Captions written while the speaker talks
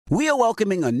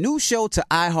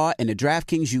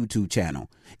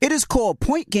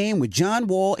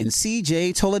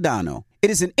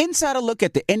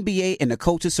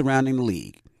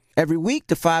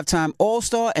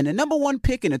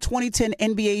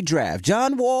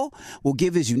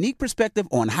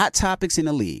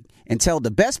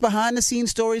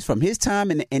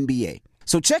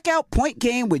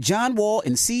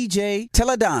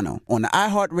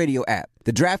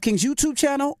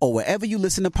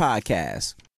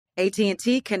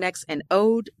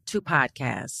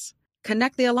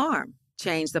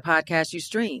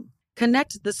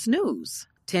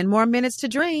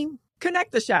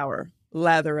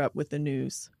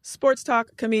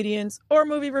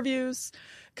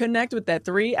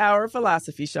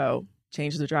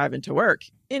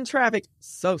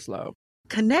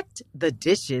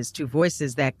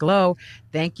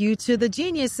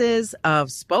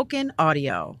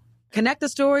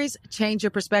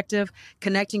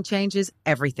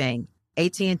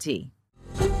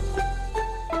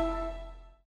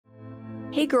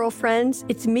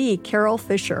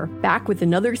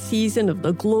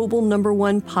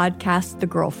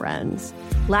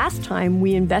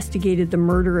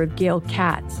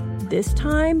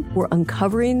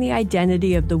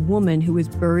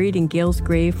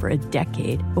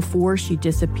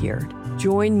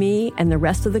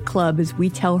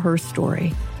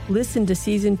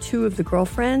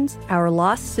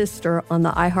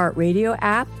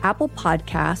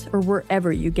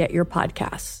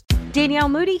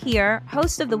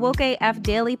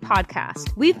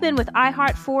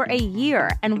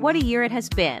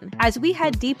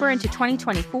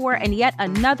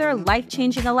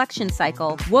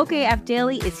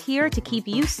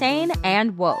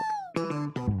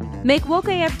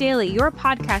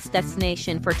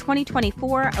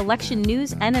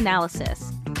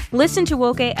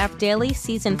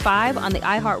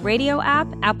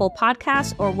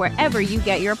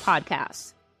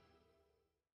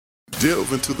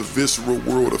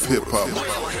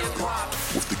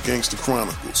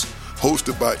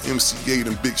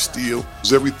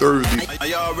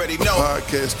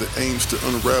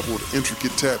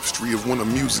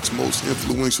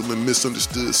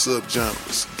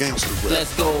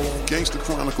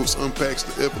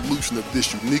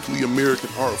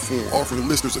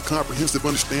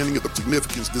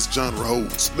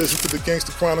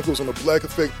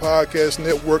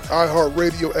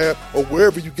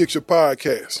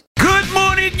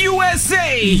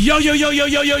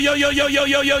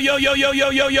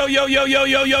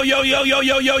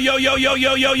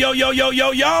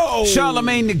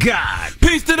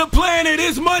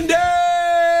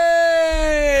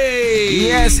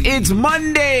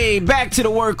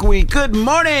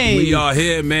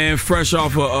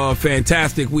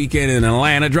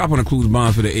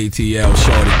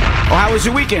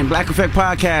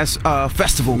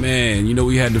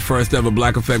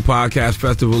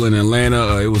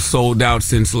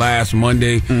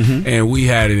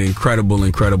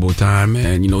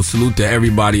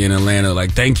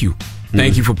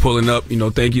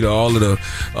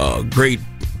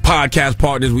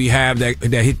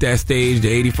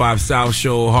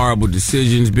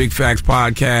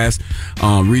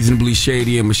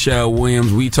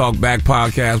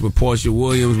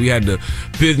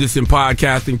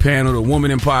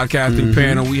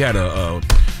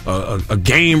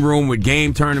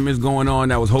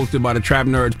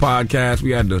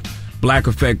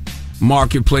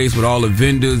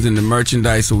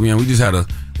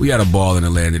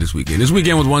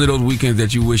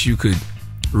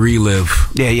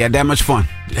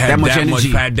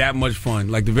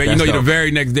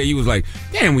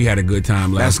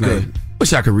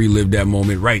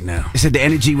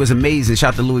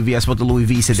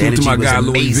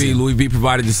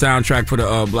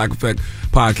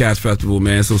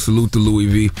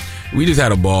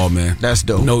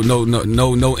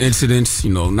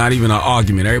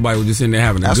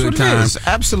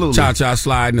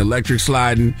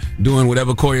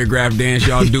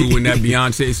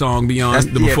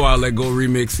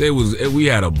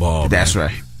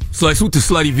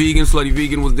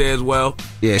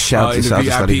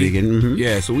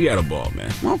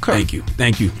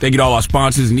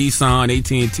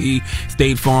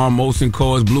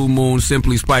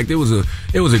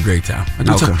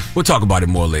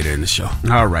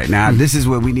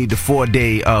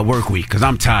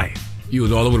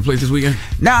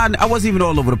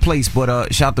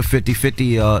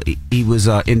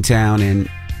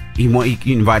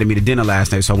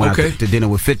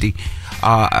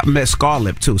I met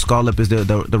Scarlip too. Scarlip is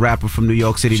the rapper from New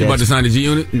York City. She about to sign the G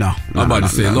Unit? No. I'm about to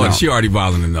say, Lord, she already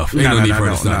violent enough. Ain't no need for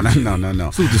her to sign.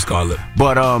 No. Salute to Scarlip.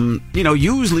 But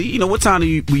usually, what time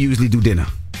do we usually do dinner?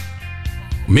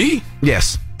 Me?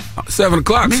 Yes. 7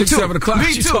 o'clock. 7 o'clock.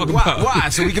 Me too. Why?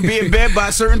 So we can be in bed by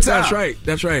a certain time.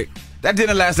 That's right. That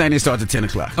dinner last night didn't start at 10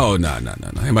 o'clock. Oh, no.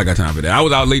 Anybody got time for that? I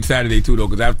was out late Saturday, too, though,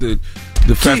 because after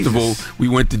the festival, we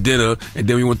went to dinner, and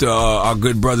then we went to our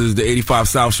good brothers, the 85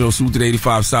 South show. Salute to the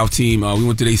 85 South team. We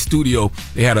went to their studio.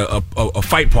 They had a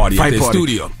fight party at their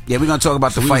studio. Yeah, we're going to talk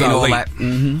about the fight and all that.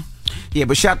 Mm-hmm. Yeah,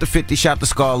 but shout to 50, shout to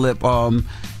Scarlip. And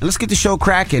let's get the show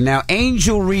cracking. Now,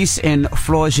 Angel Reese and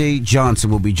Flau'jae Johnson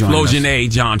will be joining us.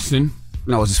 Flau'jae Johnson.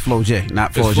 No, it's Flau'jae,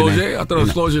 not Flau'jae. Flau'jae? I thought it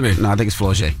was Flau'jae. No, I think it's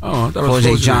Flau'jae. Oh, I thought it was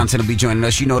Flau'jae Johnson will be joining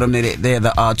us. You know them. They're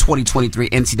the 2023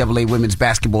 NCAA Women's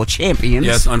Basketball Champions.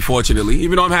 Yes, unfortunately.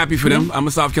 Even though I'm happy for them. I'm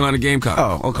a South Carolina Gamecock.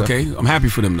 Oh, okay. I'm happy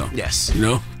for them, though. Yes. You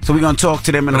know? So we're going to talk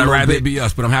to them in a little bit. I'd rather it be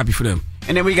us, but I'm happy for them.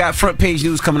 And then we got front page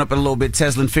news coming up in a little bit.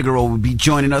 Teslin Figaro will be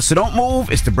joining us. So don't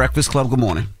move. It's the Breakfast Club. Good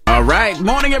morning. All right.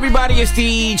 Morning, everybody. It's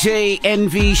DJ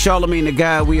NV, Charlamagne the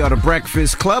Guy. We are the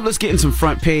Breakfast Club. Let's get in some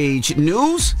front page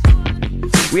news.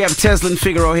 We have Teslin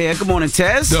Figaro here. Good morning,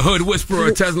 Tez. The Hood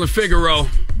Whisperer, Teslin Figaro.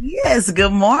 Yes,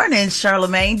 good morning,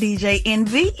 Charlamagne, DJ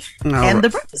NV, and the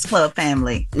Breakfast Club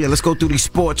family. Yeah, let's go through these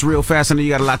sports real fast. I know you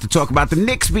got a lot to talk about. The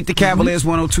Knicks beat the Cavaliers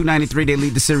 102-93. They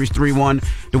lead the series 3-1.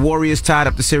 The Warriors tied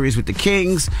up the series with the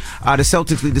Kings. The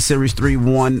Celtics lead the series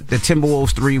 3-1. The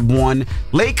Timberwolves 3-1.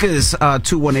 Lakers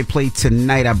 2-1. They play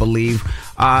tonight, I believe.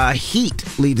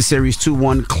 Heat lead the series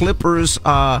 2-1. Clippers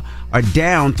are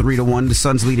down 3-1. The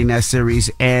Suns leading that series,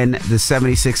 and the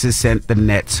 76ers sent the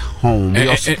Nets home.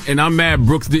 And I'm mad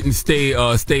Brooks didn't stay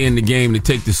in the game to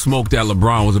take the smoke that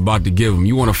LeBron was about to give him.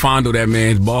 You want to fondle that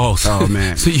man's balls. Oh,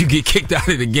 man. So you get kicked out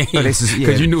of the game because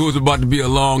you knew it was about to be a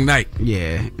long night.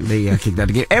 Yeah, they kicked out of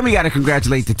the game. And we got to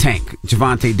congratulate the tank,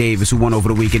 Javonte Davis, who won over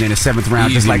the weekend in the 7th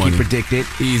round, just like he predicted.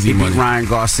 Easy money. He beat Ryan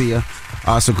Garcia.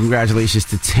 So congratulations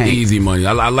to Tank. Easy money.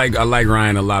 I like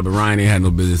Ryan a lot, but Ryan ain't had no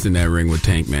business in that ring with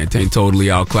Tank, man. Tank totally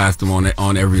outclassed him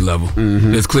on every level.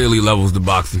 Mm-hmm. There's clearly levels to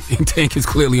boxing. Tank is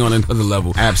clearly on another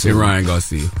level. Absolutely. Than Ryan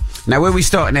Garcia. Now, where we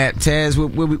starting at, Taz?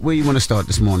 Where you want to start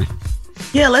this morning?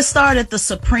 Yeah, let's start at the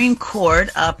Supreme Court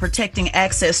protecting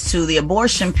access to the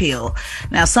abortion pill.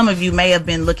 Now, some of you may have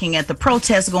been looking at the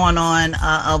protests going on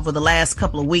over the last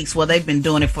couple of weeks. Well, they've been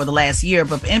doing it for the last year,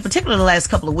 but in particular the last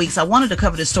couple of weeks. I wanted to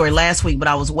cover this story last week, but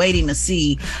I was waiting to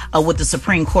see what the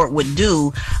Supreme Court would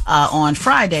do on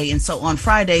Friday. And so on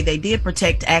Friday, they did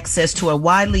protect access to a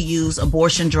widely used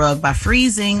abortion drug by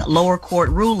freezing lower court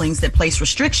rulings that place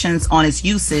restrictions on its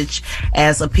usage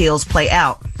as appeals play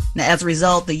out. Now, as a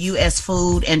result, the U.S.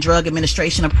 Food and Drug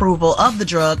Administration approval of the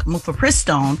drug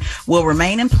mifepristone will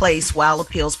remain in place while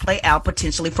appeals play out,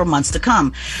 potentially for months to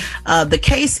come. The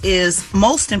case is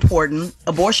most important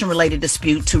abortion-related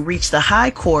dispute to reach the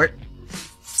high court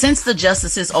since the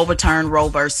justices overturned Roe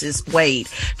versus Wade,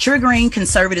 triggering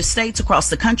conservative states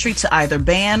across the country to either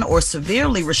ban or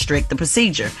severely restrict the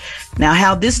procedure. Now,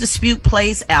 how this dispute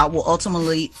plays out will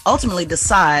ultimately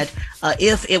decide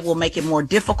if it will make it more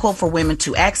difficult for women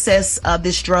to access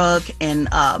this drug and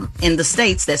in the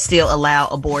states that still allow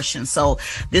abortion. So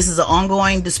this is an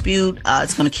ongoing dispute.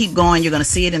 It's going to keep going. You're going to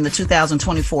see it in the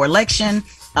 2024 election.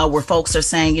 Where folks are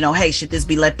saying, hey, should this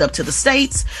be left up to the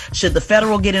states? Should the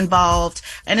federal get involved?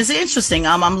 And it's interesting.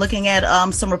 I'm looking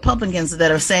at some Republicans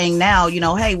that are saying now,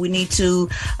 hey, we need to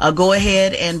go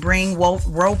ahead and bring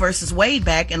Roe versus Wade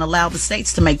back and allow the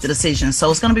states to make the decision.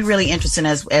 So it's going to be really interesting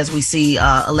as we see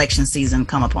election season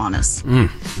come upon us.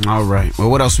 All right. Well,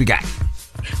 what else we got?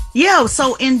 Yeah.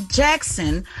 So in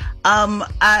Jackson,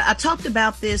 I talked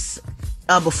about this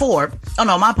before. Oh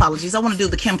no, my apologies. I want to do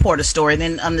the Kim Porter story.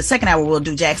 Then the second hour we'll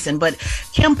do Jackson. But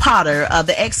Kim Potter,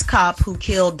 the ex-cop who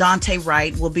killed Dante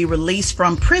Wright, will be released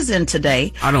from prison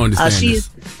today. I don't understand this.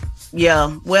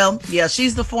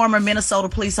 She's the former Minnesota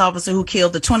police officer who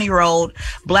killed the 20-year-old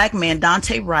black man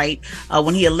Dante Wright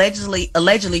when he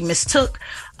allegedly mistook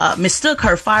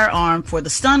her firearm for the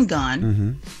stun gun.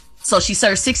 Mm-hmm. So she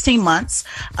served 16 months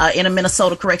in a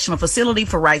Minnesota correctional facility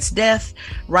for Wright's death.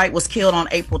 Wright was killed on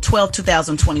April 12,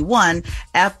 2021,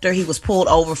 after he was pulled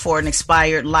over for an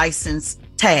expired license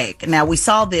tag. Now, we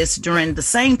saw this during the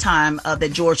same time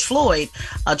that George Floyd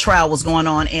trial was going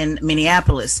on in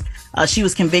Minneapolis. She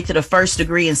was convicted of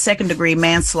first-degree and second-degree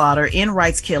manslaughter in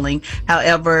Wright's killing.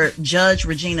 However, Judge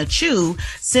Regina Chu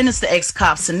sentenced the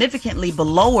ex-cop significantly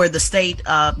below the state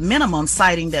minimum,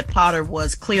 citing that Potter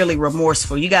was clearly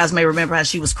remorseful. You guys may remember how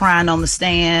she was crying on the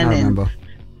stand. I remember.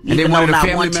 And then one of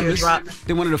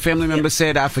the family members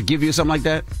said, I forgive you, or something like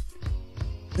that?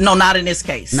 No, not in this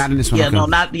case. Not in this one. Yeah, okay.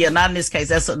 not in this case.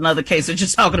 That's another case that you're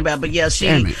talking about. But yeah,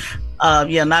 certainly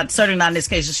not in this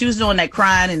case. She was doing that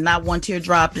crying and not one tear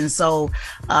dropped. And so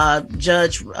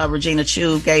Judge Regina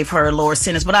Chu gave her a lower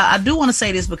sentence. But I do want to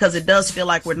say this because it does feel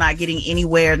like we're not getting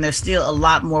anywhere and there's still a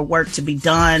lot more work to be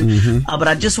done. But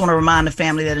I just want to remind the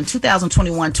family that in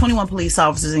 2021, 21 police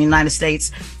officers in the United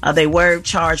States, they were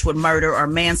charged with murder or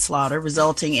manslaughter,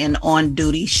 resulting in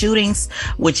on-duty shootings,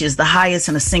 which is the highest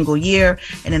in a single year.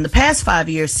 And in the past 5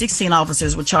 years, 16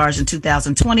 officers were charged in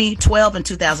 2020, 12 in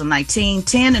 2019,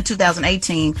 10 in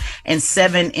 2018, and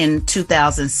 7 in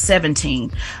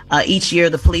 2017. Each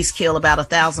year, the police kill about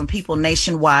 1,000 people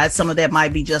nationwide. Some of that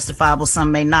might be justifiable,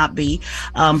 some may not be.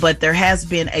 But there has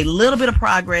been a little bit of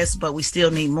progress, but we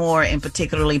still need more, and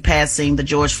particularly passing the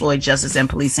George Floyd Justice and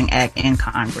Policing Act in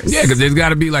Congress. Yeah, because there's got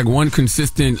to be like one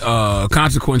consistent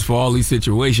consequence for all these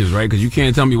situations, right? Because you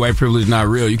can't tell me white privilege is not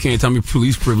real. You can't tell me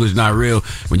police privilege is not real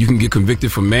when you can get convicted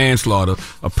for manslaughter.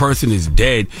 A person is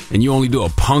dead, and you only do a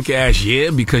punk ass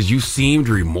year because you seemed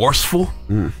remorseful.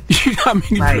 You know how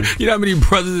many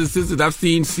brothers and sisters I've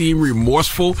seen seem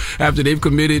remorseful after they've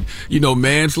committed,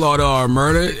 manslaughter or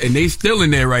murder, and they still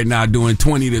in there right now doing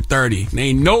 20 to 30. And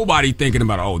ain't nobody thinking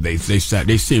about, they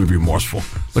seemed remorseful.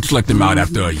 Let's let them out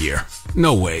after a year.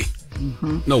 No way.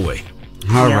 No way.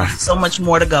 All right. So much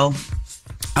more to go.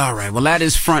 All right. Well, that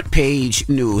is front page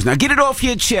news. Now get it off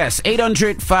your chest.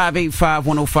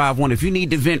 800-585-1051. If you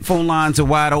need to vent, phone lines are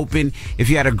wide open. If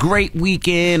you had a great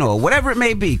weekend or whatever it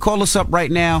may be, call us up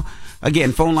right now.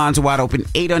 Again, phone lines are wide open.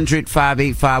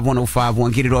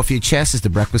 800-585-1051. Get it off your chest. It's The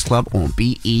Breakfast Club on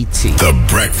BET. The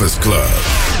Breakfast Club.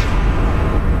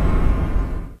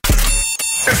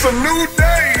 It's a new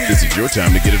day. This is your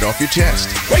time to get it off your chest.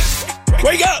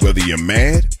 Wake up. Whether you're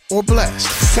mad or blessed.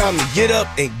 It's time to get up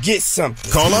and get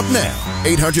something. Call up now.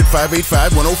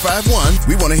 800-585-1051.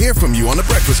 We want to hear from you on The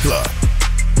Breakfast Club.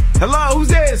 Hello, who's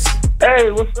this?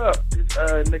 Hey, what's up? It's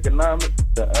Nick Economics,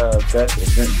 the best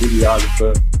event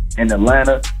videographer in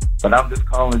Atlanta. But I'm just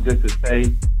calling just to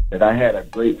say that I had a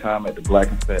great time at the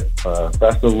Black Effect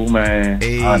Festival, man.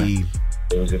 Hey. Honestly,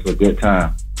 it was just a good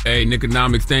time. Hey,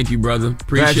 Niconomics, thank you, brother.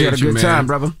 Appreciate Glad you had a good man. time,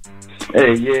 brother.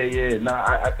 Hey, yeah. No,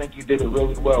 I think you did it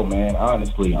really well, man,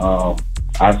 honestly.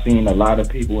 I've seen a lot of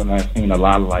people and I've seen a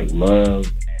lot of,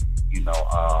 love. And,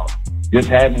 just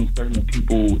having certain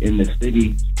people in the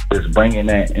city just bringing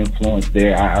that influence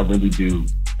there, I really do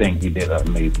think you did an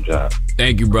amazing job.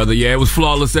 Thank you, brother. Yeah, it was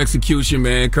flawless execution,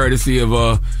 man, courtesy of,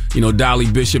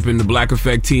 Dolly Bishop and the Black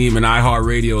Effect team and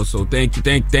iHeartRadio. So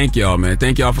thank y'all, man.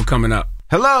 Thank y'all for coming up.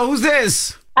 Hello, who's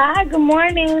this? Hi, good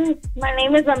morning. My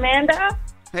name is Amanda.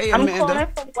 Hey, Amanda. I'm calling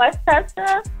from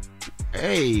Westchester.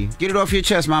 Hey, get it off your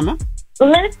chest, mama.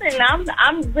 Listen,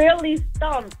 I'm really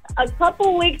stumped. A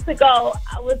couple weeks ago,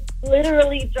 I was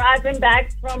literally driving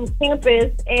back from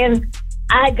campus, and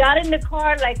I got in the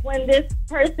car when this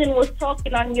person was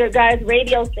talking on your guys'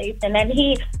 radio station, and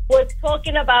he was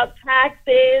talking about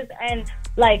taxes and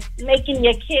making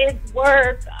your kids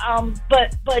work.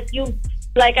 But you,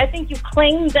 I think you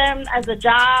claimed them as a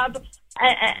job.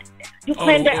 You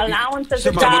claim their allowance as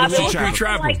a job. Wall Street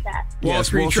Trapper. Like that. Wall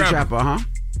Street Trapper, huh?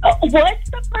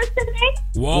 What's the person's name?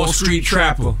 Wall Street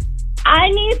Trapper.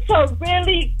 I need to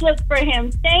really look for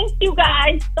him. Thank you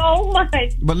guys so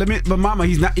much. But mama,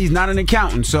 he's not an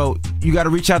accountant, so you got to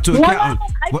reach out to an accountant. No,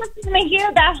 I just want to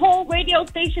hear that whole radio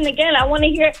station again. I want to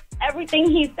hear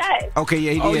everything he said. Okay,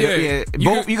 yeah.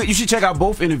 You should check out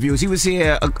both interviews. He was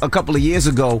here a couple of years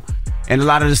ago, and a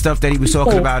lot of the stuff that he was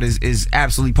talking about is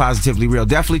absolutely positively real.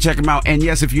 Definitely check him out. And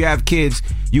yes, if you have kids,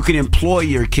 you can employ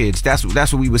your kids. That's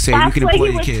what we were saying. That's you can employ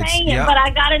your kids. That's what he was saying, but I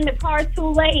got in the car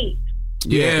too late.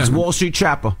 Yeah, it's Wall Street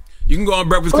Trapper. You can go on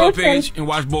Breakfast Club page and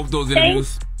watch both those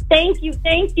interviews. Thank you.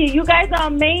 You guys are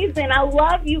amazing. I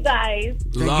love you guys.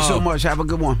 Thank you so much. Have a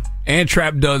good one. And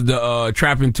Trap does the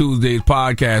Trapping Tuesdays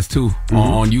podcast too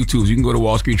on YouTube. You can go to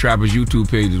Wall Street Trapper's YouTube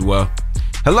page as well.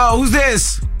 Hello, who's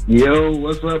this? Yo,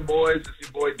 what's up, boys? It's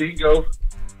your boy Dingo.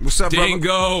 What's up,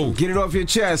 Dingo? Brother? Get it off your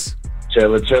chest.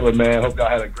 Chillin', man. Hope y'all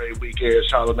had a great week here.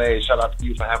 Charlamagne, shout out to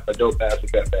you for having a dope ass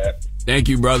with that, man. Thank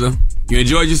you, brother. You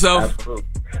enjoyed yourself? Absolutely.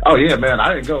 Oh, yeah, man.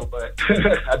 I didn't go, but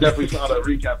I definitely saw the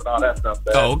recap and all that stuff,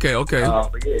 man. Oh, okay.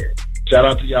 But yeah, shout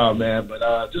out to y'all, man. But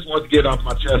just wanted to get it off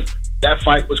my chest. That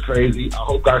fight was crazy. I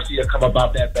hope Garcia come up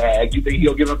out that bag. You think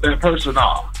he'll give up that purse or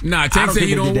no? Nah, Tank said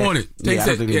he don't want it. Tank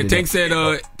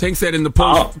said in the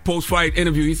post-fight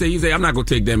interview, he said, I'm not going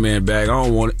to take that man back. I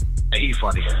don't want it. He's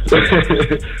funny.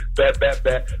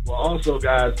 Bet. Well, also,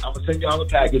 guys, I'm going to send y'all a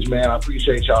package, man. I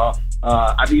appreciate y'all.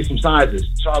 I need some sizes.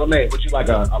 Charlamagne, what you like,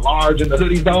 a large in the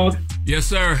hoodie, dog? Yes,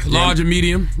 sir. Large and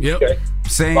medium. Yep. Okay.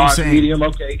 Same. Large and medium.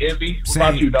 Okay. Envy. What Same.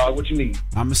 about you, dog? What you need?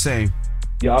 I'm the same.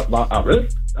 Yeah. Really?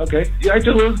 Okay. Yeah,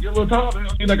 you're a little tall. You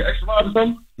need like an extra large or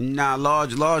something? Nah,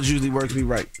 large usually works me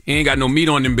right. He ain't got no meat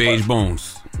on them beige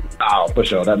bones. Oh, for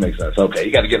sure. That makes sense. Okay.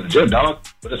 You got to get in the gym, dog.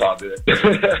 But it's all good.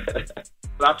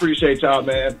 But I appreciate y'all,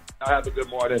 man. Y'all have a good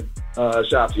morning.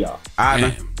 Shout out to y'all.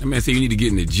 That man said you need to get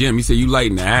in the gym. He said you light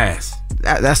in the ass.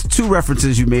 That's two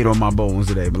references you made on my bones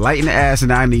today. But light in the ass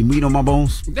and I need meat on my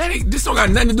bones. This don't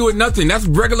got nothing to do with nothing. That's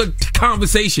regular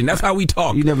conversation. That's how we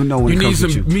talk. You never know when you it need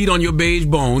comes some meat on your beige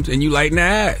bones and you light in the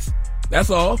ass. That's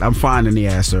all. I'm fine in the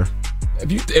ass, sir.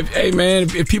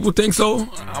 If people think so,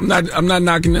 I'm not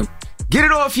knocking them. Get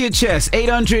it off your chest.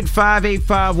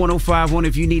 800-585-1051.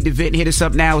 If you need to vent, hit us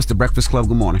up now. It's The Breakfast Club.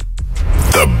 Good morning.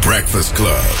 The Breakfast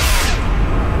Club.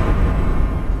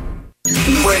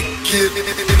 Wake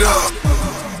it up.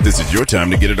 This is your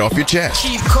time to get it off your chest.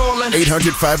 Keep calling.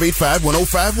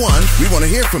 800-585-1051. We want to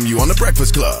hear from you on The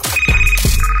Breakfast Club.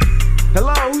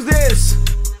 Hello, who's this?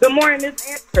 Good morning, it's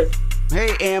Amber.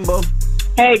 Hey, Amber.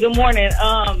 Hey, good morning.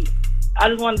 I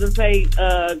just wanted to say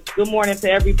good morning to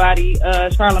everybody.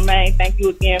 Charlamagne, thank you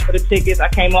again for the tickets. I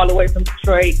came all the way from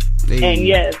Detroit. Hey. And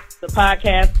yes, the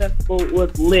podcast festival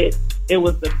was lit. It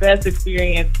was the best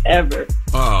experience ever.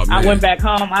 Oh, man. I went back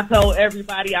home. I told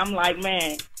everybody, I'm like,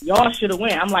 man, y'all should have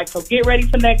went. I'm like, so get ready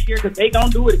for next year because they going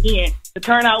to do it again. The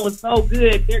turnout was so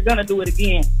good, they're going to do it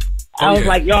again. I was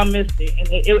like, y'all missed it. And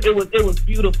it was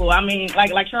beautiful. I mean,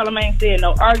 like Charlamagne said,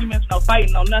 no arguments, no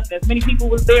fighting, no nothing. As many people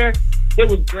was there, it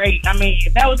was great. I mean,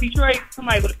 if that was Detroit,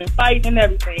 somebody would have been fighting and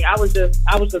everything. I was just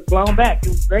blown back. It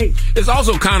was great. It's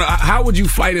also kind of, how would you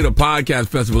fight at a podcast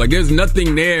festival? Like, there's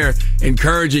nothing there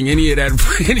encouraging any of that,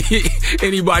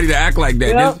 anybody to act like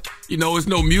that. Well, it's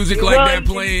no music like that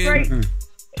playing.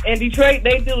 In Detroit,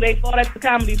 they fought at the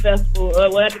comedy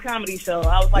festival, at the comedy show.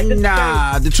 I was like,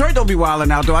 nah, Detroit don't be wilding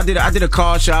out though. I did a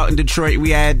car shout in Detroit. We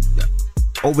had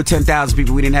over 10,000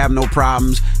 people. We didn't have no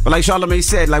problems. But like Charlamagne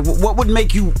said, like, what would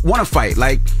make you want to fight?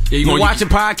 Like, you're watching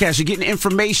podcasts, you're getting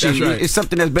information. That's right. It's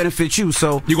something that benefits you.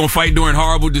 So you're gonna fight during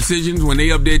horrible decisions when they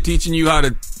up there teaching you how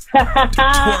to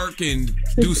twerk and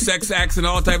do sex acts and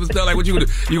all type of stuff. Like, what you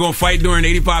gonna fight during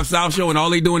 85 South show and all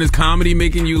they doing is comedy,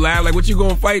 making you laugh? Like, what you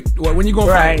gonna fight? When you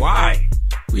gonna fight? Why?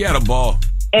 We had a ball.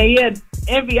 And yeah,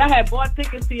 Envy, I had bought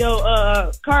tickets to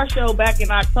your car show back in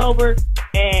October,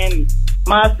 and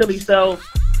my silly self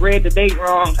read the date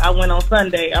wrong. I went on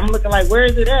Sunday. I'm looking like, where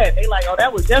is it at? They like, oh,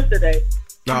 that was yesterday.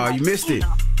 Oh, you missed it.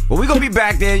 Well, we're going to be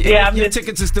back there. Yeah, your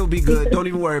tickets will still be good. Don't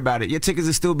even worry about it. Your tickets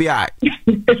will still be all right.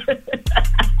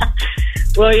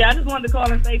 Well, yeah, I just wanted to call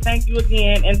and say thank you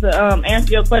again. And to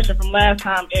answer your question from last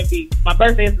time, Envy, my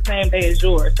birthday is the same day as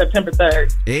yours, September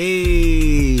 3rd.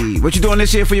 Hey, what you doing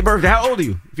this year for your birthday? How old are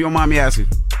you, if you don't mind me asking?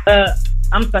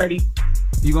 I'm 30.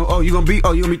 You gonna be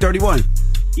 31?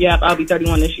 Yeah, I'll be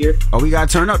 31 this year. Oh, we got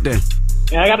to turn up then.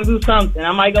 Yeah, I got to do something.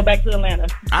 I might go back to Atlanta.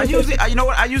 I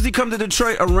usually come to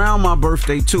Detroit around my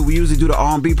birthday too. We usually do the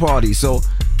R&B party. So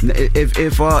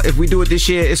if we do it this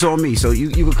year, it's on me. So you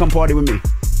can come party with me.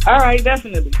 All right,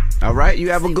 definitely. All right, you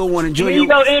have a good one. Enjoy. You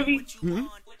go, Envy. Mm-hmm.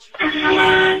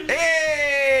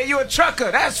 Hey, you a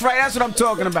trucker? That's right. That's what I'm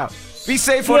talking about. Be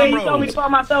safe on the road. You told me to call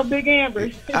myself Big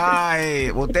Amber. All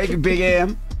right. Well, thank you, Big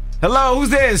Am. Hello, who's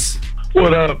this?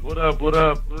 What up? What's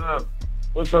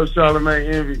up,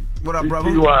 Charlamagne, Envy? What up,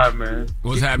 brother? TY, man.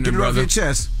 What's happening, brother? Get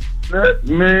it off your chest.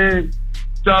 Man,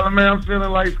 Charlamagne, I'm feeling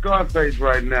like Scarface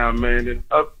right now, man. And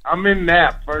I'm in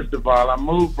Nap, first of all. I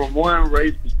moved from one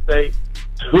racist state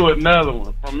to another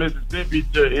one, from Mississippi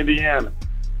to Indiana.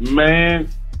 Man,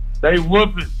 they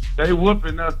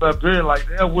whooping us up here like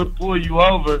they'll pull you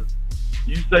over.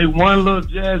 You say one little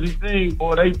jazzy thing,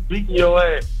 boy, they beating your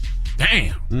ass.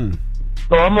 Damn.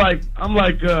 So I'm like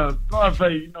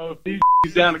Scarface, if these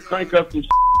down to crank up some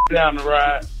down the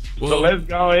ride. So let's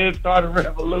go ahead and start a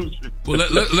revolution. Well,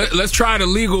 let's try the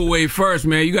legal way first,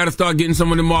 man. You got to start getting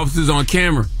some of them officers on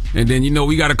camera. And then,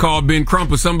 we got to call Ben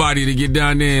Crump or somebody to get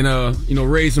down there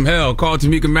and, raise some hell. Call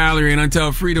Tamika Mallory and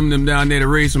Until Freedom them down there to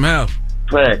raise some hell.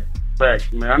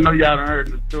 Facts, man. I know y'all done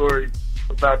heard the story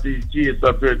about these kids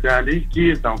up here down. These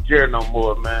kids don't care no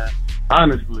more, man.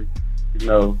 Honestly,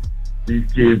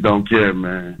 these kids don't care,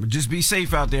 man. But just be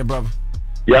safe out there, brother.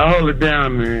 Y'all hold it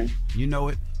down, man. You know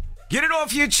it. Get it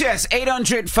off your chest.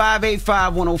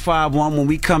 800-585-1051. When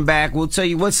we come back, we'll tell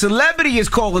you what celebrity is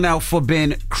calling out for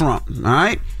Ben Crump. All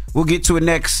right? We'll get to it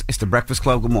next. It's The Breakfast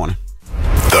Club. Good morning.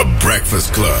 The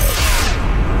Breakfast Club.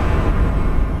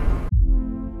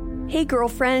 Hey,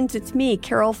 girlfriends. It's me,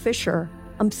 Carol Fisher.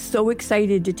 I'm so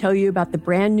excited to tell you about the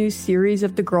brand new series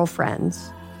of The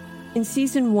Girlfriends. In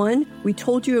Season 1, we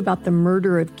told you about the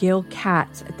murder of Gail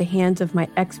Katz at the hands of my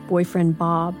ex-boyfriend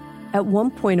Bob. At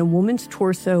one point, a woman's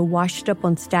torso washed up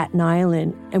on Staten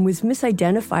Island and was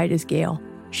misidentified as Gail.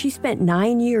 She spent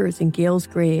 9 years in Gail's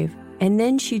grave, and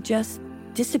then she just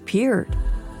disappeared.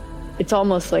 It's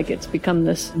almost like it's become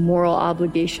this moral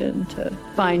obligation to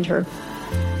find her.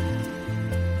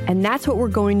 And that's what we're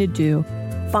going to do.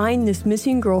 Find this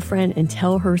missing girlfriend and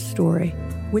tell her story.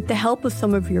 With the help of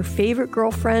some of your favorite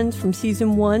girlfriends from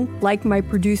Season 1, like my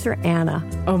producer, Anna.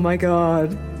 Oh my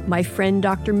God. My friend,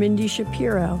 Dr. Mindy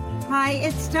Shapiro. Hi,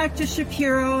 it's Dr.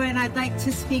 Shapiro, and I'd like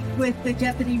to speak with the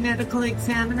Deputy Medical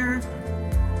Examiner.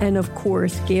 And of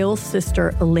course, Gail's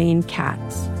sister, Elaine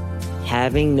Katz.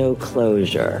 Having no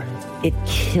closure, it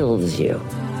kills you.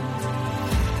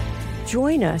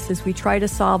 Join us as we try to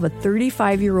solve a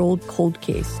 35-year-old cold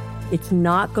case. It's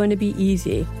not going to be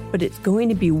easy, but it's going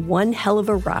to be one hell of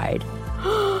a ride.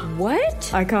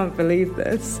 What? I can't believe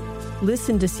this.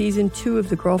 Listen to Season 2 of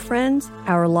The Girlfriends,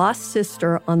 Our Lost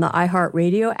Sister on the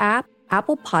iHeartRadio app,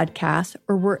 Apple Podcasts,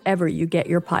 or wherever you get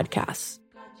your podcasts.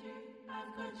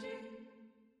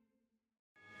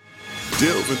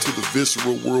 Delve into the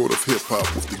visceral world of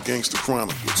hip-hop with the Gangsta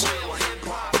Chronicles,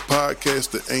 a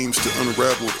podcast that aims to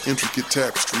unravel the intricate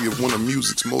tapestry of one of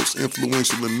music's most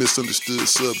influential and misunderstood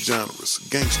subgenres,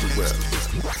 gangsta rap.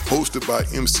 Hosted by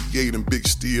MC8 and Big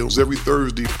Steels every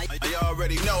Thursday,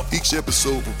 each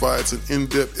episode provides an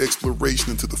in-depth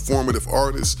exploration into the formative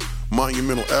artists,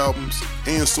 monumental albums,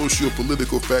 and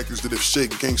socio-political factors that have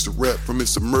shaped gangsta rap from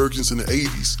its emergence in the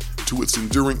 80s to its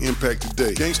enduring impact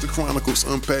today. Gangsta Chronicles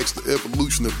unpacks the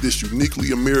evolution of this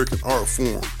uniquely American art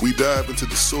form. We dive into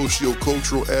the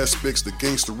socio-cultural aspects that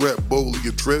gangsta rap boldly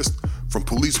addressed, from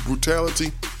police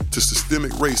brutality to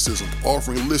systemic racism,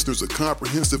 offering listeners a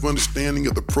comprehensive understanding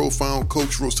of the profound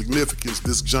cultural significance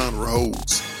this genre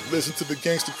holds. Listen to the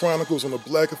Gangsta Chronicles on the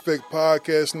Black Effect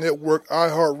Podcast Network,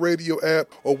 iHeartRadio app,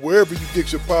 or wherever you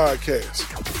get your podcasts.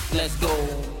 Let's go.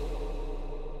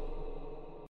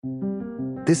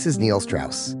 This is Neil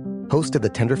Strauss, host of the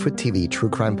Tenderfoot TV true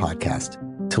crime podcast,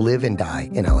 To Live and Die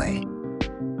in LA.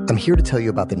 I'm here to tell you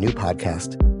about the new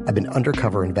podcast I've been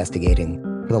undercover investigating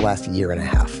for the last year and a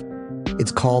half.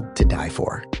 It's called To Die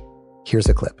For. Here's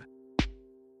a clip.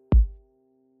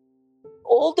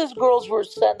 All these girls were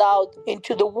sent out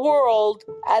into the world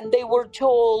and they were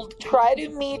told, try to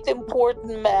meet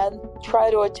important men, try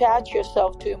to attach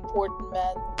yourself to important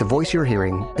men. The voice you're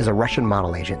hearing is a Russian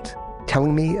model agent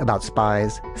telling me about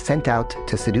spies sent out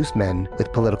to seduce men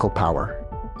with political power.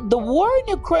 The war in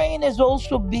Ukraine is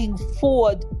also being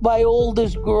fought by all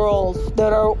these girls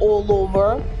that are all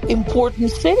over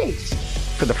important cities.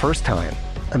 For the first time,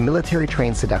 a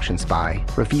military-trained seduction spy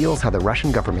reveals how the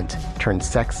Russian government turned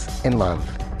sex and love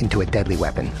into a deadly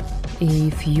weapon.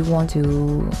 If you want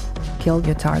to kill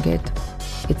your target,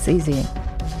 it's easy.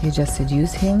 You just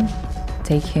seduce him,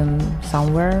 take him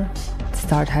somewhere,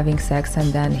 start having sex,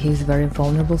 and then he's very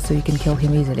vulnerable, so you can kill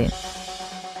him easily.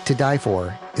 To Die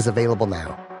For is available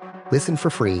now. Listen for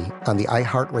free on the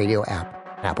iHeartRadio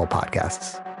app, Apple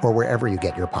Podcasts, or wherever you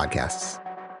get your podcasts.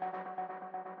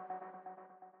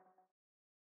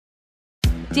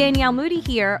 Danielle Moody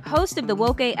here, host of the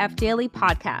Woke AF Daily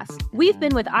podcast. We've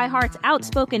been with iHeart's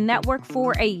Outspoken Network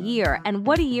for a year, and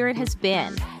what a year it has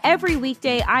been. Every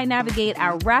weekday, I navigate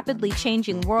our rapidly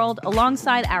changing world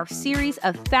alongside our series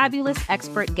of fabulous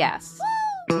expert guests.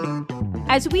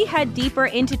 As we head deeper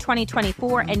into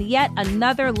 2024 and yet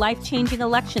another life-changing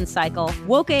election cycle,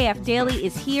 Woke AF Daily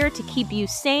is here to keep you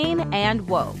sane and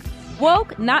woke.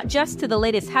 Woke not just to the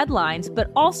latest headlines,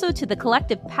 but also to the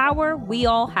collective power we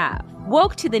all have.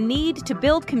 Woke to the need to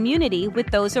build community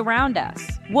with those around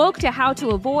us. Woke to how to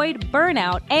avoid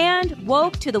burnout, and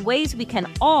woke to the ways we can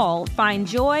all find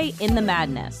joy in the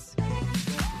madness.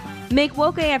 Make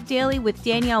Woke AF Daily with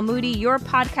Danielle Moody your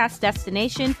podcast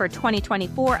destination for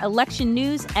 2024 election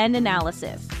news and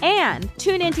analysis. And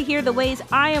tune in to hear the ways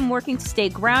I am working to stay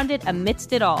grounded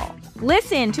amidst it all.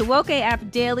 Listen to Woke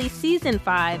AF Daily Season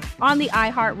 5 on the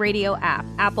iHeartRadio app,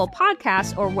 Apple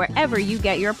Podcasts, or wherever you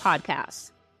get your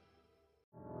podcasts.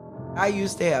 I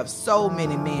used to have so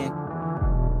many men.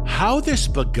 How this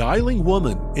beguiling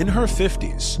woman in her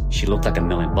 50s, she looked like $1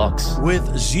 million,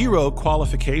 with zero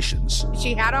qualifications,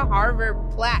 she had a Harvard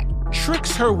plaque,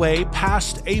 tricks her way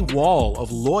past a wall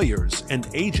of lawyers and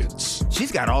agents.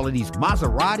 She's got all of these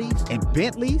Maseratis and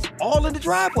Bentleys all in the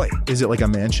driveway. Is it like a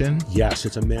mansion? Yes,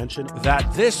 it's a mansion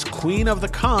that this queen of the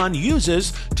con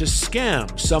uses to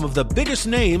scam some of the biggest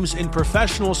names in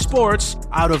professional sports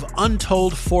out of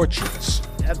untold fortunes.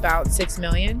 About $6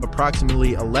 million.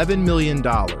 Approximately $11 million.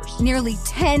 Nearly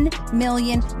 $10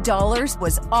 million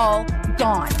was all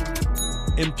gone.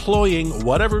 Employing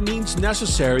whatever means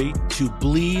necessary to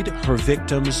bleed her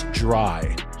victims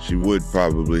dry. She would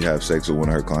probably have sex with one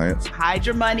of her clients. Hide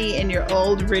your money in your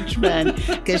old rich man,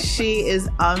 because she is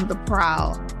on the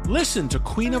prowl. Listen to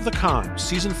Queen of the Con,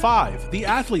 Season 5, The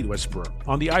Athlete Whisperer,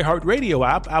 on the iHeartRadio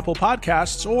app, Apple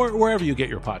Podcasts, or wherever you get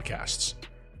your podcasts.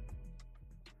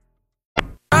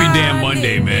 Happy damn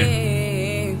Monday,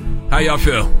 man. How y'all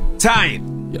feel? Tired.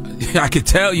 I can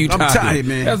tell you tired. I'm tired,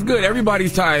 man. That's good.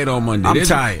 Everybody's tired on Monday.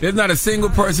 Tired. There's not a single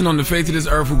person on the face of this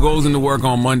earth who goes into work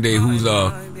on Monday who's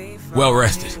well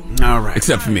rested. All right.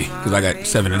 Except for me, because I got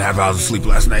 7.5 hours of sleep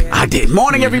last night. I did.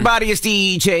 Morning, everybody. It's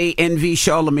DJ NV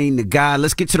Charlamagne the Guy.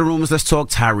 Let's get to the rumors. Let's talk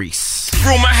Tyrese.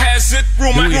 Rumor has it.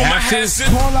 Rumor has it.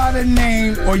 Call out a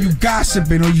name, or you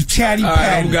gossiping, or you chatty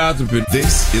patty. I'm gossiping.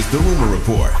 This is the Rumor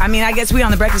Report. I mean, I guess we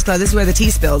on the Breakfast Club. This is where the tea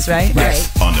spills, right?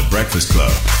 Right. On the Breakfast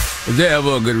Club. Is there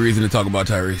ever a good reason to talk about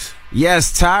Tyrese?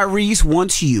 Yes, Tyrese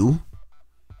wants you,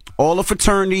 all the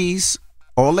fraternities,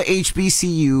 all the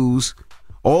HBCUs,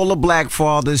 all the black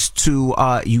fathers to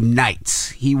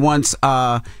unite. He wants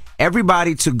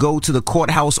everybody to go to the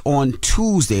courthouse on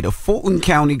Tuesday, the Fulton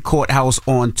County Courthouse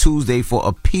on Tuesday, for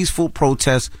a peaceful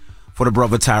protest for the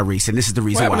brother Tyrese. And this is the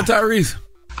reason why. What happened to Tyrese?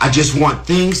 I just want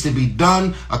things to be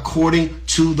done according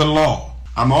to the law.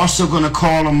 I'm also going to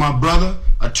call on my brother,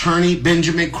 Attorney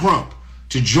Benjamin Crump,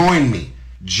 to join me.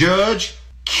 Judge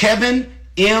Kevin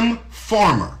M.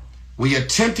 Farmer. We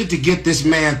attempted to get this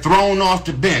man thrown off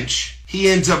the bench. He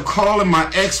ends up calling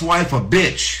my ex-wife a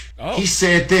bitch. Oh. He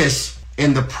said this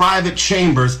in the private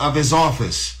chambers of his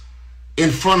office in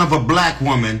front of a black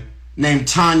woman named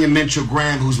Tanya Mitchell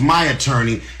Graham, who's my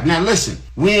attorney. Now listen,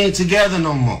 we ain't together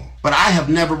no more, but I have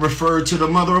never referred to the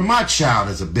mother of my child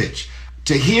as a bitch.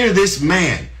 To hear this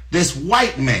man, this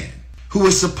white man, who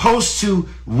is supposed to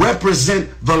represent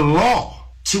the law,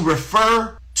 to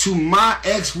refer to my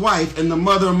ex-wife and the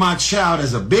mother of my child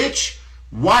as a bitch,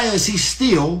 why is he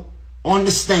still on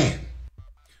the stand?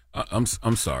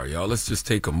 I'm sorry, y'all. Let's just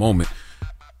take a moment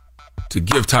to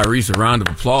give Tyrese a round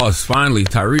of applause. Finally,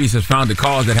 Tyrese has found a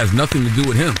cause that has nothing to do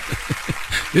with him.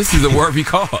 This is a worthy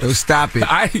cause. Stop it.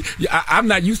 I'm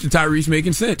not used to Tyrese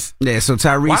making sense. Yeah, so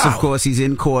Tyrese, of course, he's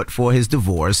in court for his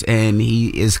divorce, and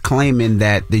he is claiming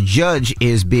that the judge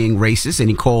is being racist, and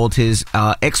he called his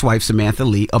ex-wife, Samantha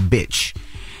Lee, a bitch.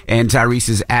 And Tyrese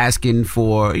is asking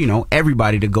for,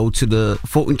 everybody to go to the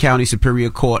Fulton County Superior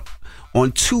Court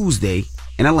on Tuesday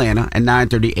in Atlanta at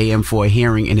 9:30 a.m. for a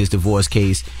hearing in his divorce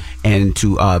case and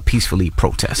to peacefully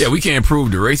protest. Yeah, we can't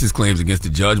prove the racist claims against the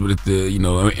judge, but if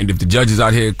the judge is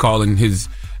out here calling his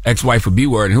ex-wife a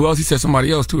B-word, and who else? He said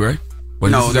somebody else too, right?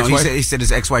 No, he said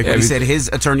his ex-wife. Yeah, he said his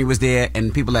attorney was there,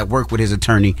 and people that work with his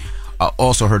attorney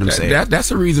also heard him say that's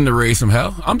a reason to raise some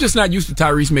hell. I'm just not used to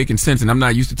Tyrese making sense, and I'm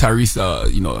not used to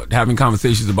Tyrese, having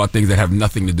conversations about things that have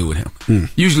nothing to do with him.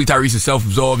 Usually Tyrese is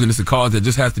self-absorbed, and it's a cause that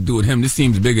just has to do with him. This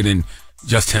seems bigger than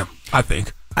just him, I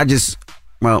think.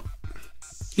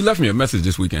 He left me a message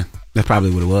this weekend. That's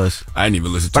probably what it was. I didn't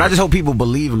even listen to it. But I just hope people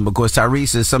believe him, because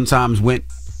Tyrese has sometimes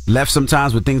left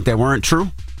sometimes with things that weren't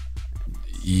true.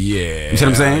 Yeah. You see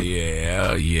what I'm saying?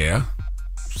 Yeah.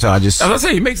 So as I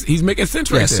say, he's making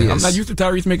sense right there. I'm not used to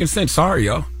Tyrese making sense. Sorry,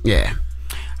 y'all. Yeah.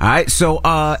 All right. So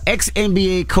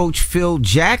ex-NBA coach Phil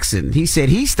Jackson, he said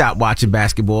he stopped watching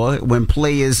basketball when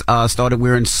players started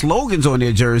wearing slogans on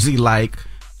their jersey like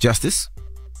justice,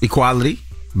 equality,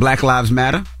 Black Lives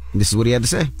Matter. This is what he had to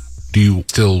say. Do you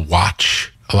still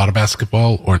watch a lot of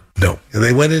basketball or no? And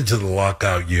they went into the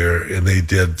lockout year and they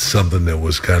did something that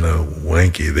was kind of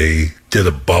wanky. They did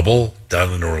a bubble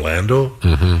down in Orlando,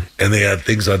 and they had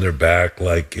things on their back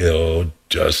like,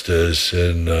 justice.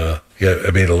 And I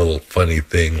made a little funny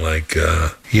thing like,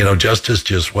 justice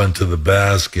just went to the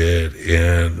basket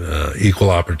and equal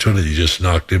opportunity just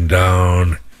knocked him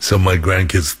down. So my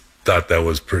grandkids thought that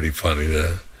was pretty funny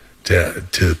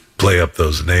to play up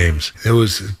those names. It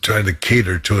was trying to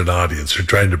cater to an audience or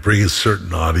trying to bring a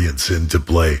certain audience into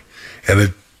play. And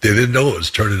they didn't know it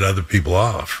was turning other people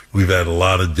off. We've had a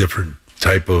lot of different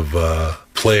type of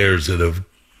players that have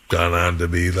gone on to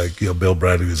be like, Bill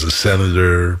Bradley was a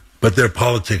senator, but their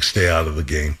politics stay out of the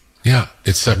game. Yeah,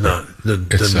 it's separate.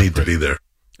 Doesn't need to be there.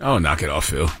 Oh, knock it off,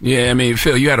 Phil. Yeah, I mean,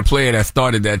 Phil, you had a player that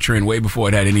started that trend way before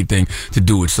it had anything to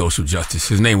do with social justice.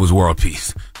 His name was World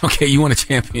Peace. Okay, you won a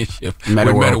championship with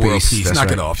Meta World Peace.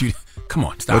 Knock it off. Come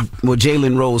on, stop. Well,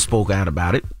 Jalen Rose spoke out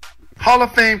about it. Hall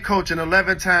of Fame coach and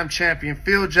 11-time champion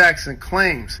Phil Jackson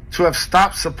claims to have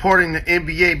stopped supporting the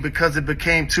NBA because it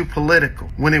became too political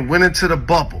when it went into the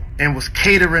bubble and was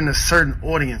catering to certain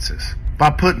audiences by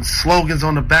putting slogans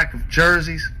on the back of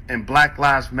jerseys and Black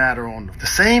Lives Matter on them. The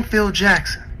same Phil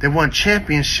Jackson that won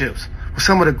championships with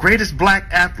some of the greatest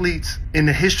black athletes in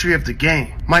the history of the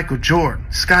game, Michael Jordan,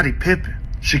 Scottie Pippen,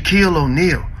 Shaquille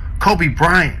O'Neal, Kobe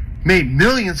Bryant, made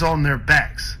millions on their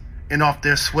backs and off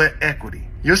their sweat equity.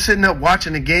 You're sitting up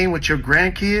watching the game with your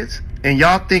grandkids and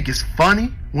y'all think it's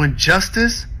funny when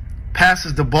justice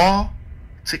passes the ball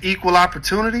to equal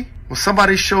opportunity? When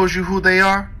somebody shows you who they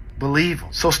are, believe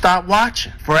them. So stop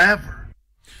watching forever.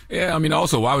 Yeah, I mean,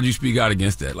 also, why would you speak out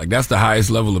against that? Like, that's the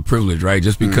highest level of privilege, right?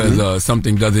 Just because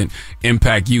something doesn't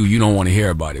impact you, you don't want to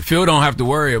hear about it. Phil don't have to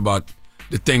worry about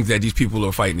the things that these people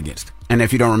are fighting against. And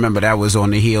if you don't remember, that was on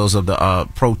the heels of the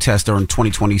protest during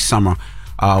 2020 summer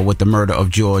with the murder of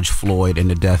George Floyd and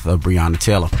the death of Breonna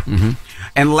Taylor.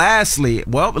 And lastly,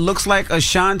 well, it looks like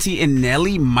Ashanti and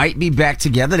Nelly might be back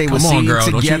together. They were seen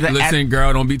together. Listen,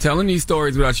 girl, don't be telling these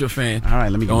stories without your fan. All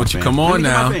right, let me go. Come on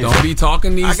now. Don't be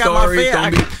talking these stories.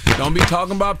 Don't be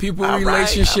talking about people's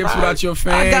relationships without your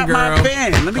fan, I got girl. my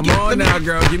fan. Come on now,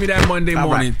 girl. Give me that Monday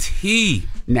morning tea.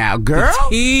 Now, girl.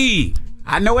 Tea.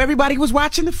 I know everybody was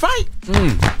watching the fight.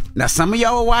 Now, some of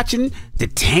y'all were watching the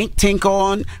Tank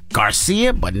on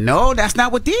Garcia, but no, that's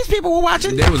not what these people were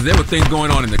watching. There were things going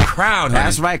on in the crowd, honey.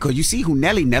 That's right, because you see who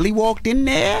Nelly walked in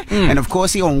there, and of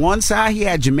course, he on one side, he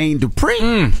had Jermaine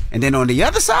Dupri, and then on the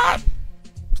other side,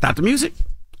 stop the music,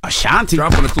 Ashanti.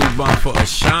 Drop on the clues bomb for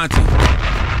Ashanti.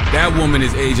 That woman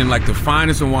is aging like the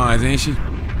finest of wines, ain't she?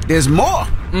 There's more.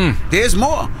 There's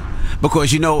more.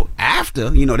 Because, after,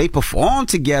 they performed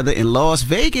together in Las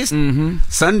Vegas,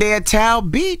 Sunday at Tao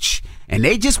Beach, and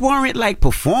they just weren't,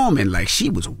 performing.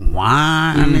 She was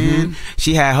whining.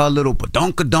 She had her little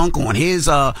badonkadunk on his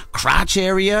crotch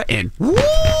area, and woo!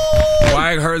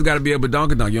 Why hers got to be a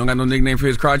badonkadunk? You don't got no nickname for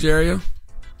his crotch area?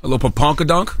 A little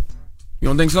paponkadunk? You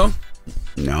don't think so?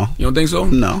 No. You don't think so?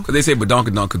 No. Because they say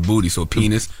badonkadunk because booty, so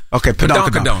penis. Okay,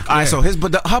 padonkadunk. Yeah. All right, so her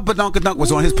badonkadunk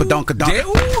was on his padonkadunk.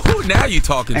 Ooh, now you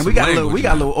talking and some we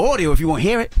got a little audio if you want to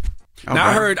hear it. Now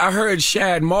I heard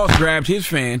Shad Moss grabbed his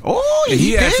fan. Oh, and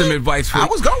he had some advice for.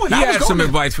 He had some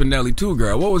advice for Nelly too,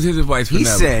 girl. What was his advice for Nelly? He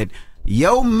said,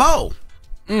 "Yo, Mo,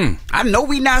 I know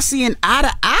we not seeing eye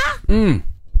to eye,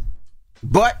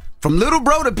 but from little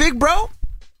bro to big bro,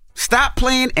 stop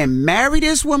playing and marry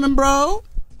this woman, bro.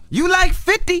 You like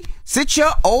 50? Sit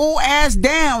your old ass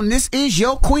down. This is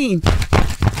your queen."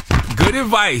 Good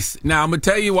advice. Now, I'm going to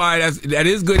tell you why that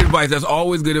is good advice. That's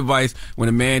always good advice when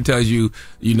a man tells you,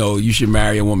 you should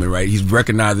marry a woman, right? He's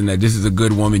recognizing that this is a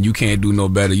good woman. You can't do no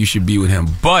better. You should be with him.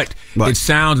 But it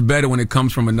sounds better when it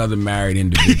comes from another married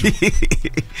individual.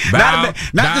 Not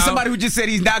to somebody who just said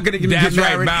he's not going to get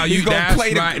married. Right, he's going to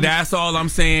play That's all I'm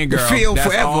saying, girl. That's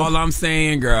forever. All I'm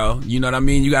saying, girl. You know what I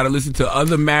mean? You got to listen to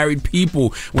other married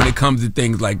people when it comes to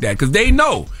things like that. Because they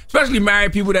know, especially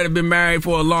married people that have been married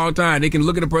for a long time, they can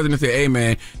look at a person and say, hey,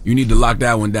 man, you need to lock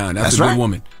that one down. That's a good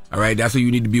woman. All right? That's who you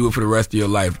need to be with for the rest of your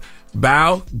life.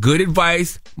 Bow, good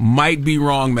advice, might be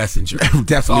wrong messenger.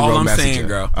 Definitely all wrong I'm messenger. saying,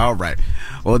 girl. All right.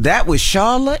 Well, that was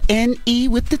Charlotte N.E.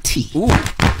 with the T. Ooh.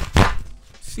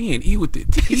 C&E with the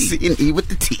T. C&E with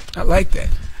the T. I like that.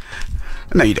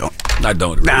 No, you don't. I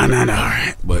don't. No. All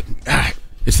right. But, all right.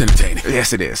 It's entertaining.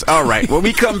 Yes, it is. All right. When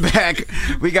we come back,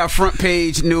 we got front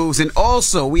page news. And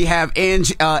also, we have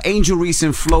Angel Reese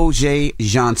and Flau'jae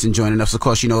Johnson joining us. Of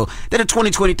course, they're the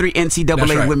 2023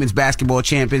 NCAA Women's Basketball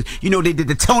Champions. They did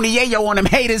the Tony Yayo on them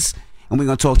haters. And we're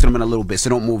going to talk to them in a little bit.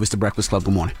 So don't move. It's The Breakfast Club.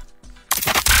 Good morning.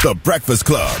 The Breakfast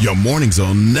Club. Your mornings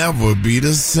will never be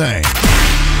the same.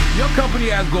 Your company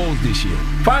has goals this year.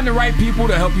 Find the right people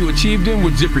to help you achieve them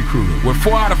with ZipRecruiter, where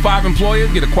 4 out of 5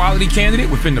 employers get a quality candidate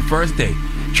within the first day.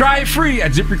 Try it free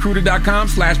at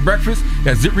ZipRecruiter.com/breakfast.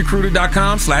 That's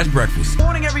ZipRecruiter.com/breakfast.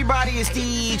 Morning, everybody. It's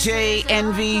DJ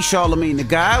Envy, Charlamagne the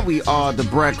Guy. We are The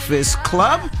Breakfast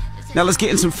Club. Now let's get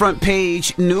in some front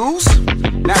page news.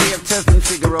 Now we have Tez and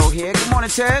Figaro here. Good morning,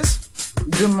 Tez.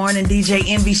 Good morning, DJ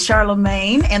Envy,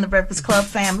 Charlamagne, and the Breakfast Club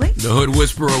family. The Hood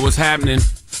Whisperer, what's happening?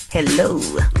 Hello.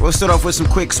 We'll start off with some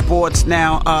quick sports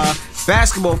now.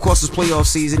 Basketball, of course, is playoff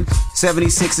season.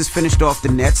 76ers finished off the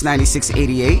Nets,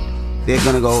 96-88. They're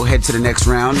going to go head to the next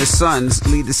round. The Suns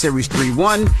lead the series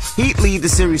 3-1. Heat lead the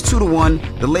series 2-1.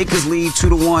 The Lakers lead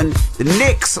 2-1. The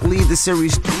Knicks lead the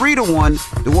series 3-1.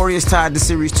 The Warriors tied the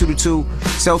series 2-2.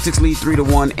 Celtics lead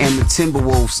 3-1. And the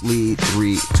Timberwolves lead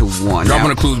 3-1. Dropping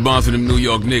the clues bombs for them New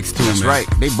York Knicks, too, that's man. That's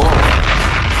right. They ball.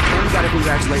 And we got to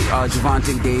congratulate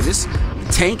Javonte Davis.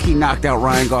 Tank, he knocked out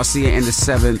Ryan Garcia in the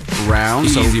 7th round.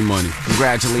 Easy money.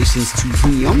 Congratulations to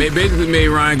him. Basically made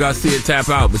Ryan Garcia tap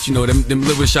out, but them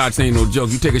liver shots ain't no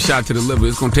joke. You take a shot to the liver,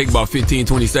 it's going to take about 15,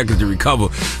 20 seconds to recover.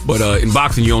 But in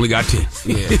boxing, you only got 10.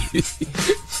 Yeah.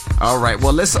 All right.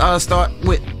 Well, let's start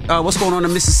with what's going on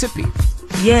in Mississippi.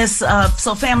 Yes,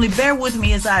 so family, bear with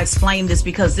me as I explain this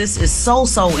because this is so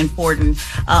important.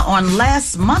 On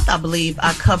last month, I believe,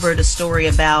 I covered a story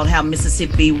about how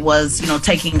Mississippi was,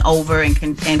 taking over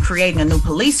and creating a new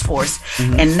police force.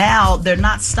 Mm-hmm. And now they're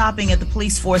not stopping at the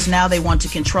police force. Now they want to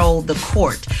control the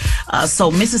court.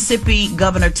 So Mississippi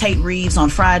Governor Tate Reeves on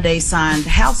Friday signed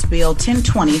House Bill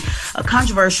 1020, a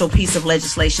controversial piece of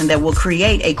legislation that will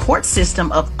create a court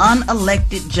system of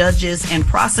unelected judges and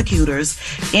prosecutors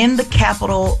in the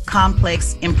Capital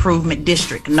Complex Improvement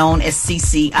District, known as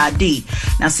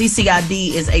CCID. Now,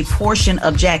 CCID is a portion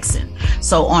of Jackson.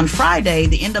 So on Friday,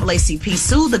 the NAACP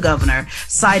sued the governor,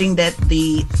 citing that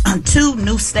the 2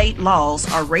 new state laws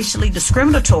are racially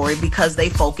discriminatory because they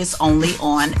focus only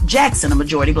on Jackson, a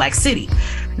majority black city.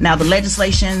 Now, the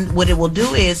legislation, what it will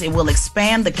do is it will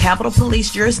expand the Capitol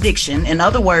Police jurisdiction. In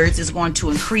other words, it's going to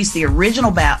increase the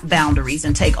original boundaries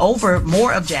and take over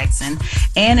more of Jackson,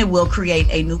 and it will create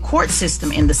a new court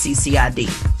system in the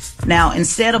CCID. Now,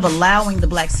 instead of allowing the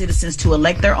black citizens to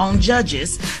elect their own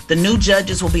judges, the new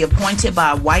judges will be appointed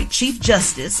by a white chief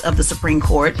justice of the Supreme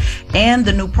Court, and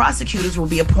the new prosecutors will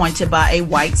be appointed by a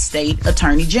white state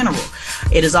attorney general.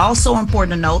 It is also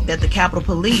important to note that the Capitol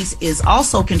Police is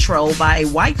also controlled by a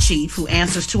white chief who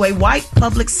answers to a white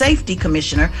public safety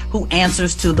commissioner who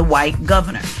answers to the white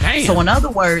governor. Damn. So in other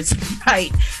words,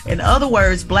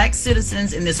 black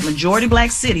citizens in this majority black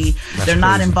city, they're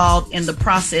not involved in the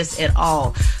process at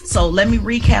all. So let me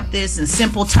recap this in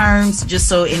simple terms, just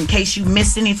so in case you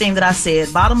missed anything that I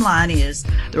said. Bottom line is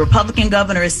the Republican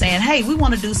governor is saying, hey, we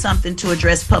want to do something to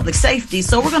address public safety,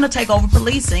 so we're going to take over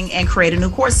policing and create a new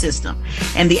court system.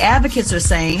 And the advocates are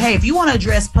saying, hey, if you want to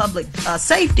address public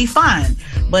safety, fine.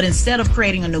 But instead of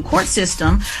creating a new court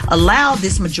system, allow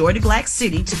this majority black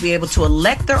city to be able to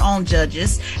elect their own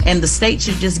judges, and the state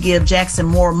should just give Jackson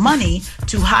more money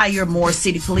to hire more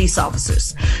city police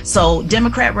officers. So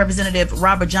Democrat Representative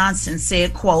Robert Johnson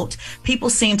said, quote, people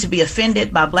seem to be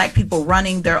offended by black people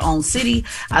running their own city.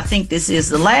 I think this is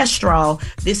the last straw.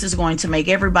 This is going to make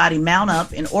everybody mount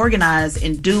up and organize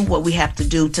and do what we have to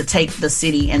do to take the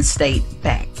city and state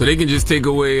back. So they can just take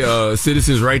away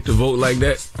citizens' right to vote like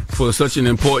that for such an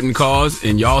important cause,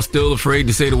 and y'all still afraid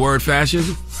to say the word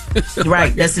fascism?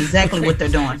 Right. That's exactly what they're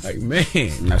doing. Like,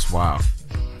 man, that's wild.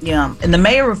 Yeah, and the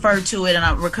mayor referred to it, and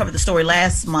I recovered the story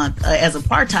last month, as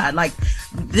apartheid. Like,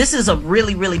 this is a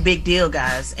really, really big deal,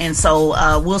 guys. And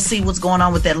so we'll see what's going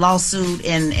on with that lawsuit.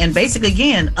 And basically,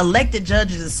 again, elected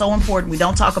judges is so important. We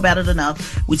don't talk about it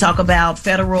enough. We talk about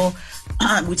federal.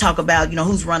 We talk about,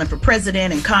 who's running for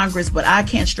president and Congress, but I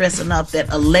can't stress enough that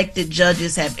elected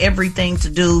judges have everything to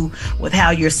do with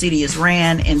how your city is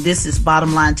ran. And this is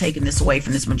bottom line taking this away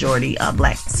from this majority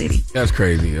black city. That's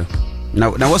crazy, yeah.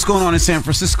 Now, what's going on in San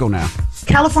Francisco now?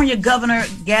 California Governor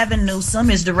Gavin Newsom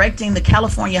is directing the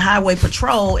California Highway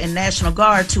Patrol and National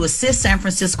Guard to assist San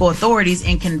Francisco authorities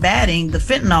in combating the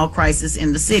fentanyl crisis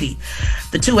in the city.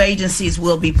 The 2 agencies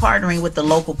will be partnering with the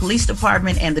local police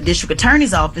department and the district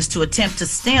attorney's office to attempt to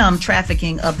stem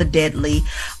trafficking of the deadly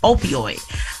opioid.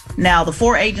 Now, the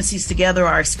 4 agencies together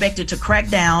are expected to crack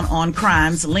down on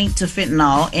crimes linked to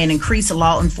fentanyl and increase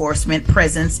law enforcement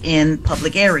presence in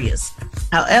public areas.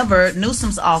 However,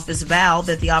 Newsom's office vowed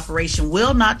that the operation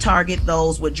will not target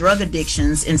those with drug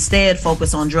addictions, instead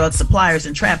focus on drug suppliers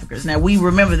and traffickers. Now, we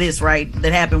remember this, right?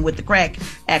 That happened with the crack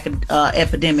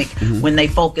epidemic when they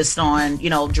focused on,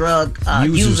 drug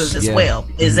users as well.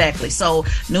 Mm-hmm. Exactly. So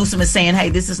Newsom is saying, hey,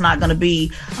 this is not going to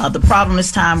be the problem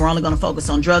this time. We're only going to focus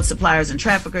on drug suppliers and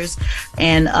traffickers.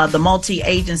 And the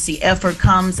multi-agency effort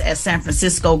comes as San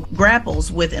Francisco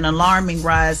grapples with an alarming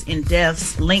rise in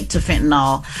deaths linked to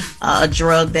fentanyl, a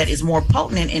drug that is more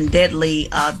potent and deadly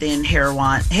than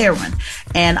heroin.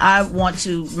 And I want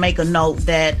to make a note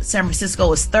that San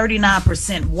Francisco is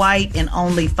 39% white and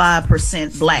only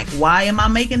 5% black. Why am I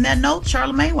making that note,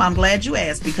 Charlamagne? Well, I'm glad you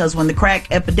asked, because when the crack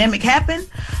epidemic happened,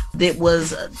 it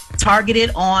was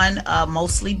targeted on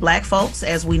mostly black folks,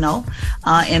 as we know,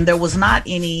 and there was not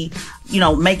any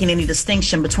making any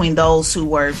distinction between those who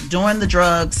were doing the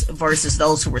drugs versus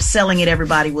those who were selling it.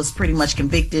 Everybody was pretty much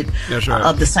convicted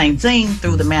of the same thing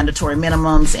through the mandatory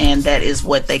minimums, and that is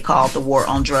what they call the war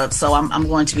on drugs. So I'm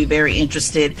going to be very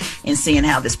interested in seeing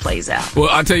how this plays out. Well,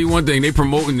 I'll tell you one thing. They're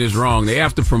promoting this wrong. They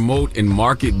have to promote and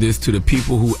market this to the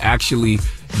people who actually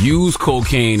use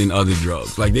cocaine and other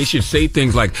drugs. Like, they should say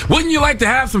things like, wouldn't you like to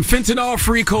have some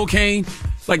fentanyl-free cocaine?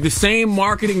 Like, the same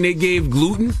marketing they gave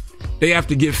gluten, they have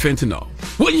to give fentanyl.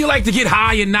 Wouldn't you like to get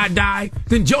high and not die?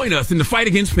 Then join us in the fight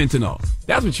against fentanyl.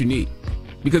 That's what you need.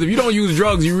 Because if you don't use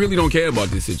drugs, you really don't care about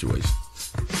this situation.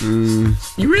 You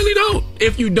really don't.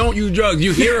 If you don't use drugs,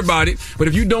 you hear about it. But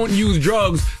if you don't use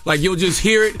drugs, like, you'll just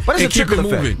hear it and keep it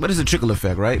moving. But it's a trickle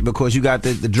effect, right? Because you got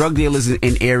the drug dealers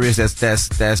in areas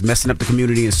that's messing up the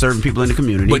community and serving people in the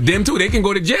community. But them too, they can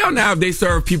go to jail now if they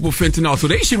serve people fentanyl. So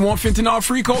they should want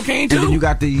fentanyl-free cocaine too. And then you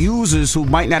got the users who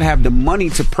might not have the money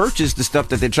to purchase the stuff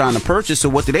that they're trying to purchase. So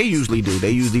what do? They usually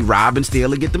rob and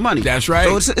steal and get the money. That's right.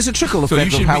 So it's a trickle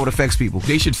effect of how it affects people.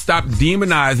 They should stop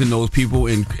demonizing those people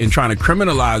and trying to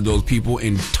criminalize those people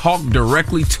and talk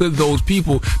directly to those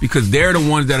people, because they're the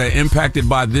ones that are impacted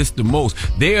by this the most.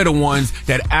 They are the ones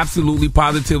that absolutely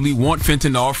positively want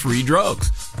fentanyl-free drugs.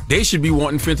 They should be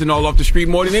wanting fentanyl off the street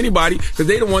more than anybody, because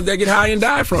they're the ones that get high and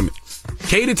die from it.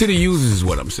 Cater to the users is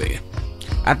what I'm saying.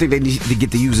 I think they need to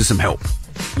get the users some help.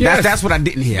 Yes. That's what I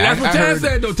didn't hear. That's what Taz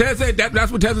said, though. Taz said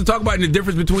that's what Taz was talking about, and the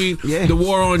difference between the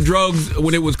war on drugs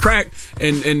when it was crack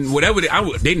and whatever.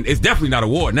 It's definitely not a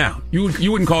war now. You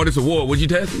wouldn't call this a war, would you,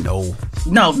 Taz?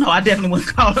 No, I definitely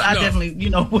wouldn't call it. I definitely,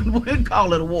 wouldn't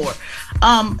call it a war.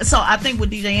 So I think what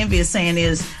DJ Envy is saying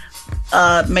is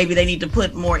maybe they need to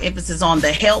put more emphasis on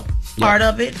the help part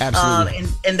of it. Absolutely.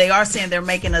 And they are saying they're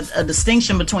making a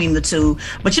distinction between the two.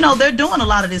 But, they're doing a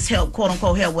lot of this help, quote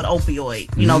unquote, help with opioid,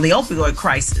 the opioid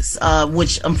crisis,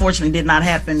 which unfortunately did not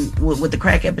happen with the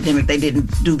crack epidemic. They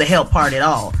didn't do the help part at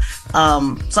all.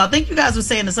 So I think you guys were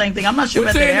saying the same thing. I'm not sure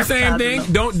about saying the same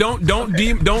thing. Don't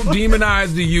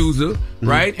demonize the user,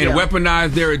 right? And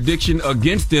weaponize their addiction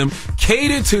against them.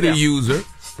 Cater to the user.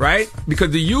 Right?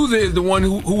 Because the user is the one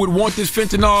who would want this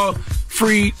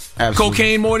fentanyl-free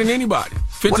cocaine more than anybody.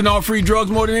 Fentanyl-free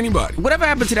drugs more than anybody. Whatever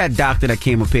happened to that doctor that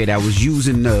came up here that was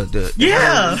using the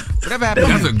whatever happened?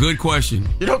 That's a good question.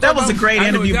 That was a great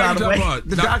interview, by the way.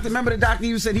 The doctor, remember the doctor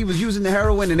you said he was using the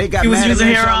heroin and they got mad at him? He was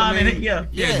using heroin.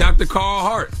 Yeah, Dr. Carl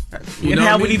Hart. And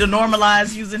how we need to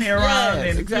normalize using heroin.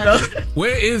 Yes, exactly.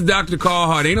 Where is Dr. Carl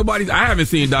Hart? I haven't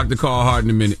seen Dr. Carl Hart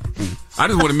in a minute. I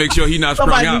just want to make sure he's not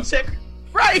strung out.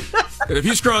 Right. If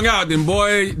he's strung out, then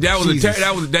boy,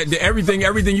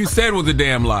 everything you said was a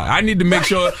damn lie. I need to make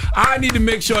sure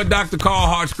Dr. Carl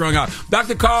Hart's strung out.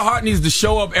 Dr. Carl Hart needs to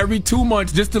show up every 2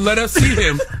 months just to let us see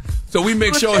him, so we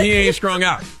make sure he ain't strung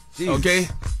out. Okay.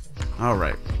 All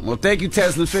right. Well, thank you,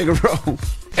 Tesla Figaro.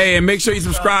 Hey, and make sure you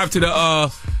subscribe to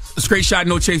the Straight Shot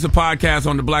No Chaser podcast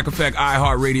on the Black Effect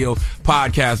iHeartRadio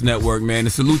podcast network, man.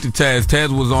 And salute to Tez.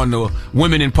 Tez was on the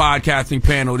Women in Podcasting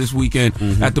panel this weekend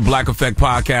at the Black Effect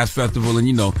Podcast Festival.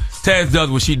 And, Tez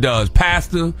does what she does.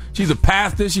 Pastor. She's a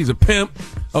pastor. She's a pimp.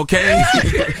 Okay?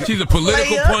 She's a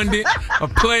political pundit, a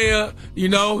player,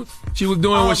 She was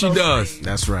doing what she does.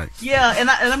 That's right. Yeah, and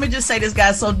let me just say this,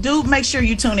 guys. So do make sure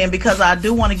you tune in, because I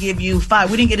do want to give you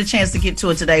 5. We didn't get a chance to get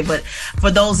to it today, but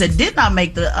for those that did not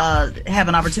make have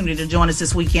an opportunity to join us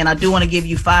this weekend, I do want to give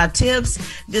you 5 tips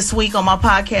this week on my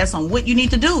podcast on what you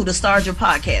need to do to start your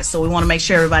podcast. So we want to make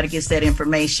sure everybody gets that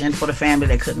information for the family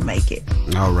that couldn't make it.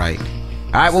 All right.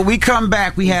 All right, when we come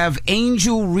back, we have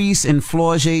Angel Reese and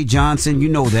Flau'jae Johnson. You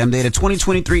know them. They're the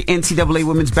 2023 NCAA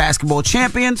Women's Basketball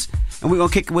Champions, and we're going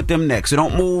to kick it with them next. So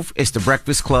don't move. It's The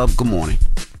Breakfast Club. Good morning.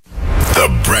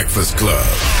 The Breakfast Club.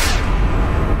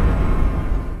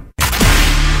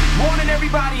 Morning,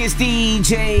 everybody. It's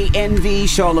DJ Envy,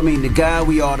 Charlamagne the Guy.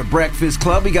 We are The Breakfast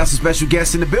Club. We got some special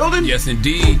guests in the building. Yes,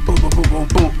 indeed. Boom, boom, boom, boom,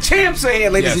 boom. Champs are here,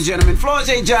 ladies and gentlemen.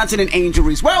 Flau'jae Johnson and Angel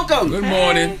Reese. Welcome. Good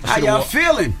morning. How y'all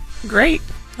feeling? Great.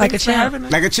 Like a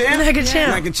champ. Like a champ? Like a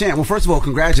champ. Like a champ. Well, first of all,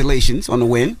 congratulations on the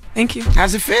win. Thank you.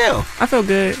 How's it feel? I feel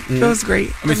good. It feels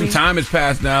great. I mean, some time has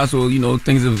passed now, so,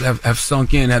 things have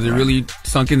sunk in. Has it really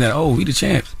sunk in that, we the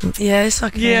champs? Yeah, it's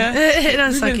sunk in. Yeah. It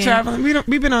done sunk in. We've been traveling.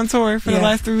 We've been on tour for the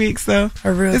last 3 weeks, so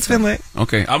it's been lit.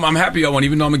 Okay. I'm happy y'all won,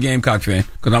 even though I'm a Gamecock fan,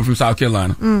 because I'm from South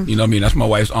Carolina. You know what I mean? That's my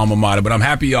wife's alma mater, but I'm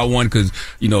happy y'all won because,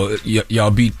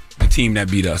 y'all beat the team that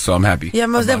beat us, so I'm happy. Yeah,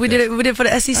 most definitely. We did it for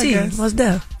the SEC. Most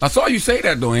definitely. I saw you say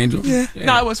that though, Angel. Yeah.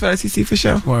 No, it was for the SEC for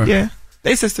sure. Word. Yeah.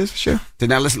 They sisters for sure. So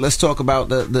now let's talk about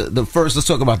the first. Let's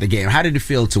talk about the game. How did it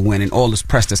feel to win and all this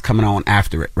press that's coming on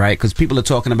after it, right? Because people are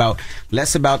talking about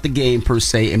less about the game per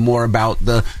se and more about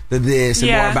the this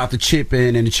and more about the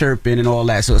chipping and the chirping and all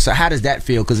that. So how does that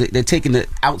feel? Because they're taking the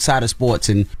outside of sports,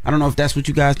 and I don't know if that's what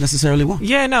you guys necessarily want.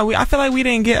 Yeah, no, I feel like we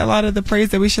didn't get a lot of the praise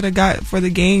that we should have got for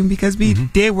the game, because we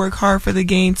did work hard for the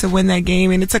game to win that game,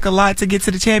 and it took a lot to get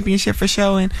to the championship for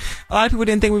sure. And a lot of people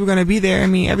didn't think we were going to be there. I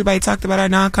mean, everybody talked about our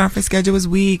non-conference schedule. schedule was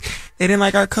weak. They didn't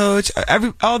like our coach,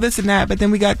 all this and that. But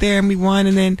then we got there and we won,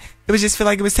 and then it was just feel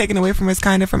like it was taken away from us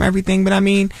kind of from everything. But I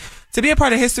mean, to be a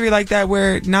part of history like that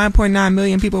where 9.9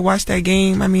 million people watched that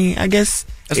game, I mean, I guess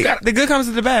the good comes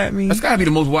with the bad. I mean, that's got to be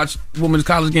the most watched women's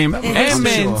college game ever. And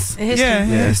men's. In history. Yeah,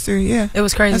 history, yeah. It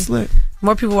was crazy. That's lit.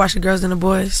 More people watch the girls than the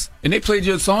boys. And they played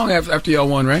your song after y'all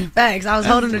won, right? Thanks. I was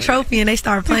holding the trophy and they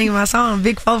started playing my song,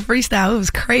 Big 4 Freestyle. It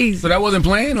was crazy. So that wasn't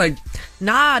playing?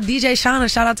 Nah, DJ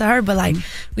Shauna, shout out to her. But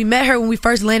we met her when we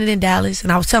first landed in Dallas,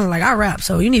 and I was telling her, I rap,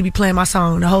 so you need to be playing my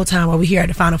song the whole time while we here at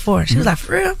the Final Four. She was like,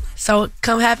 for real? So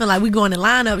come happen, we going in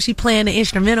lineup, she playing the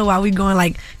instrumental while we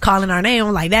going, calling our name.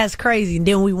 I'm like, that's crazy. And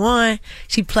then when we won,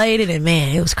 she played it, and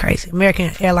man, it was crazy.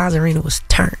 American Airlines Arena was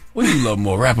turned. What do you love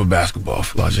more, rap or basketball,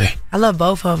 Flau'jae? I love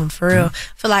both of them, for real.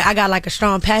 I feel like I got a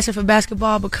strong passion for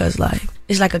basketball because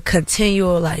it's a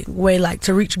continual way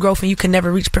to reach growth, and you can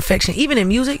never reach perfection, even in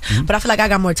music. But I feel like I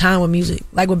got more time with music.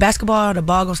 With basketball, the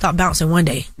ball gonna stop bouncing one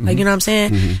day. You know what I'm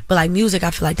saying? But music,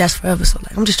 I feel like that's forever. So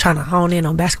I'm just trying to hone in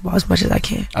on basketball as much as I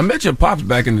can. I met your pops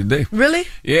back in the day. Really?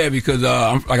 Yeah, because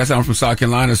like I said, I'm from South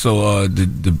Carolina, so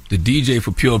the DJ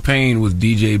for Pure Pain was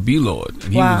DJ B-Lord,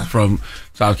 and he was from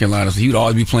South Carolina, so he would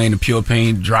always be playing the Pure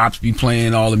Pain drops, be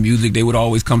playing all the music. They would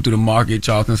always come to the market,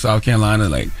 Charleston, South Carolina.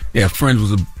 Friends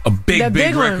was a big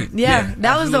record. Yeah,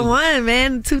 that was the one,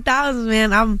 man. 2000s,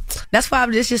 man. That's why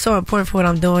it's just so important for what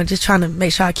I'm doing. Just trying to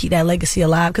make sure I keep that legacy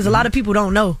alive, because a lot of people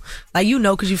don't know.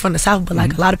 Because you're from the South, but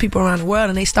a lot of people around the world,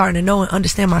 and they starting to know and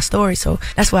understand my story. So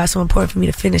that's why it's so important for me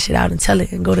to finish it out and tell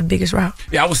it and go the biggest route.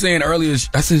 Yeah, I was saying earlier,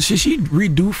 I said, should she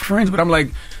redo Friends? But I'm like,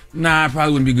 nah, it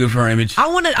probably wouldn't be good for her image. I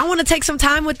want to take some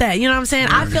time with that. You know what I'm saying?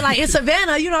 I feel like in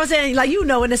Savannah, you know what I'm saying?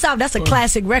 In the South, that's a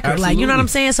classic record. Absolutely. You know what I'm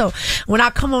saying? So when I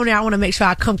come on there, I want to make sure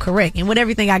I come correct and with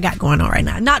everything I got going on right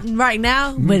now. Not right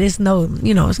now, but it's no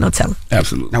telling.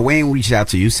 Absolutely. Now, Wayne reached out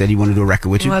to you, said he wanted to do a record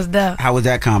with you. What's that? How was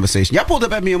that conversation? Y'all pulled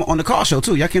up at me on the car show,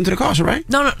 too. Y'all came to the car show, right?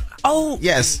 No. Oh.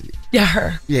 Yes. Yeah,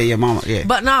 her. Yeah, mama, yeah.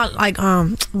 But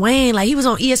no, Wayne, he was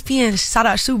on ESPN, shout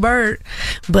out Sue Bird.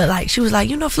 But she was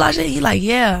Flau'jae? He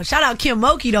yeah. Shout out Kim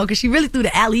Moki though, cause she really threw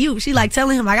the alley-oop. She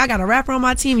telling him I got a rapper on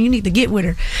my team, you need to get with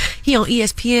her. He on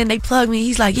ESPN, they plug me.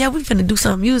 He's yeah, we finna do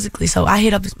something musically. So I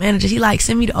hit up his manager. He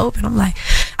send me the open. I'm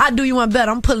I do you one better.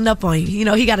 I'm pulling up on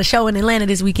you. He got a show in Atlanta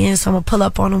this weekend, so I'm gonna pull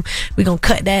up on him. We gonna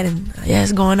cut that, and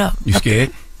it's going up. You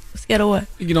scared? Scared of what?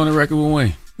 You get on the record with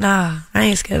Wayne. Nah, I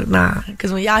ain't scared.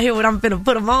 Because when y'all hear what I'm finna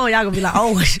put them on, y'all gonna be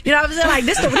oh, you know what I'm saying?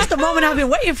 This the moment I've been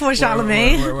waiting for,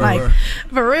 Charlamagne.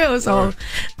 For real. So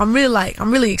I'm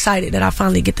really excited that I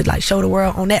finally get to show the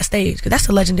world on that stage, because that's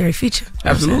a legendary feature.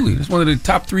 Absolutely, it's one of the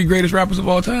top 3 greatest rappers of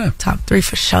all time. Top 3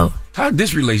 for sure. How did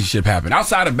this relationship happen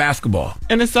outside of basketball?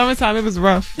 In the summertime, it was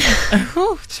rough.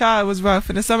 Child, it was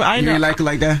rough in the summer. You didn't like it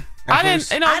like that? I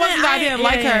didn't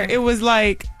like her. It was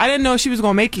I didn't know she was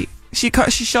gonna make it. She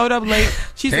showed up late.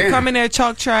 She used to come in there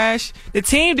talk trash. The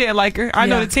team didn't like her. I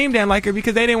know the team didn't like her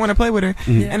because they didn't want to play with her.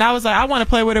 And I was I want to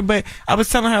play with her, but I was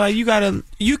telling her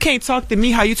you can't talk to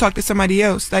me how you talk to somebody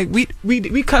else.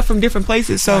 We cut from different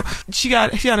places, so she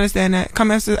understand that.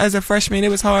 Coming as a freshman, it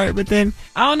was hard, but then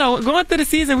I don't know. Going through the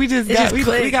season, we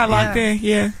got locked in.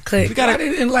 Yeah, click. I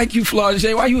didn't like you,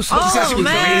 Flau'jae. Why you so obsessed with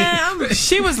her?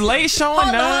 She was late showing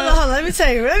up. Hold on. Let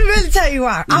me really tell you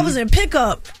why. I was in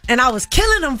pickup and I was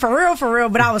killing them for real,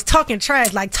 but I was talking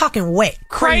trash, talking wet.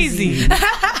 Crazy.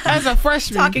 As a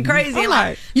freshman. Talking crazy.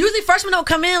 Usually freshmen don't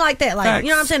come in like that. You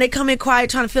know what I'm saying? They come in quiet,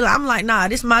 trying to feel it. I'm nah,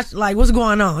 this my, what's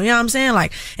going on? You know what I'm saying?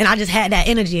 And I just had that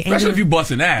energy. Especially if you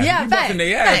busting ass. Yeah, you busting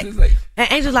their ass. It's and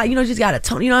Angel's you just gotta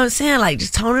tone, you know what I'm saying?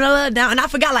 Just tone it a little down. And I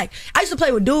forgot, I used to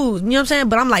play with dudes, you know what I'm saying?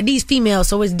 But I'm these females,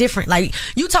 so it's different.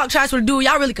 You talk trash with a dude,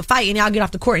 y'all really can fight and y'all get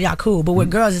off the court and y'all cool. But with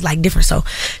girls, it's different. So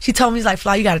she told me,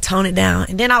 Flau, you gotta tone it down.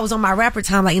 And then I was on my rapper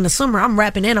time, in the summer, I'm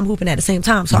rapping and I'm hooping at the same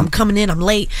time. So I'm coming in, I'm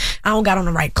late. I don't got on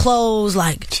the right clothes.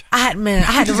 I had to run.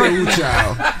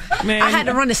 I had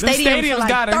to run the stadium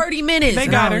for 30 minutes. They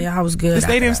got her. Yeah, I was good. The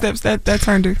stadium steps, that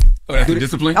turned her. Oh, that's the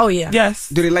discipline? Oh, yeah. Yes.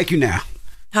 Do they like you now?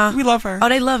 Huh? We love her. Oh,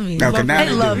 they love me. Okay, they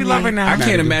love me. We love her now. I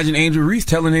can't imagine Angel Reese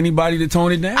telling anybody to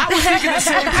tone it down. I was thinking the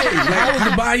same thing. I was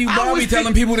the Bayou Bobby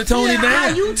telling people to tone it down. How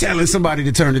you telling somebody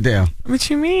to turn it down? What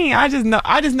you mean? I just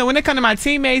know when it comes to my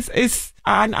teammates,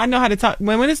 I know how to talk.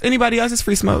 When it's anybody else, it's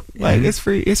free smoke. It's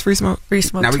free smoke. Free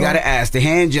smoke. Now we gotta ask, the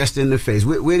hand gesture in the face.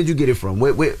 Where did you get it from?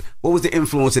 What was the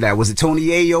influence of that? Was it Tony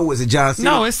Yayo? Was it John Cena?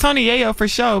 No, it's Tony Yayo for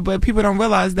sure. But people don't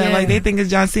realize that. They think it's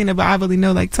John Cena, but I really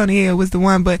know Tony Yayo was the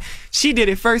one. But she did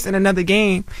it first in another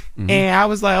game, and I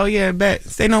was oh yeah, bet.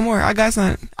 Say no more. I got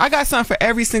something. I got something for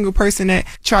every single person that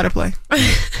try to play.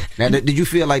 Now, did you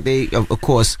feel like they, of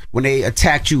course, when they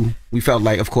attacked you We felt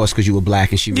like, of course, because you were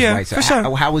black and she was white. So for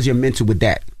sure. How was your mental with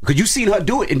that? Because you seen her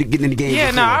do it in the game.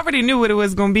 Yeah, before. no, I already knew what it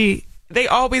was going to be. They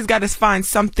always got to find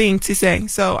something to say.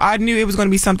 So I knew it was going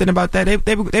to be something about that.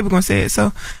 They were going to say it.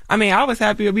 So, I mean, I was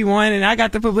happy that we won, and I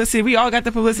got the publicity. We all got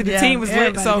the publicity. The team was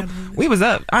lit, so we was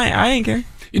up. I ain't care.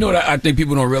 You know what I think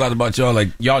people don't realize about y'all? Like,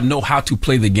 y'all know how to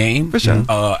play the game. For sure.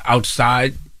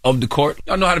 Outside of the court.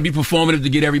 Y'all know how to be performative to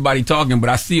get everybody talking, but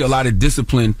I see a lot of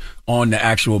discipline on the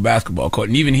actual basketball court.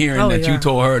 And even hearing that you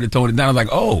told her to tone it down, I was like,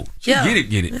 oh, she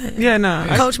get it. Yeah, no.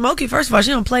 Coach Moki, first of all, she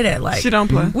don't play that. Like, she don't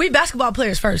play. We basketball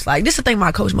players first. Like, this is the thing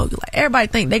about Coach Moki. Like, everybody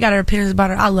think they got her opinions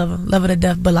about her. I love her to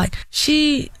death. But like,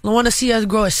 she want to see us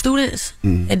grow as students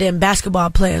and then basketball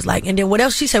players. Like, and then what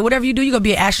else she said? Whatever you do, you gonna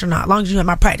be an astronaut as long as you have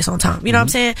my practice on time. You know what I'm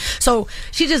saying? So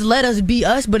she just let us be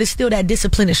us, but it's still that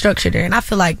discipline and structure there. And I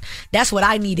feel like that's what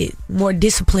I needed: more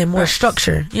discipline, more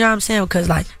structure. You know what I'm saying? Because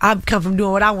like, I come from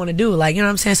doing what I want to do. Like, you know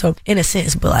what I'm saying? So in a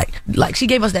sense, but like she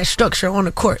gave us that structure on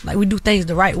the court. Like, we do things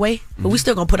the right way, but we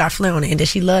still gonna put our flair on it, and then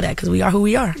she loved that because we are who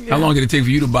we are. How long did it take for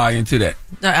you to buy into that?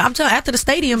 I'm telling you, after the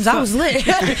stadiums, I was lit.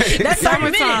 That's 30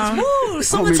 minutes. Woo,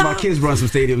 summertime. My kids run some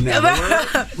stadiums now.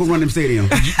 Go run them stadiums.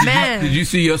 Did you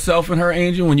see yourself in her,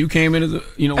 Angel, when you came in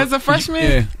as a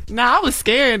freshman? Nah, I was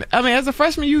scared. I mean, as a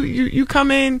freshman, you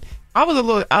come in. I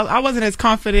was I wasn't as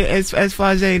confident as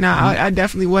Flau'jae. Now I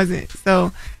definitely wasn't.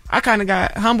 So I kind of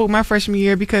got humbled my freshman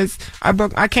year because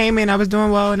I came in, I was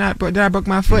doing well, and then I broke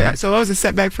my foot. So it was a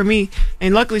setback for me.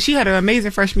 And luckily, she had an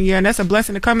amazing freshman year, and that's a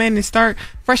blessing to come in and start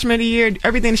freshman of the year,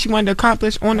 everything that she wanted to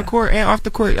accomplish on the court and off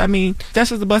the court. I mean, that's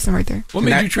just a blessing right there. What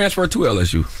made you transfer to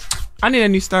LSU? I need a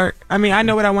new start. I mean, I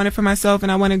know what I wanted for myself,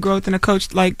 and I wanted growth and a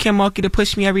coach like Kim Mulkey to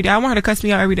push me every day. I want her to cuss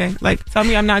me out every day. Like, tell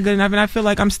me I'm not good enough, and I feel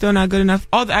like I'm still not good enough.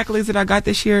 All the accolades that I got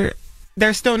this year,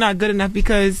 they're still not good enough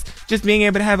because just being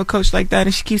able to have a coach like that,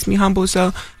 and she keeps me humble.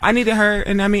 So I needed her,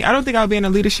 and I mean, I don't think I'll be in a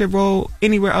leadership role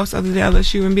anywhere else other than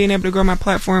LSU, and being able to grow my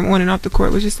platform on and off the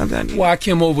court was just something I needed. Why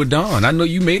Kim over Dawn? I know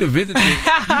you made a visit to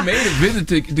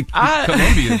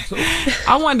Columbia. So.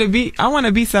 I want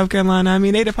to be South Carolina. I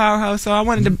mean, they the powerhouse, so I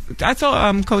wanted to. I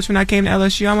told Coach when I came to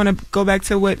LSU, I want to go back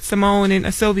to what Simone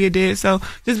and Sylvia did. So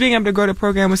just being able to grow the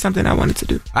program was something I wanted to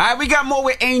do. All right, we got more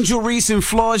with Angel Reese and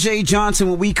Flau'jae Johnson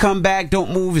when we come back.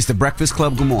 Don't move. It's the Breakfast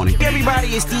Club. Good morning. Hey everybody,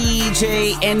 it's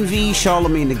DJ Envy,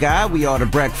 Charlamagne the Guy. We are the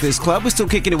Breakfast Club. We're still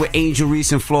kicking it with Angel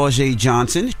Reese and Flau'jae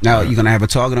Johnson. Now, you're going to have a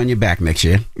target on your back next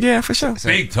year. Yeah, for sure.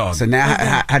 Big target. So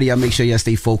now, how do y'all make sure y'all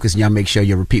stay focused and y'all make sure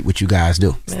you repeat what you guys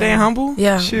do? Staying humble?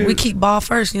 Yeah. Shoot. We keep ball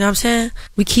first, you know what I'm saying?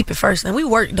 We keep it first. And we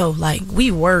work, though. Like,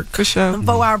 we work. For sure.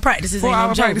 4-hour practices.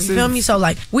 4-hour practices. You feel me? So,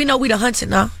 like, we know we the hunted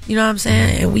now. You know what I'm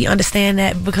saying? And we understand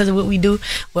that because of what we do.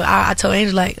 Well, I told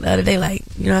Angel, like, the other day, like,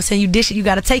 you know what I'm saying? You dish it, you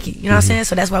got to take it. You know what I'm saying?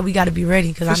 So that's why we got to be ready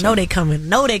because I know they coming.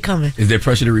 Is there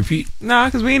pressure to repeat? Nah,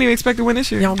 because we ain't even expect to win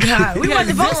this year. Oh, God. We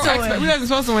wasn't supposed to win. We wasn't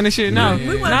supposed to win this year. No.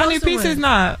 We Not new pieces.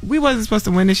 Nah. We wasn't supposed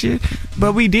to win this year.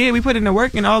 But we did. We put in the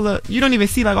work and you don't even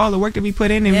see like all the work that we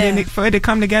put in and then for it to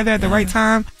come together at the right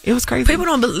time. It was crazy. People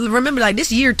don't remember like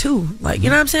this year too. Like, you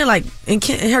know what I'm saying? Like in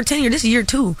her tenure, this year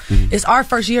too. It's our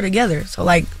first year together. So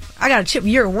like, I got a chip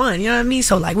year one, you know what I mean?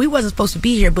 So like, we wasn't supposed to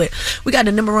be here, but we got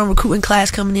the #1 recruiting class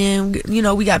coming in. You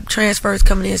know, we got transfers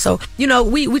coming in. So, you know,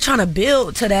 we trying to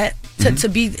build to that. To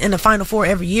be in the Final Four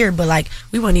every year, but like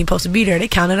we weren't even supposed to be there. They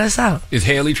counted us out. Is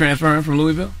Haley transferring from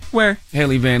Louisville? Where?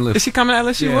 Haley Van Lith. Is she coming to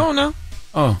LSU? Yeah. We don't know.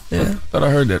 Oh, yeah. I thought I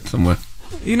heard that somewhere.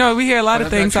 You know, we hear a lot of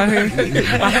things out here.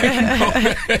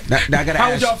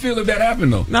 How would y'all feel if that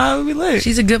happened though? No, we lit.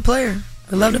 She's a good player.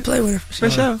 I love to play with her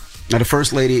for sure. Now the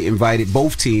First Lady invited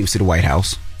both teams to the White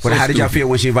House. But how did y'all feel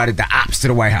when she invited the ops to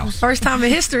the White House? First time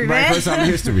in history, man. Right, first time in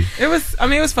history. It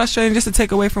was frustrating just to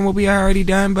take away from what we already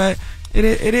done, but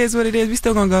it is what it is. We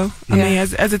still gonna go. I mean,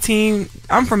 as a team,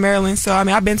 I'm from Maryland, so I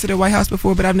mean, I've been to the White House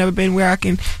before, but I've never been where I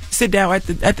can sit down at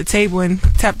the table and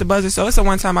tap the buzzer. So it's a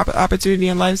one-time opportunity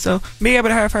in life. So being able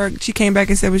to have her, she came back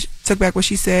and took back what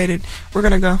she said, and we're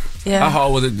gonna go. Yeah. How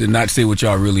hard was it to not say what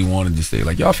y'all really wanted to say?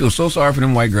 Like, y'all feel so sorry for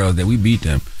them white girls that we beat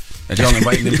them. That y'all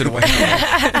inviting them to the White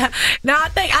House. No, I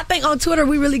think on Twitter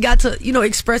we really got to, you know,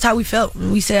 express how we felt.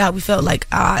 We said how we felt. Like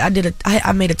I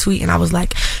made a tweet and I was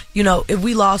like, you know, if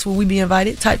we lost, will we be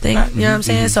invited? Type thing. You know what I'm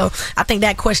saying? So I think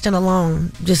that question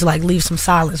alone just like leaves some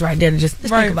silence right there and just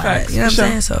think about it. You know what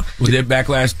I'm saying? So was there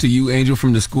backlash to you, Angel,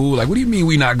 from the school? Like, what do you mean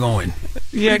we not going?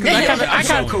 Yeah, because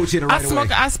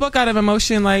I spoke out of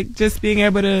emotion, like just being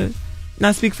able to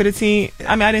not speak for the team.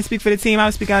 I mean, I didn't speak for the team. I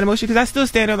was speaking out of emotion because I still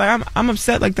stand there like I'm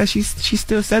upset like that. She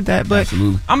still said that, but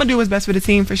Absolutely. I'm gonna do what's best for the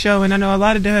team for sure. And I know a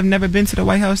lot of them have never been to the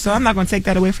White House, so I'm not gonna take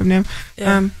that away from them.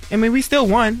 Yeah. I mean, we still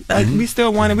won. Like, we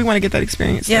still won, and we want to get that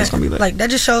experience. So Yeah, it's gonna be lit. like that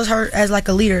just shows her as like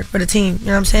a leader for the team. You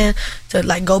know what I'm saying? To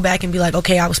like go back and be like,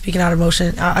 okay, I was speaking out of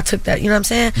emotion. I took that. You know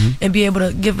what I'm saying? And be able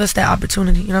to give us that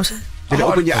opportunity. You know what I'm saying? Did it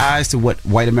open your eyes to what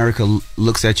white America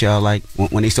looks at y'all like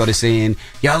when they started saying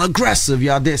y'all aggressive,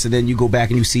 y'all this, and then you go back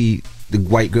and you see the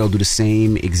white girl do the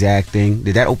same exact thing?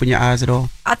 Did that open your eyes at all?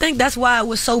 I think that's why it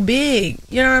was so big.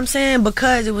 You know what I'm saying?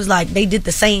 Because it was like they did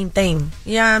the same thing.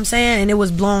 You know what I'm saying? And it was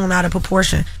blown out of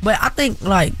proportion. But I think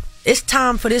like it's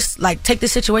time for this, like, take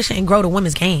this situation and grow the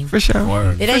women's game. For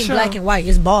sure. It ain't black and white.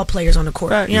 It's ball players on the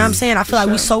court. Right. You know what I'm saying? I feel like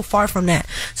we're so far from that.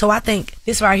 So I think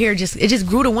this right here just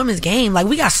grew the women's game. Like,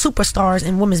 we got superstars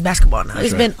in women's basketball now.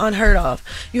 It's been unheard of.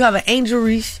 You have an Angel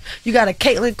Reese. You got a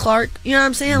Caitlin Clark. You know what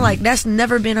I'm saying? Like, that's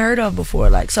never been heard of before.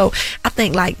 Like, so I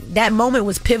think, like, that moment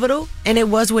was pivotal, and it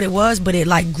was what it was, but it,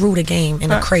 like, grew the game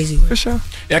in a crazy way. For sure.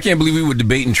 Yeah, I can't believe we were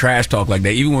debating trash talk like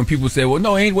that. Even when people say, well,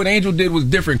 no, what Angel did was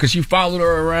different because she followed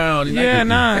her around. Yeah,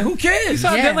 nah. Like, who cares? You saw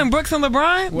Dylan Brooks and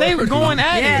LeBron? They were going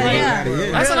at it.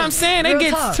 Like, that's what I'm saying. They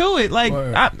get to it. Like,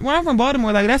 when I'm from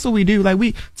Baltimore, like, that's what we do. Like,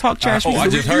 we talk trash. I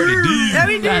just heard it. Yeah,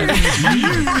 we do.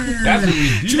 That's what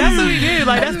we do. That's what we do.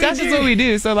 Like, that's just what we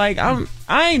do. So, like,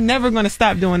 I ain't never going to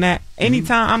stop doing that.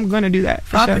 Anytime, I'm going to do that.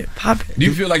 For sure. Pop it. Do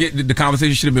you feel like the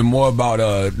conversation should have been more about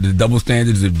the double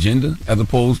standards of gender as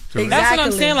opposed to... That's what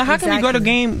I'm saying. Like, how can we grow the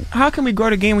game? How can we grow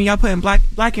the game when y'all putting black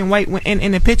and white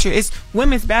in the picture? It's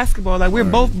women's basketball. Like, we're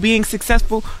both being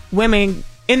successful women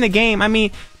in the game. I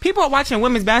mean, people are watching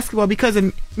women's basketball because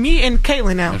of me and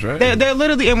Caitlin now. That's right. They're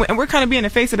literally, and we're kind of being the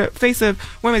face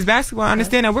of women's basketball. I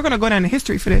understand that we're going to go down in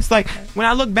history for this. Like, when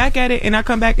I look back at it and I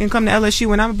come to LSU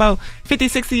when I'm about 50,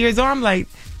 60 years old, I'm like,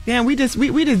 damn, we just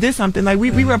did something. Like,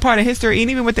 we were a part of history.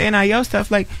 And even with the NIL stuff,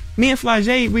 like, me and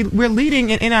Flau'jae, we're leading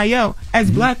in NIL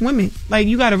as black women. Like,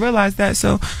 you got to realize that.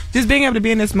 So just being able to be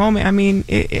in this moment, I mean,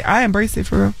 I embrace it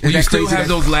for real. Will you still have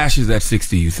those lashes at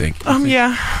 60, you think?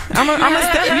 Yeah. I'm a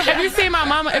step. If you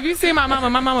see my mama,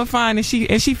 my mama fine, and she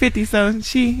 50, so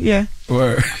she, yeah.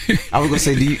 Word. I was gonna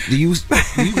say, do you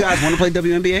guys want to play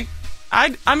WNBA?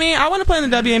 I mean, I want to play in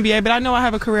the WNBA, but I know I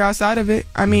have a career outside of it.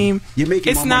 I mean, you're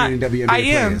making more money than WNBA I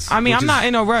am. players, I mean, I'm not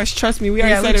in no rush. Trust me. We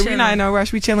already said it. We're not in no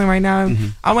rush. We chilling right now.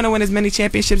 I want to win as many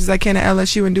championships as I can at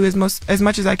LSU and do as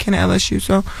much as I can at LSU.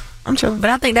 So I'm chilling.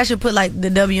 But I think that should put like the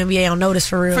WNBA on notice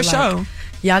for real. For like, sure.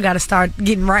 Y'all got to start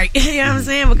getting right. You know what I'm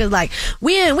saying? Because like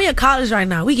we in college right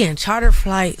now. We getting charter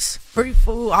flights, free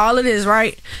food, all of this,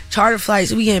 right? Charter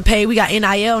flights. We getting paid. We got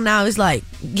NIL now. It's like,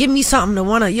 give me something to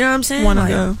wanna. You know what I'm saying? Wanna like,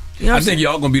 go. You know I think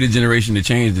y'all gonna be the generation to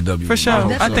change the WNBA. For sure.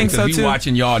 I think so we too.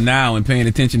 watching y'all now and paying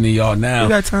attention to y'all now. We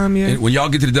got time, yeah. And when y'all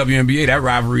get to the WNBA, that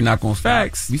rivalry not gonna stop.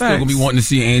 Facts. We still gonna be wanting to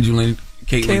see Angel and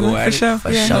Caitlin go at for sure.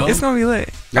 it. Yeah. Sure. It's gonna be lit.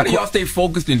 How do y'all stay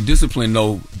focused and disciplined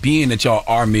though, being that y'all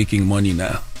are making money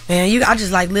now? Man, I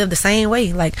just like live the same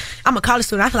way. Like, I'm a college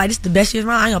student. I feel like this is the best year of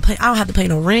my life. I don't have to pay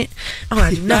no rent. I don't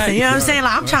have to do nothing. You know what I'm saying?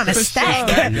 Like, I'm trying to stack.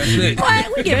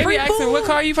 What? We get free food. What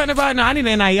car you finna buy? No, I need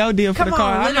an NIL deal for the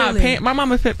car. I'm not paying. My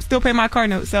mama still pay my car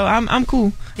note, so I'm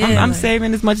cool. Yeah, I'm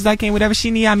saving as much as I can. Whatever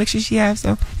she need, I make sure she has.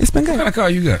 So it's been good. What kind of car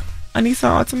you got? I need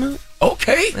some Altima.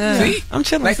 Okay, see, I'm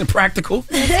chilling. Nice and practical.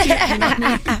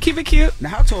 Keep it cute. Now,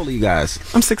 how tall are you guys?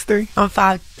 I'm 6'3". I'm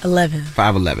 5'11".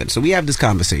 5'11". So we have this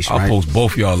conversation. I'll post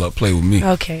both y'all up. Play with me.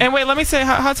 Okay. And wait, let me say,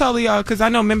 how tall are y'all? Because I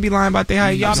know men be lying about their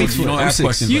height. Y'all be. You don't ask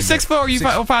questions. You like 6 foot or you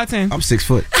 5'10"? I'm 6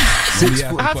 foot. 6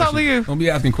 foot. How tall are you? Don't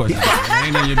be asking questions. It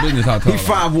ain't none of your business how tall. He's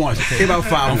 5'1". He about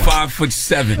 5'1". I'm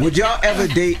 5'7". Would y'all ever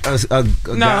date a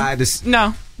guy that's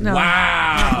No.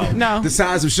 Wow. No. the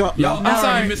size of Sharp? Y'all, I'm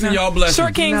sorry, missing y'all blessings.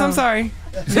 Short Kings, I'm sorry.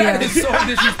 That is so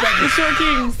disrespectful. The Short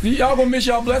Kings. Y'all gonna miss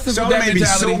y'all blessings with that made me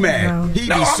mentality. so mad. He'd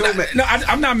be so mad. No,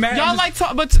 I'm not mad. Y'all like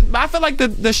tall, but I feel like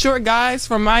the short guys,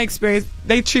 from my experience,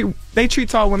 they treat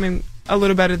tall women a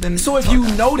little better than. So if you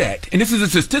know that, and this is a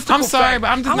statistical I'm sorry, fact, but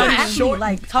I'm just not even short.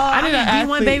 Like tall. I need an D1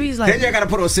 athlete. babies. Like, Then y'all gotta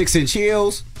put on 6-inch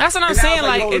heels. That's what I'm saying.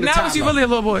 Like now was you really a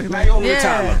little boy? Now you over the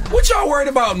timer. What y'all worried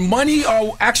about? Money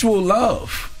or actual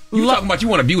love? You talking about you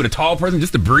want to be with a tall person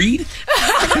just to breed? But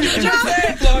I'm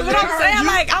saying,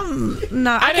 like, I'm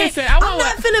not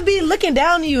finna be looking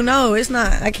down to you. No, it's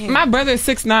not. I can't. My brother is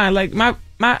 6'9". Like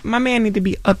my man need to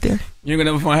be up there. You ain't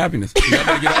gonna never find happiness. You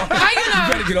better get all,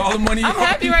 you better get all the money. I'm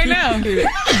happy right now.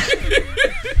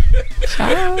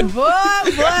 boy.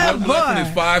 My blessing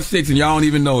is 5'6", and y'all don't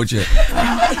even know it yet.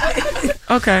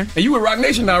 Okay. And you with Rock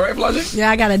Nation now, right, Flau'jae?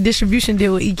 Yeah, I got a distribution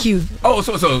deal with EQ. Oh,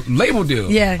 so it's a label deal.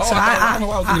 Yeah. Oh, So I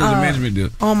was thinking it was a management deal.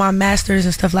 On my masters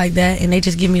and stuff like that, and they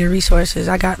just give me the resources.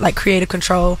 I got like creative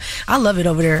control. I love it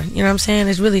over there. You know what I'm saying?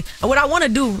 It's really what I want to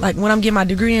do. Like when I'm getting my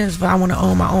degree in, is I want to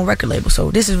own my own record label. So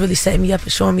this is really setting me up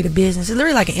and showing me the business. It's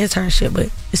literally like an internship, but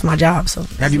it's my job. So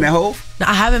have you met Hov? No,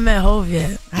 I haven't met Hov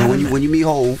yet. Now, when you meet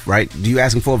Hov, right? Do you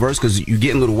ask him for a verse? Because you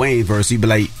getting Lil Wayne verse, you be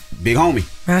like, big homie.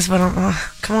 That's what I'm.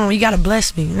 Come on, you gotta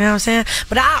bless me. You know what I'm saying?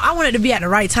 But I want it to be at the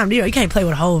right time. You can't play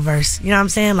with a whole verse. You know what I'm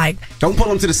saying? Like, don't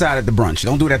pull him to the side at the brunch.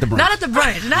 Don't do it at the brunch. Not at the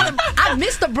brunch. I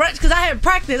missed the brunch because I had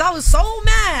practice. I was so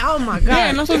mad. Oh my god. Yeah,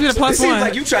 I'm supposed to get a plus it one. Seems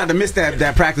like you tried to miss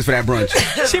that practice for that brunch.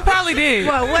 She probably did.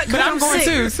 Well, what? But I'm going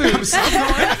too.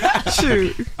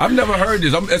 Shoot. I've never heard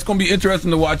this. It's going to be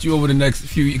interesting to watch you over the next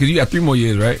few years because you got 3 more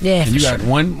years, right? Yeah. And you got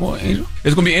 1 more, Angel.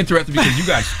 It's going to be interesting because you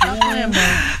got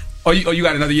school. Oh, you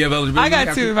got another year of eligibility? I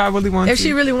got 2 if I really want to. If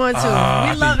she really wants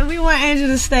to. We want Angel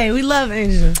to stay. We love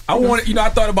Angel. I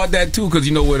thought about that too because,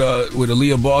 with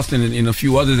Aaliyah Boston and a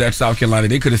few others at South Carolina,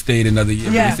 they could have stayed another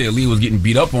year. Yeah. They said Aaliyah was getting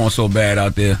beat up on so bad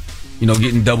out there.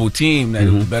 Getting double teamed, that it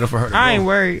was better for her to I go. ain't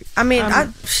worried. I mean,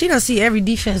 she don't see every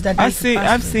defense that I've seen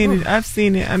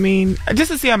it. I mean, just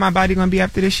to see how my body gonna be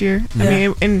after this year. Yeah. I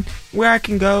mean, and where I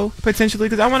can go potentially,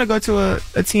 because I want to go to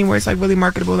a team where it's like really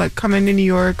marketable, like coming to New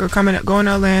York or going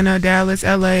to Atlanta, Dallas,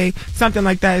 LA, something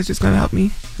like that is just gonna help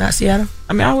me. Not Seattle.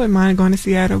 I mean, I wouldn't mind going to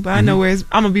Seattle, but I know where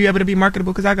I'm gonna be able to be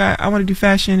marketable because I want to do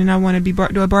fashion and I want to be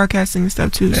do broadcasting and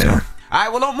stuff too. Yeah. So. All right,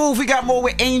 well, don't move. We got more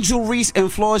with Angel Reese and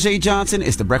Flau'jae Johnson.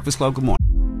 It's the Breakfast Club. Good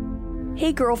morning.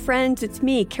 Hey, girlfriends, it's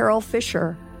me, Carol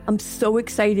Fisher. I'm so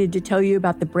excited to tell you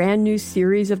about the brand new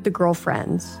series of The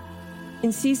Girlfriends.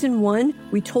 In season 1,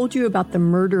 we told you about the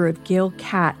murder of Gail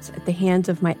Katz at the hands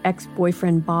of my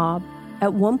ex-boyfriend, Bob.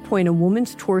 At one point, a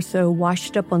woman's torso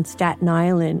washed up on Staten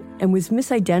Island and was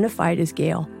misidentified as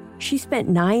Gail. She spent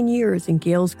 9 years in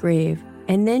Gail's grave,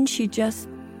 and then she just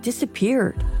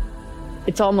disappeared.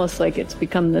 It's almost like it's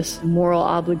become this moral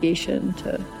obligation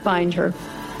to find her.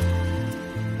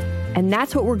 And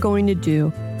that's what we're going to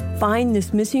do. Find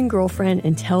this missing girlfriend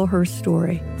and tell her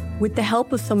story. With the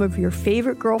help of some of your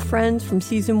favorite girlfriends from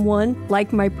season 1,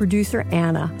 like my producer,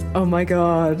 Anna. Oh my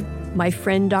God. My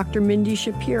friend, Dr. Mindy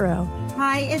Shapiro.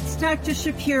 Hi, it's Dr.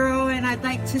 Shapiro, and I'd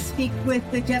like to speak with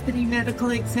the deputy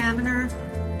medical examiner.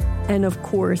 And of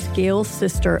course, Gail's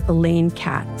sister, Elaine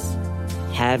Katz.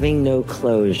 Having no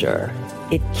closure,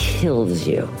 it kills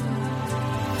you.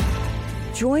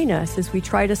 Join us as we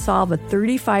try to solve a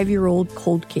 35-year-old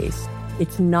cold case.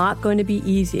 It's not going to be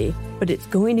easy, but it's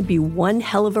going to be one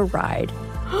hell of a ride.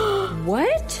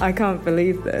 What? I can't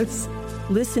believe this.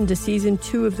 Listen to season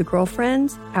 2 of The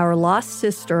Girlfriends, Our Lost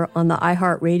Sister on the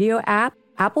iHeartRadio app,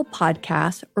 Apple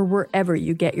Podcasts, or wherever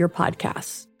you get your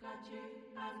podcasts.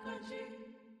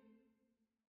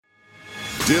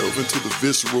 Delve into the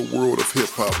visceral world of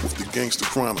hip-hop with the Gangster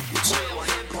Chronicles,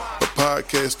 a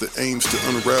podcast that aims to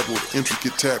unravel the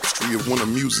intricate tapestry of one of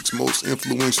music's most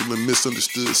influential and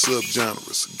misunderstood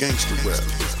subgenres, gangster rap.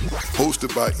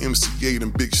 Hosted by MC8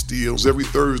 and Big Steels every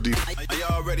Thursday,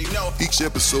 each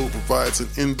episode provides an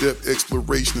in-depth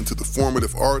exploration into the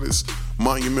formative artists,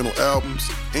 monumental albums,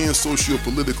 and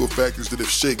socio-political factors that have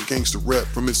shaped gangster rap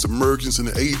from its emergence in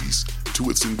the 80s to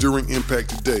its enduring impact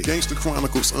today. Gangster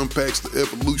Chronicles unpacks the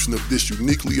evolution of this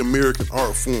uniquely American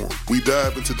art form. We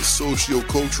dive into the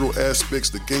socio-cultural aspects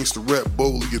that gangster rap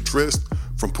boldly addressed,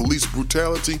 from police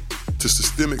brutality to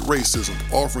systemic racism,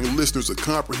 offering listeners a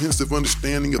comprehensive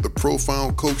understanding of the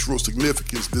profound cultural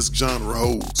significance this genre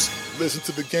holds. Listen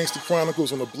to the Gangster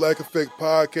Chronicles on the Black Effect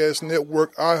Podcast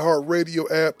Network,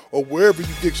 iHeartRadio app, or wherever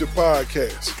you get your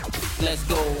podcasts. Let's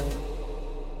go.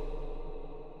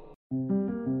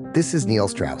 This is Neil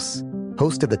Strauss,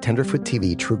 host of the Tenderfoot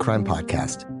TV true crime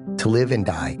podcast, To Live and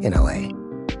Die in LA.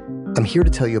 I'm here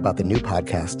to tell you about the new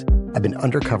podcast I've been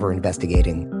undercover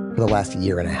investigating for the last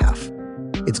year and a half.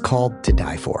 It's called To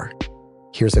Die For.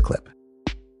 Here's a clip.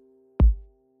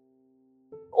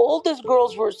 All these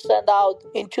girls were sent out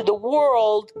into the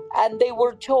world and they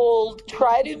were told,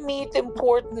 try to meet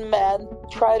important men,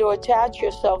 try to attach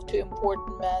yourself to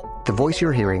important men. The voice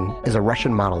you're hearing is a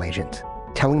Russian model agent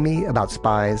telling me about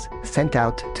spies sent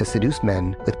out to seduce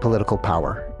men with political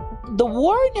power. The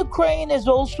war in Ukraine is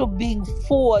also being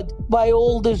fought by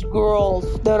all these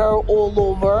girls that are all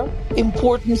over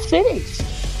important cities.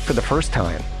 For the first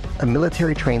time, a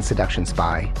military-trained seduction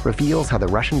spy reveals how the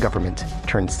Russian government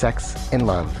turned sex and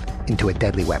love into a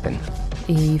deadly weapon.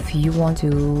 If you want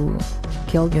to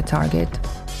kill your target,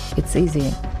 it's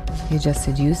easy. You just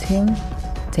seduce him,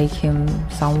 take him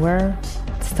somewhere,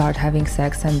 start having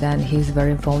sex, and then he's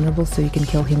very vulnerable, so you can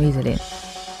kill him easily.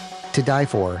 To Die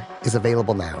For is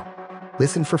available now.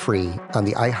 Listen for free on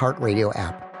the iHeartRadio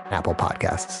app, Apple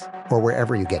Podcasts, or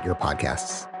wherever you get your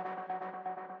podcasts.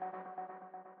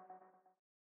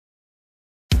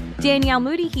 Danielle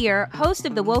Moody here, host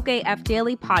of the Woke AF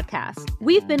Daily podcast.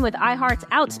 We've been with iHeart's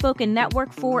Outspoken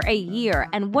Network for a year,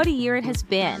 and what a year it has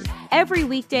been. Every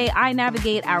weekday, I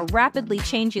navigate our rapidly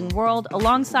changing world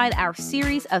alongside our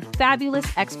series of fabulous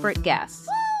expert guests.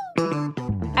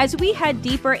 As we head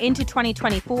deeper into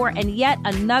 2024 and yet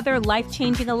another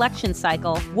life-changing election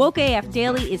cycle, Woke AF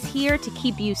Daily is here to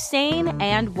keep you sane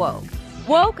and woke.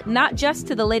 Woke not just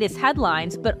to the latest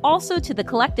headlines, but also to the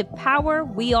collective power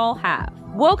we all have.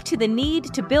 Woke to the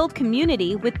need to build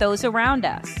community with those around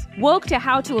us. Woke to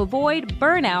how to avoid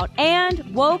burnout, and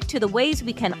woke to the ways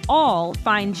we can all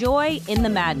find joy in the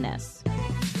madness.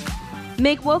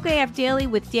 Make Woke AF Daily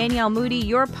with Danielle Moody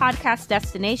your podcast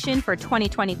destination for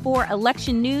 2024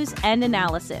 election news and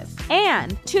analysis.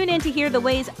 And tune in to hear the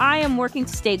ways I am working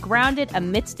to stay grounded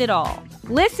amidst it all.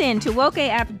 Listen to Woke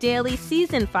AF Daily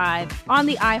Season 5 on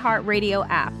the iHeartRadio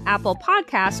app, Apple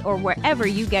Podcasts, or wherever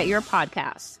you get your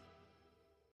podcasts.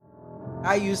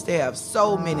 I used to have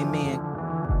so many men.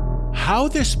 How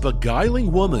this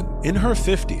beguiling woman in her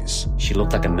 50s, she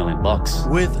looked like $1 million,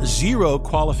 with zero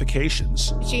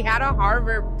qualifications, she had a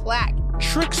Harvard plaque,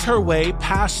 tricks her way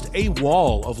past a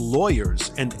wall of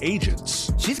lawyers and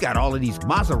agents. She's got all of these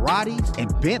Maseratis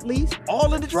and Bentleys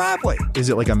all in the driveway. Is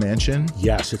it like a mansion?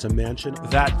 Yes, it's a mansion.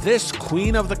 That this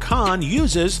queen of the con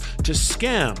uses to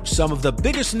scam some of the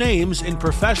biggest names in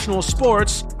professional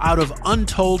sports out of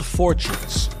untold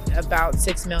fortunes. About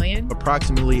 $6 million.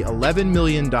 Approximately $11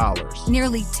 million.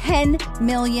 Nearly $10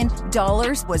 million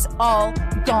was all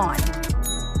gone.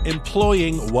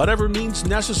 Employing whatever means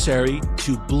necessary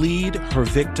to bleed her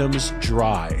victims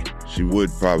dry. She would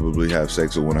probably have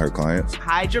sex with one of her clients.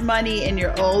 Hide your money in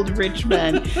your old rich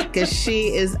man, because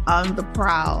she is on the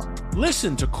prowl.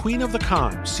 Listen to Queen of the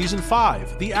Con, Season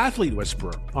 5, The Athlete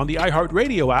Whisperer, on the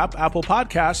iHeartRadio app, Apple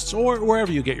Podcasts, or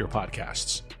wherever you get your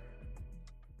podcasts.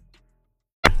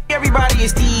 Everybody,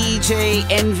 it's DJ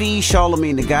Envy,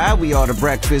 Charlamagne the Guy. We are the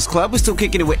Breakfast Club. We're still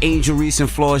kicking it with Angel Reese and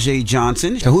Flau'jae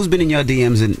Johnson. So who's been in your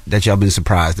DMs and that y'all been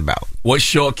surprised about? What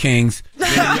short kings been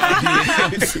in y'all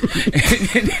DMs?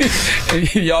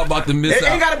 And y'all about to miss out.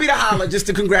 It ain't got to be the holler, just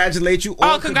to congratulate you.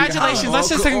 Oh, congratulations. Let's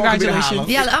just say congratulations.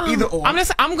 Yeah, either or. I'm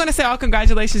going to say all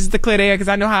congratulations to clear the air because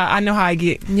I know how I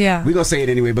get. Yeah. We're going to say it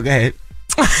anyway, but go ahead.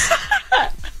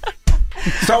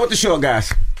 Start with the short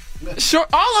guys. Short,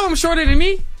 all of them shorter than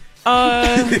me.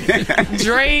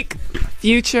 Drake,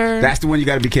 Future. That's the one you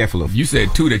got to be careful of. You said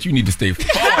two that you need to stay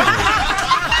far away.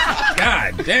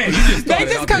 God damn.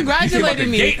 They just congratulated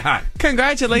me.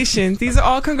 Congratulations. These are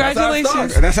all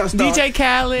congratulations. That's how it starts. DJ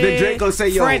Khaled. Then Drake gonna say,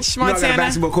 yo, French you know, I got a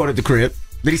basketball court at the crib.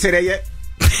 Did he say that yet?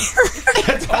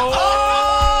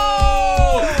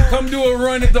 Come do a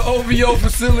run at the OVO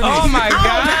facility. Oh my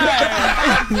God.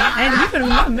 And you could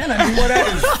have met her. Boy,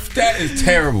 that is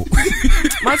terrible.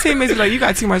 My teammates be like, you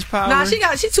got too much power. Nah,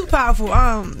 she too powerful. Who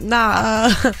else?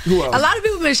 A lot of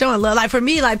people been showing love. Like for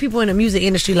me, like people in the music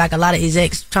industry, like a lot of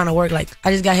execs trying to work. Like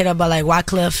I just got hit up by like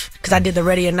Wyclef because I did the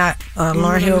Ready or Not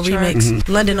Lauryn Hill remix,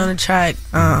 London on the track,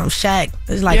 Shaq.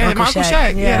 It's like Uncle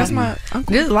Shaq. Yeah, that's my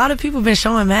uncle. There's a lot of people been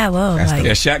showing mad love. Like,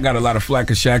 yeah, Shaq got a lot of flack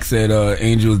because Shaq said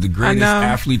Angel is the greatest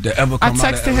athlete to ever come out of LSU.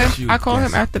 I texted him. I called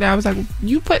him after that. I was like,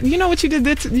 you know what you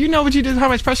did? You know what you did? How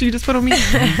much pressure you just put on me?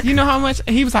 You know how much?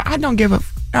 And he was like, I don't give a.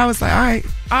 I was like, all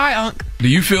right, Unc. Do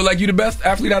you feel like you're the best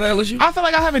athlete out of LSU? I feel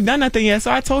like I haven't done nothing yet,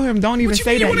 so I told him don't even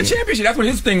say that. You won a championship. That's what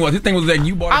his thing was. His thing was like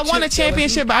you bought. I won a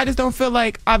championship, but I just don't feel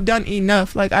like I've done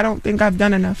enough. Like I don't think I've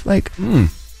done enough. Like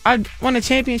I won a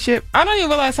championship. I don't even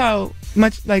realize how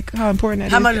much, like how important that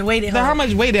is. How much weight it holds. How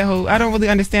much weight it holds. I don't really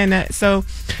understand that. So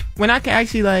when I can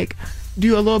actually like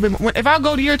do a little bit more, if I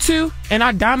go to year 2 and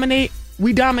I dominate,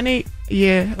 we dominate.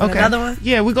 Yeah. Okay. Another one.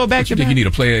 Yeah, we go back. You think you need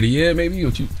a player of the year, maybe?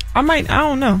 Or I might. I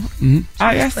don't know.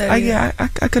 I guess.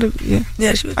 I could have. Yeah.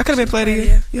 Yeah. I could have been player of the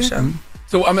year. For sure.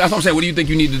 So I mean, that's what I'm saying. What do you think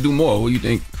you need to do more? What do you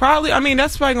think? Probably. I mean,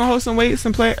 that's probably gonna hold some weight.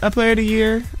 A player of the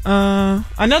year.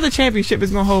 Another championship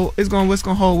is gonna hold. What's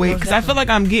gonna hold weight? Because I feel like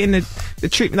I'm getting the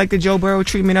treatment, like the Joe Burrow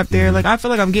treatment up there. Like I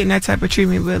feel like I'm getting that type of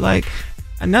treatment, but like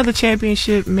another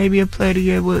championship, maybe a player of the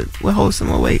year would hold some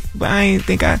more weight. But I ain't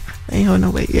hold no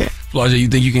weight yet. Flau'jae, you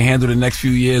think you can handle the next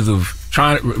few years of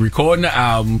trying to recording the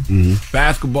album,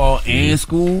 basketball, and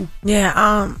school? Yeah,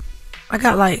 I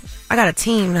got a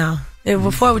team now.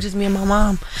 Before it was just me and my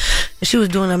mom, and she was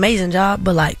doing an amazing job.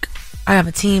 But like I have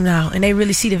a team now, and they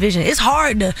really see the vision. It's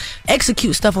hard to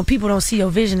execute stuff when people don't see your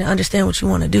vision and understand what you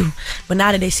want to do. But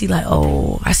now that they see, like,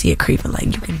 oh, I see it creeping, like,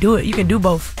 you can do it. You can do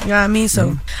both. You know what I mean?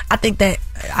 So I think that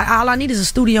all I need is a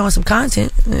studio and some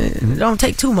content. It don't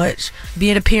take too much.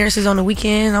 Being appearances on the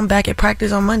weekend, I'm back at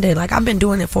practice on Monday. Like, I've been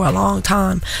doing it for a long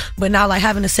time. But now, like,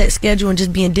 having a set schedule and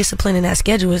just being disciplined in that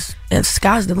schedule and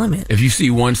sky's the limit. If you see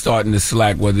one starting to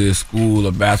slack, whether it's school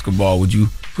or basketball, would you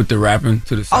put the rapping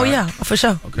to the side? Oh yeah, for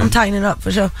sure. Okay. I'm tightening up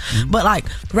for sure. But like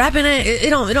rapping, it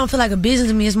don't feel like a business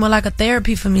to me. It's more like a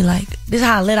therapy for me. Like, this is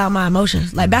how I let out my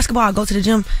emotions. Like basketball, I go to the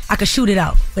gym, I can shoot it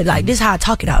out. But like, this is how I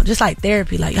talk it out. Just like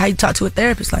therapy, like how you talk to a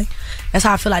therapist. Like, that's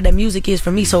how I feel like that music is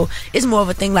for me. So it's more of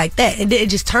a thing like that, and it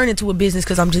just turned into a business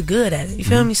because I'm just good at it. You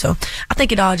feel me? So I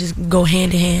think it all just go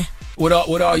hand in hand. What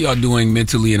are y'all doing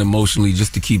mentally and emotionally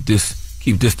just to keep this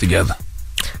together?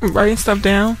 Writing stuff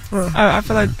down. I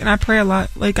feel like, and I pray a lot.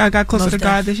 Like, I got closer to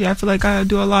God this year. I feel like I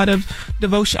do a lot of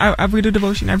devotion. I read a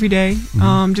devotion every day.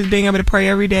 Just being able to pray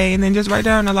every day, and then just write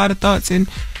down a lot of thoughts and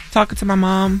talking to my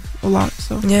mom a lot.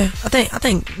 So yeah, I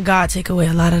think God take away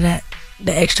a lot of that.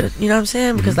 The extra, you know what I'm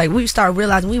saying? Because like we start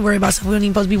realizing we worry about stuff we don't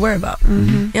even supposed to be worried about. You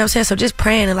know what I'm saying? So just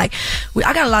praying and like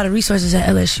I got a lot of resources at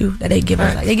LSU that they give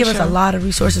us. Like they give us a lot of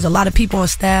resources, a lot of people on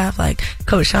staff, like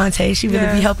Coach Shantae, she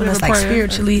really be helping us like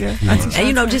spiritually. And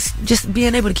you know, just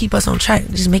being able to keep us on track,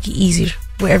 just make it easier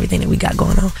with everything that we got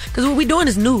going on. Because what we doing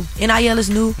is new. NIL is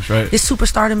new. That's right. This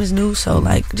superstardom is new. So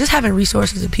like just having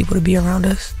resources and people to be around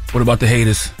us. What about the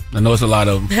haters? I know it's a lot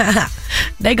of them.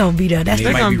 They gonna be there.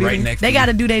 They might be right next. They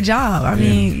gotta do their job. I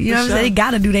mean, you know what I'm saying? They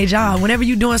gotta do their job. Whenever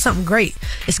you doing something great,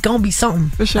 it's gonna be something.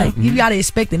 For sure. Like you gotta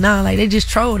expect it now. Like they just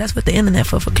troll. That's what the internet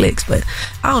for clicks. But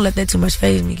I don't let that too much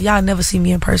faze me. Y'all never see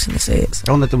me in person. It says.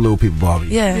 Don't let them little people bother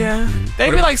you. Yeah.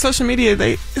 They be like social media.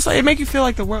 It's like it make you feel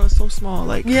like the world is so small.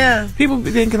 Like people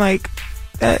be thinking like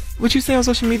that. What you say on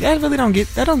social media, that really don't get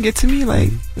to me.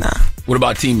 Like nah. What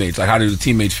about teammates? Like, how do the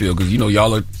teammates feel? Because, you know,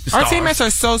 y'all are stars. Our teammates are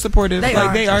so supportive.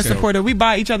 They are supportive. We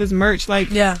buy each other's merch.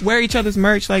 Like, wear each other's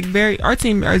merch. Like, our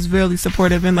team is really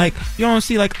supportive. And, like, you don't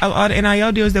see, like, a lot of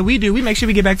NIL deals that we do. We make sure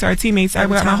we get back to our teammates. I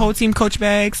got my whole team coach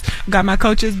bags. Got my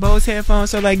coaches, Bose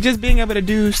headphones. So, like, just being able to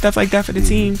do stuff like that for the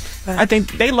team, I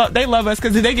think they love us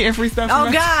because they getting free stuff.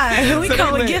 Oh, God. We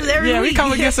come with gifts every week. Yeah, we come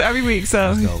with gifts every week.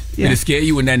 So, Did it scare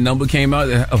you when that number came out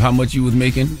of how much you was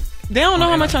making? They don't know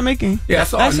how much I'm making. Yeah,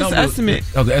 that's just an estimate.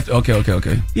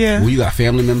 Okay. Yeah. Well, you got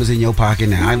family members in your pocket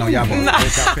now. I know y'all both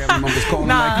got family members calling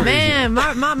like crazy. Man,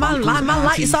 my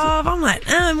lights off. I'm like,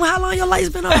 how long your lights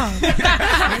been off? That's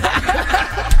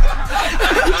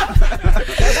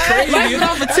crazy. Lights been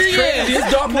off for 2 years. It's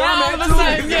dark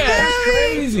That's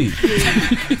crazy.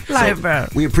 Like, bro.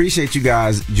 We appreciate you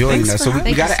guys joining us. So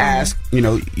we got to ask, you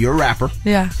know, you're a rapper.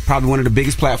 Yeah. Probably one of the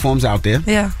biggest platforms out there.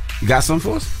 Yeah. You got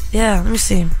something for us? Yeah, let me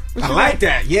see. I like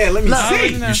that. Yeah, let me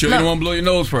see. You sure you don't want to blow your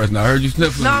nose first? Now I heard you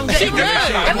sniffling. No, I'm good. It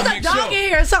was a dog in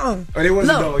here or something. Oh, it was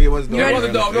a dog. It was a dog. It was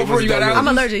a dog. You got allergies? I'm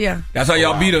allergic, yeah. That's how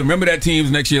y'all beat them. Remember that teams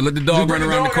next year. Let the dog run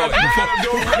around the court.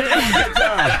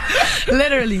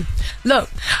 Literally.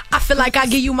 Look, I feel like I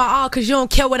give you my all because you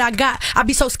don't care what I got. I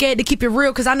be so scared to keep it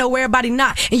real because I know everybody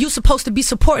not. And you supposed to be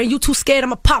supporting. You too scared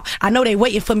I'ma pop. I know they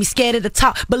waiting for me scared at the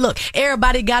top. But look,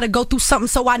 everybody gotta go through something,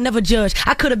 so I never judge.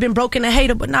 I could have been broken a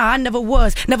hater, but nah, I never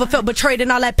was. Never felt betrayed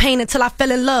and all that pain until I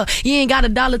fell in love. You ain't got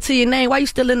 $1 to your name. Why you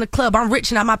still in the club? I'm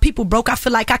rich now. My people broke. I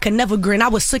feel like I could never grin. I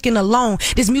was sick and alone.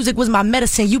 This music was my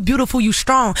medicine. You beautiful, you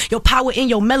strong. Your power in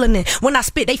your melanin. When I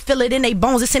spit, they feel it in their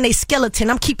bones. It's in their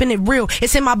skeleton. I'm keeping it real.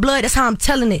 It's in my blood. That's how I'm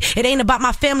telling it. It ain't about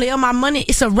my family or my money.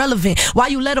 It's irrelevant. Why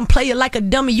you let them play it like a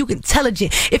dummy? You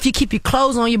intelligent. If you keep your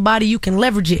clothes on your body, you can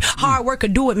leverage it. Hard work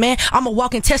could do it, man. I'm a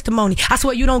walking testimony. I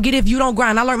swear you don't get it if you don't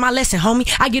grind. I learned my lesson,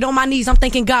 homie. I get on my knees. I'm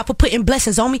thanking God for putting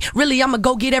blessings on me. Really, I'ma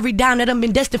go get every dime that done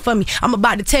been destined for me. I'm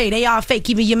about to tell you, they all fake,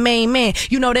 even your main man.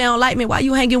 You know they don't like me. Why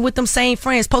you hanging with them same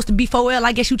friends? Supposed to be 4L,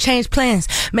 I guess you changed plans.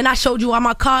 Man, I showed you all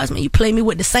my cards, man. You play me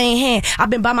with the same hand. I've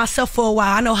been by myself for a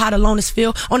while. I know how the loners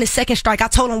feel. On his second strike, I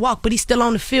told him walk, but he's still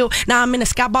on the field. Now I'm in the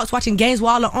skybox watching games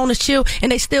while the owners chill,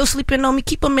 and they still sleeping on me.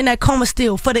 Keep them in that coma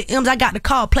still. For the M's, I got the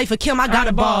call. Play for Kim, I got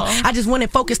a ball. I just went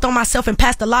and focused on myself and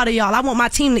passed a lot of y'all. I want my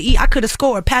team to eat. I could have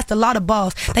scored, passed a lot of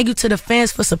balls. Thank you to the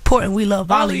fans for supporting. We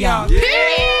love all of y'all.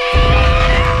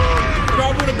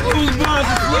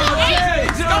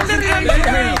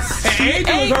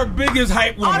 Angel is her biggest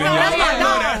hype woman.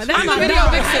 That's my video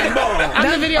vixen.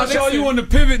 I'm the video vixen. I saw you on the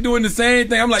pivot doing the same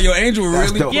thing. I'm like, yo, Angel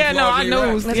really? Dope. Yeah, no, I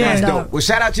know. That's dope. Well,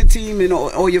 shout out your team and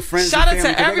all your friends. Shout out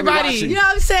to everybody. You know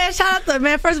what I'm saying? Shout out to,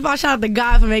 man, first of all, shout out to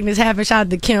God for making this happen. Shout out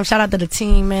to Kim. Shout out to the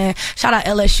team, man. Shout out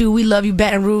LSU. We love you,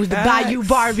 Baton Rouge. The Bayou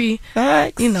Barbie.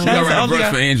 Thanks. You know. You gotta write a verse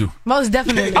for Angel. Most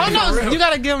definitely. Oh, no, you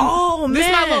gotta give him. Oh, man. This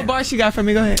is my little bar she got for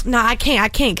me. Go ahead. No, I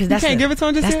can't, because that's can't give it to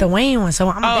him just that's yet? the Wayne one. So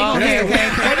I'm okay. They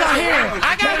gonna hear it.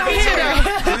 I got to hear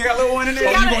though. You got a little one in there?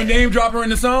 Oh, you gonna name drop her in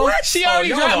the song? What? She already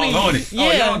dropped me. On it.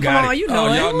 Yeah, y'all got come on, it. you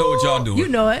know it. Y'all know what y'all doing. You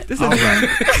know it. This is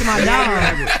my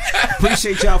dog.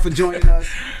 Appreciate y'all for joining us.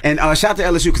 And shout out to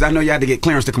LSU because I know y'all had to get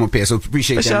clearance to come up here. So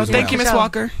appreciate that. Thank you, Miss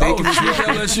Walker. Thank you, Miss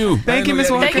LSU. Thank you, Miss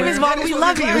Walker. Thank you, Miss Walker. We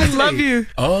love you. We love you.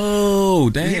 Oh,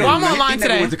 damn. I'm online He today.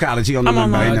 never went to college. He don't know nothing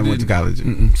about it. He never went to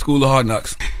college. School of Hard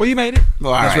Knocks. Well, you made it.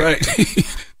 All That's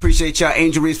right. Appreciate y'all.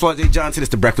 Angel Reese, Flau'jae Johnson. It's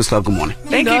the Breakfast Club. Good morning.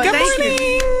 Thank you. Good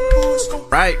morning.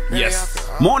 Right? Yes.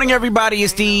 Morning, everybody.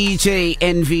 It's DJ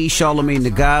NV, Charlamagne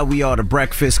the God. We are the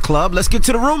Breakfast Club. Let's get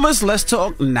to the rumors. Let's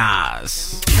talk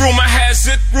Nas. Rumor has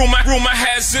it. Rumor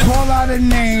has it. Call out a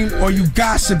name, or you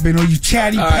gossiping, or you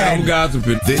chatty patty. I'm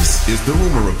gossiping. This is the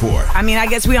Rumor Report. I mean, I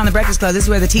guess we on the Breakfast Club. This is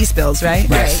where the tea spills, right?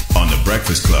 Yes. On the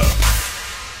Breakfast Club.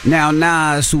 Now,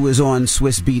 Nas, who is on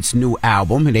Swiss Beats' new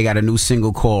album, and they got a new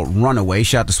single called Runaway.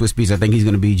 Shout out to Swiss Beats. I think he's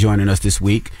going to be joining us this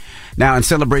week. Now, in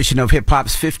celebration of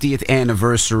hip-hop's 50th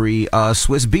anniversary,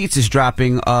 Swiss Beats is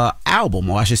dropping an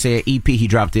album, or I should say an EP. He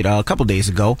dropped it a couple days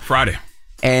ago. Friday.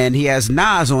 And he has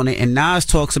Nas on it, and Nas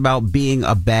talks about being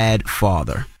a bad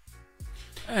father.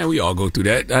 And we all go through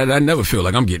that. I never feel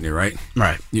like I'm getting it right.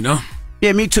 Right. You know?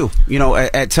 Yeah, me too. You know,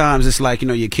 at times it's like, you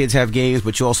know, your kids have games,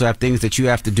 but you also have things that you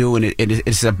have to do, and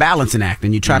it's a balancing act,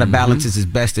 and you try to balance it as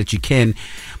best that you can,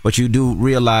 but you do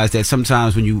realize that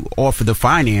sometimes when you offer the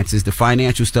finances, the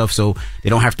financial stuff, so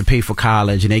they don't have to pay for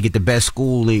college, and they get the best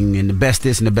schooling, and the best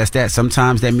this and the best that,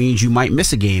 sometimes that means you might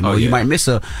miss a game, or you might miss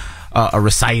a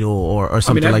recital, or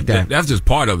something like that. That's just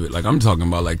part of it. Like, I'm talking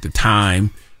about, like, the time,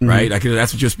 right? Like,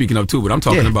 that's what you're speaking of, too, but I'm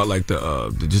talking about, like,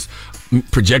 the just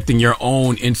projecting your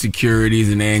own insecurities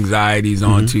and anxieties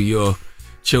onto your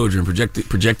children,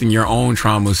 projecting your own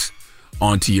traumas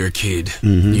onto your kid.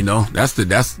 You know, that's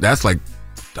like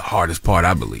the hardest part,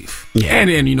 I believe. Yeah.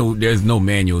 And you know, there's no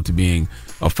manual to being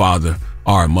a father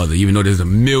or a mother, even though there's a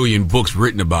million books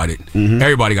written about it.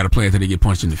 Everybody got a plan until they get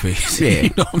punched in the face. Yeah. You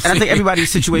know what I'm saying? I think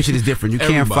everybody's situation is different. You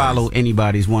can't follow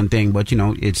anybody's one thing, but you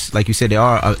know, it's like you said, there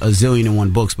are a zillion and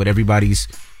one books, but everybody's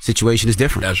situation is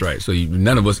different. That's right. So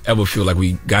none of us ever feel like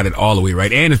we got it all the way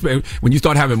right. And when you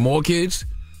start having more kids,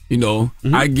 you know,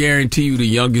 I guarantee you the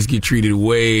youngest get treated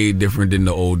way different than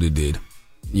the older did.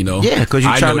 You know, yeah, because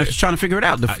you're trying to figure it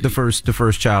out. The first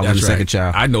child and the second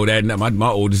child. I know that. My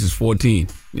oldest is 14,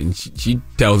 and she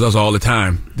tells us all the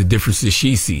time the differences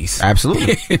she sees.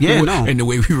 Absolutely, and the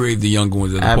way we raise the younger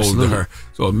ones as opposed to her.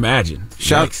 So imagine.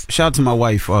 Shout out to my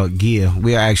wife, Gia.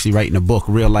 We are actually writing a book,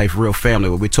 Real Life, Real Family,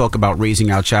 where we talk about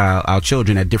raising our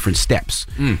children at different steps.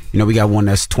 You know, we got one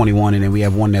that's 21, and then we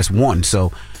have one that's 1.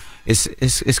 So.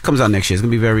 It comes out next year. It's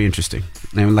gonna be very interesting,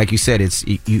 and like you said, it's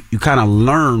you kind of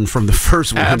learn from the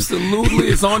first one. Absolutely,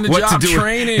 it's on the job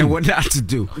training and what not to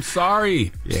do. I'm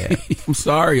sorry. Yeah, I'm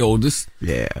sorry, oldest.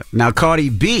 Yeah. Now Cardi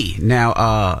B.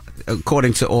 Now,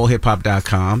 according to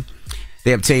allhiphop.com,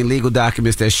 they obtained legal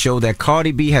documents that show that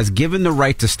Cardi B has given the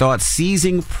right to start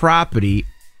seizing property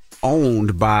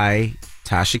owned by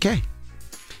Tasha K.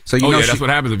 So that's what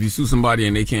happens if you sue somebody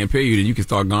and they can't pay you. Then you can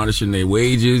start garnishing their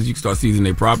wages. You can start seizing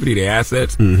their property, their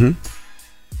assets. So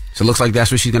it looks like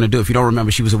that's what she's going to do. If you don't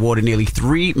remember, she was awarded nearly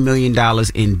 $3 million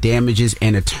in damages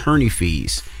and attorney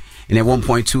fees, and at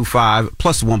 1.25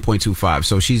 plus 1.25.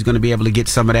 So she's going to be able to get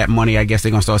some of that money. I guess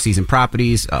they're going to start seizing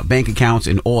properties, bank accounts,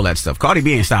 and all that stuff. Cardi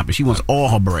B ain't stopping. She wants all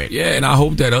her bread. Yeah, and I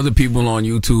hope that other people on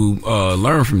YouTube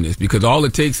learn from this, because all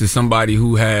it takes is somebody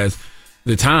who has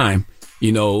the time,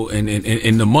 you know, and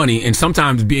the money, and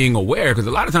sometimes being aware, because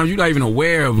a lot of times you're not even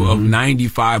aware of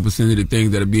 95% of the things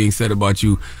that are being said about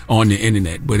you on the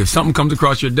internet. But if something comes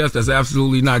across your desk that's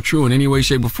absolutely not true in any way,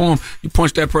 shape, or form, you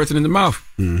punch that person in the mouth.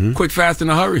 Quick, fast, in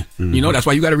a hurry. You know, that's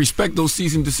why you got to respect those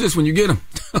cease and desist when you get them.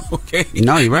 Okay?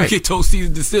 No, you're right. You get those cease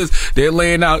and desist, they're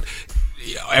laying out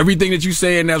everything that you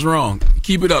saying that's wrong.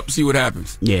 Keep it up. See what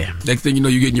happens. Yeah. Next thing you know,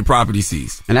 you're getting your property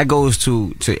seized. And that goes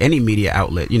to any media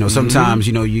outlet. You know, sometimes,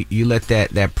 you know, you let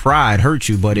that pride hurt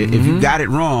you. But if you got it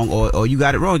wrong or you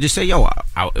got it wrong, just say, yo,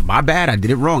 my bad. I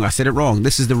did it wrong. I said it wrong.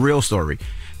 This is the real story.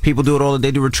 People do it all.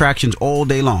 They do retractions all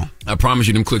day long. I promise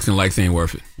you, them clicks and likes ain't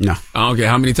worth it. No. I don't care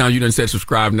how many times you done said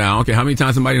subscribe now. I don't care how many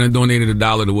times somebody done donated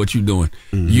 $1 to what you doing.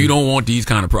 You don't want these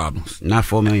kind of problems. Not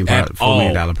 $4 million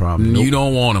problem. Nope. You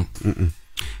don't want them.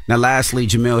 Now, lastly,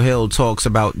 Jamil Hill talks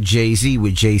about Jay-Z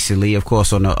with Jason Lee, of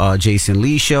course, on the Jason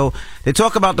Lee show. They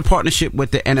talk about the partnership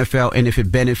with the NFL and if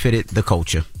it benefited the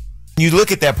culture. You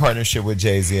look at that partnership with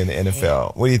Jay-Z and the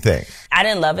NFL. What do you think? I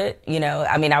didn't love it. You know,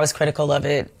 I mean, I was critical of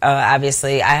it.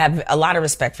 Obviously, I have a lot of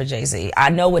respect for Jay-Z. I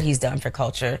know what he's done for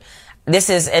culture.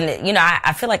 And you know,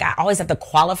 I feel like I always have to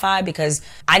qualify because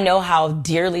I know how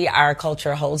dearly our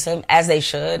culture holds him, as they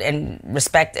should, and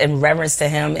respect and reverence to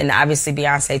him, and obviously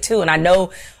Beyonce too. And I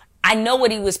know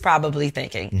what he was probably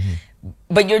thinking.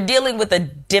 But you're dealing with a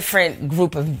different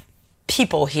group of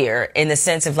people here in the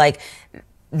sense of like,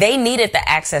 they needed the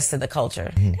access to the culture.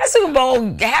 That Super Bowl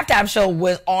halftime show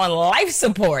was on life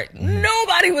support.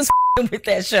 Nobody was with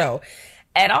that show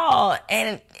at all.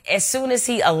 And as soon as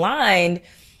he aligned,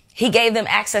 he gave them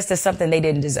access to something they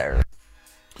didn't deserve.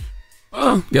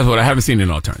 Well, guess what? I haven't seen an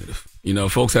alternative. You know,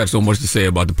 folks had so much to say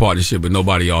about the partnership, but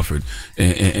nobody offered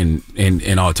an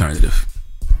alternative.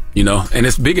 You know, and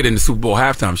it's bigger than the Super Bowl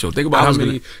halftime show. Think about how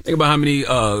many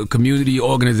community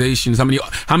organizations, how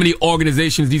many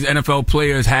organizations these NFL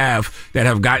players have that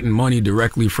have gotten money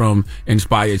directly from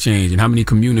Inspire Change, and how many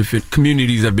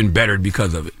communities have been bettered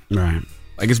because of it. Right.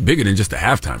 Like, it's bigger than just a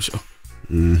halftime show.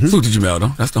 Salute to Jamel,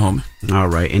 though. That's the homie. All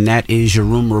right, and that is your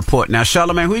rumor report. Now,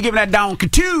 Charlamagne, who you giving that down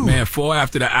to? Man, 4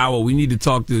 after the hour, we need to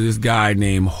talk to this guy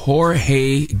named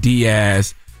Jorge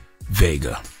Diaz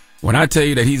Vega. When I tell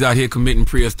you that he's out here committing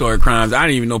prehistoric crimes, I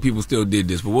didn't even know people still did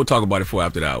this, but we'll talk about it 4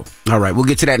 after the hour. All right, we'll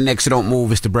get to that next, so don't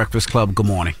move. It's The Breakfast Club. Good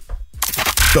morning.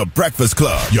 The Breakfast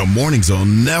Club. Your mornings will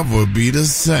never be the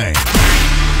same.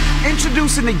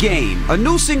 Introducing The Game, a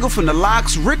new single from The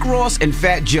Lox, Rick Ross, and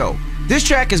Fat Joe. This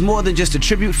track is more than just a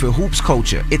tribute for hoops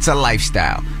culture. It's a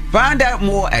lifestyle. Find out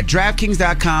more at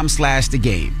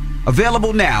DraftKings.com/thegame.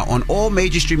 Available now on all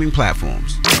major streaming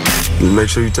platforms. Make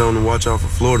sure you tell them to watch out for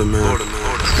Florida, man.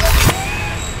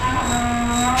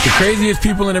 The craziest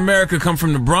people in America come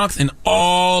from the Bronx and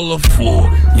all of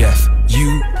Florida. Yes,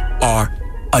 you are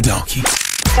a donkey.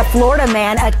 A Florida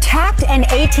man attacked an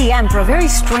ATM for a very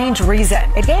strange reason.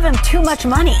 It gave him too much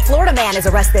money. Florida man is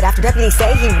arrested after deputies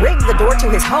say he rigged the door to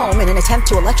his home in an attempt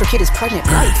to electrocute his pregnant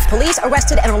wife. Police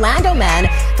arrested an Orlando man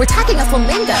for attacking a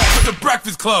flamingo. The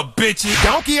Breakfast Club, bitches.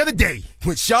 Donkey of the day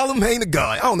with Charlamagne the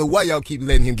God. I don't know why y'all keep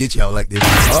letting him get y'all like this.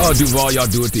 Oh, Duval, y'all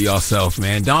do it to yourself,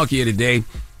 man. Donkey of the day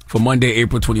for Monday,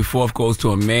 April 24th goes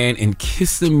to a man in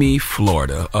Kissimmee,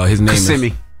 Florida. His name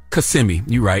is Kissimmee.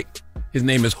 You right. His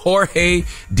name is Jorge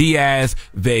Diaz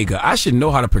Vega. I should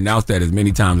know how to pronounce that as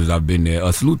many times as I've been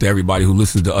there. Salute to everybody who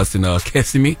listens to us in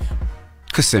Kissimmee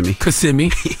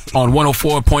on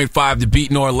 104.5 The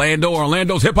Beat in Orlando.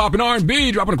 Orlando's hip hop and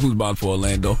R&B. Dropping a clues bomb for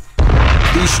Orlando.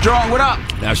 Be strong. What up?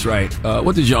 That's right.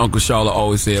 What does your Uncle Charlotte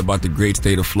always say about the great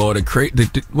state of Florida?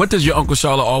 What does your Uncle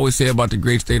Charlotte always say about the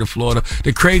great state of Florida?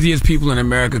 The craziest people in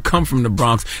America come from the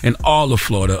Bronx and all of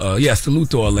Florida. Salute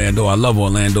to Orlando. I love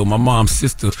Orlando. My mom's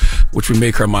sister, which would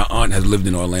make her my aunt, has lived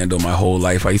in Orlando my whole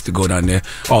life. I used to go down there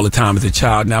all the time as a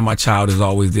child. Now my child is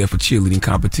always there for cheerleading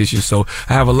competition. So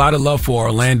I have a lot of love for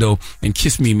Orlando and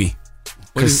kiss me.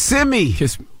 Kissimmee.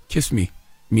 Kiss me.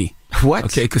 Me. What?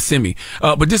 Okay, Kissimmee.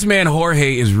 But this man,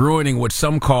 Jorge, is ruining what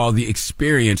some call the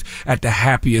experience at the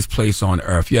happiest place on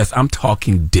earth. Yes, I'm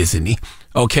talking Disney.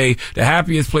 Okay, the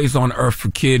happiest place on earth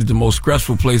for kids, the most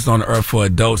stressful place on earth for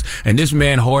adults. And this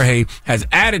man, Jorge, has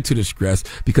added to the stress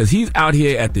because he's out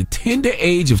here at the tender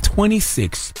age of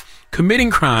 26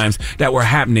 committing crimes that were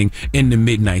happening in the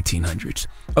mid-1900s.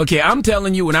 Okay, I'm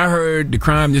telling you, when I heard the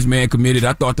crime this man committed,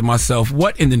 I thought to myself,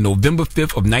 what in the November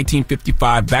 5th of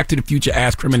 1955 Back to the Future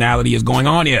ass criminality is going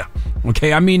on here?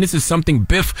 Okay, I mean, this is something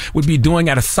Biff would be doing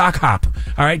at a sock hop.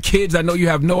 All right, kids, I know you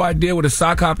have no idea what a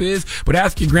sock hop is, but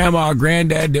ask your grandma or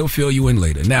granddad, they'll fill you in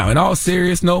later. Now, in all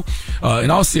seriousness,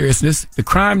 the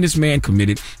crime this man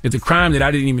committed is a crime that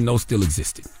I didn't even know still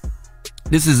existed.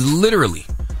 This is literally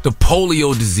the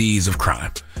polio disease of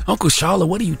crime. Uncle Charlotte,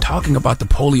 what are you talking about, the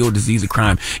polio disease of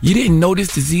crime? You didn't know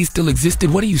this disease still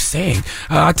existed? What are you saying?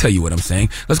 I'll tell you what I'm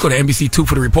saying. Let's go to NBC2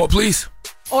 for the report, please.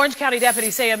 Orange County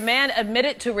deputies say a man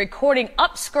admitted to recording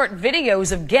upskirt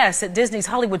videos of guests at Disney's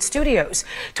Hollywood Studios.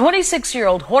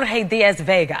 26-year-old Jorge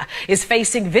Diaz-Vega is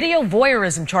facing video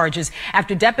voyeurism charges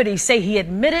after deputies say he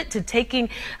admitted to taking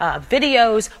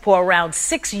videos for around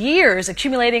 6 years,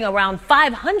 accumulating around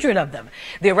 500 of them.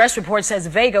 The arrest report says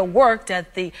Vega worked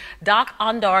at the Doc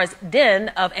Ondar's Den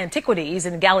of Antiquities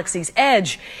in Galaxy's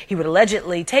Edge. He would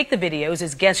allegedly take the videos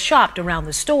as guests shopped around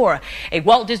the store. A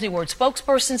Walt Disney World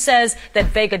spokesperson says that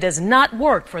Vega does not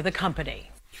work for the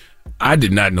company. I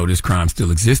did not know this crime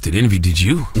still existed. Envy, did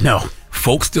you? No.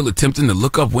 Folks still attempting to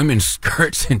look up women's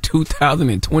skirts in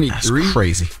 2023. That's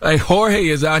crazy. Like Jorge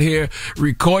is out here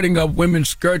recording up women's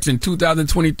skirts in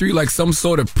 2023 like some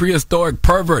sort of prehistoric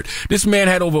pervert. This man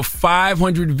had over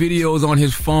 500 videos on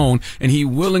his phone, and he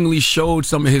willingly showed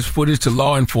some of his footage to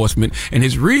law enforcement. And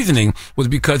his reasoning was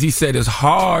because he said it's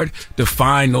hard to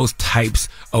find those types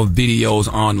of videos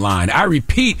online. I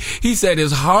repeat, he said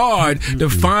it's hard to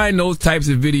find those types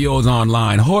of videos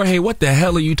online. Jorge, what the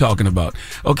hell are you talking about?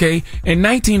 Okay? In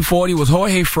 1940, was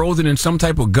Jorge frozen in some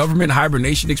type of government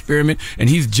hibernation experiment and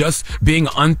he's just being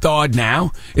unthawed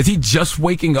now? Is he just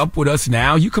waking up with us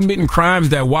now? You committing crimes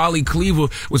that Wally Cleaver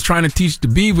was trying to teach the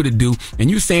beaver to do,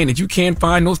 and you saying that you can't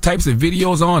find those types of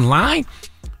videos online?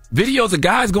 Videos of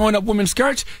guys going up women's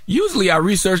skirts? Usually I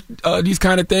research these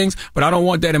kind of things, but I don't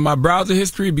want that in my browser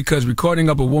history because recording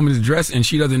up a woman's dress and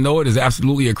she doesn't know it is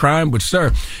absolutely a crime. But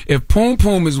sir, if poom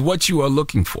poom is what you are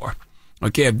looking for,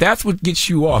 okay, if that's what gets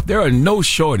you off, there are no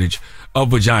shortage of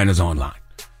vaginas online.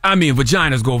 I mean,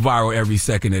 vaginas go viral every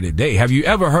second of the day. Have you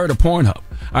ever heard of Pornhub? All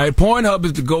right, Pornhub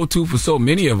is the go-to for so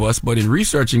many of us, but in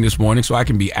researching this morning so I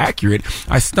can be accurate,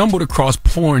 I stumbled across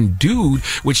Porn Dude,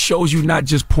 which shows you not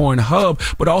just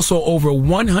Pornhub, but also over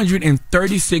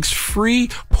 136 free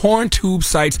porn tube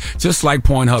sites just like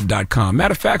Pornhub.com.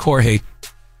 Matter of fact, Jorge,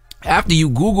 after you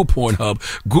Google Pornhub,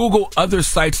 Google other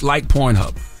sites like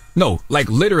Pornhub. No, like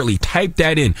literally type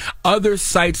that in. Other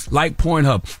sites like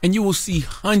Pornhub, and you will see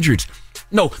hundreds,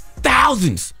 no,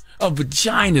 thousands of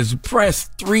vaginas, breasts,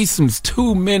 threesomes,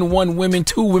 2 men, 1 woman,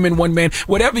 2 women, 1 man.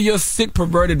 Whatever your sick,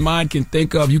 perverted mind can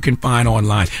think of, you can find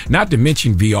online. Not to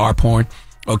mention VR porn.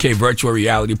 Okay, virtual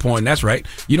reality porn. That's right.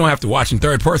 You don't have to watch in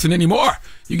third person anymore.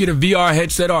 You get a VR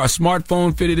headset or a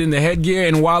smartphone fitted in the headgear,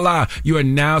 and voila, you are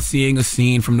now seeing a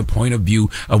scene from the point of view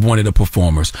of one of the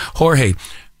performers. Jorge,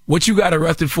 what you got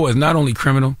arrested for is not only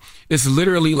criminal, it's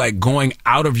literally like going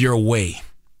out of your way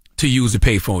to use a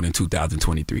payphone in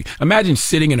 2023. Imagine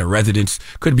sitting in a residence,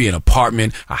 could be an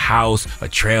apartment, a house, a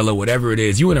trailer, whatever it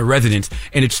is. You in a residence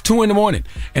and it's 2 a.m.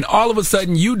 and all of a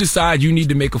sudden you decide you need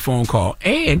to make a phone call,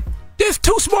 and there's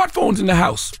 2 smartphones in the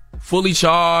house. Fully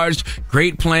charged,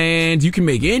 great plans. You can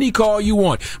make any call you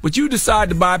want, but you decide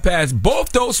to bypass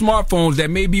both those smartphones that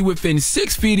may be within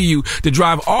 6 feet of you to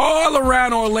drive all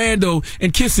around Orlando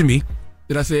and Kissimmee.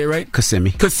 Did I say it right?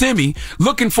 Kissimmee,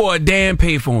 looking for a damn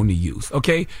payphone to use,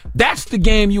 okay? That's the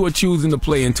game you are choosing to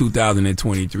play in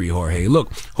 2023, Jorge.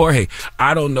 Look, Jorge,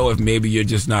 I don't know if maybe you're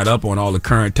just not up on all the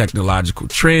current technological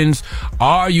trends.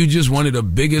 Are you just one of the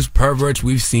biggest perverts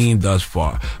we've seen thus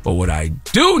far? But what I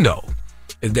do know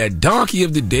is that Donkey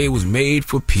of the Day was made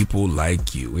for people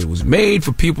like you. It was made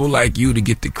for people like you to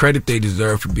get the credit they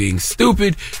deserve for being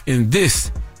stupid, and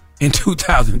this, in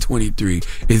 2023,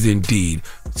 is indeed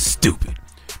stupid.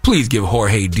 Please give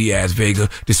Jorge Diaz-Vega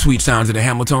the sweet sounds of the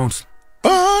Hamiltones.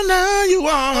 Oh, now you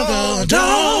are the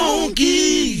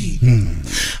donkey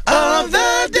of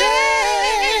the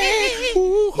day.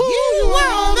 You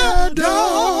are the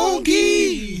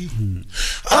donkey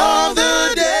of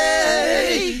the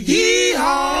day.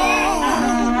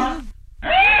 Yee-haw.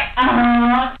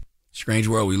 Strange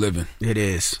world we live in. It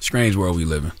is. Strange world we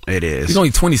live in. It is. He's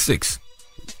only 26.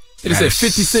 If they said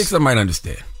 56, I might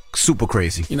understand. Super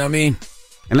crazy. You know what I mean?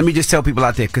 And let me just tell people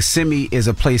out there, Kissimmee is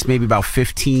a place maybe about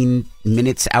 15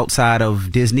 minutes outside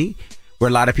of Disney where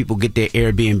a lot of people get their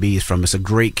Airbnbs from. It's a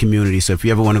great community. So if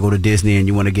you ever want to go to Disney and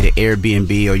you want to get an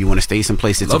Airbnb or you want to stay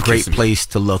someplace, it's a great place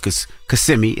to look. It's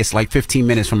Kissimmee. It's like 15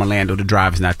 minutes from Orlando. The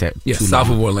drive is not that too south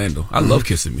long. of Orlando. I love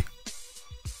Kissimmee.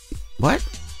 What?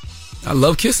 I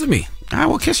love Kissimmee. All right,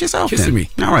 well, kiss yourself Kissimmee.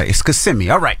 then. All right, it's Kissimmee.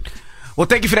 All right. Well,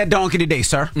 thank you for that donkey today,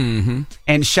 sir. Mm-hmm.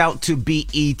 And shout to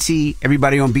BET.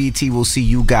 Everybody on BET, will see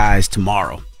you guys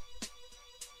tomorrow.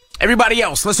 Everybody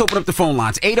else, let's open up the phone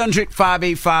lines.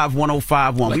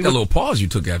 800-585-1051. Like that little pause you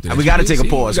took after that. We got to take a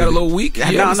pause. You got a little weak?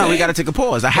 No, we got to take a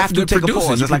pause. I have to take a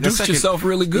pause. It's like a second. Yourself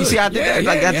really good. You see, I did that.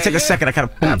 I had to take a second. I kind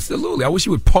of Absolutely. I wish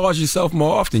you would pause yourself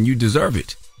more often. You deserve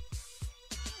it.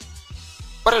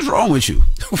 What is wrong with you?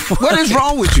 What is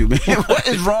wrong with you, man? What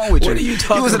is wrong with you? What are you talking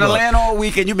about? You was in Atlanta all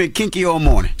weekend. You've been kinky all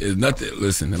morning. It's nothing.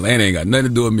 Listen, Atlanta ain't got nothing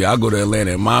to do with me. I'll go to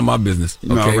Atlanta and mind my business.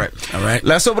 Okay? All right.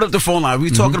 Let's open up the phone line.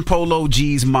 We're talking to Polo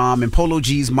G's mom, and Polo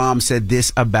G's mom said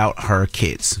this about her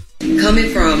kids. Coming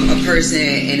from a person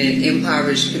in an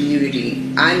impoverished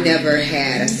community, I never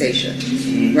had a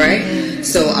station, right?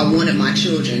 So I wanted my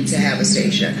children to have a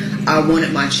station. I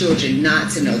wanted my children not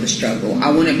to know the struggle.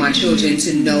 I wanted my children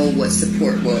to know what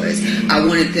support was. I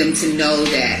wanted them to know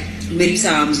that many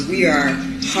times we are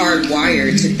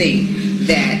hardwired to think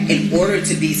that in order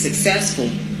to be successful,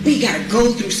 we gotta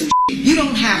go through some shit. You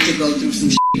don't have to go through some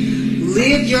shit.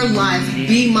 Live your life,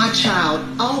 be my child,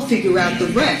 I'll figure out the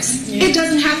rest. It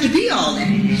doesn't have to be all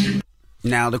that.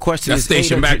 Now, the question That's is...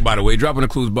 Station Mac, by the way. Dropping the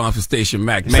clues bomb for Station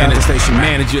Mac.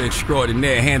 Manager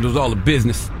extraordinaire, handles all the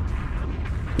business.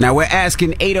 Now, we're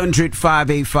asking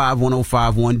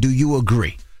 800-585-1051, do you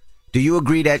agree? Do you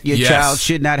agree that your child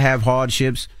should not have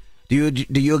hardships? Do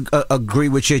you agree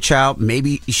with your child?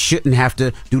 Maybe he shouldn't have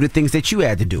to do the things that you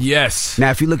had to do. Yes.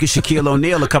 Now, if you look at Shaquille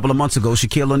O'Neal a couple of months ago,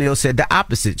 Shaquille O'Neal said the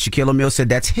opposite. Shaquille O'Neal said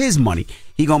that's his money.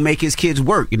 He gonna make his kids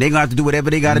work, and they gonna have to do whatever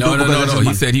they gotta do. No.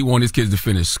 He said he wanted his kids to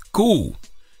finish school.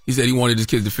 He said he wanted his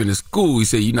kids to finish school. He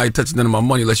said you're not touching none of my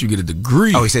money unless you get a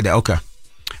degree. Oh, he said that. Okay.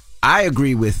 I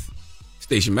agree with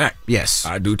Station Mac. Yes,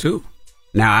 I do too.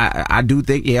 Now, I do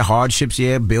think, hardships,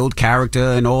 build character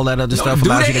and all that other stuff.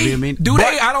 Allows you to be,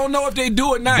 they? I don't know if they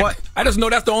do or not. But, I just know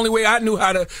that's the only way I knew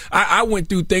how to. I went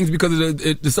through things because of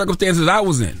the circumstances I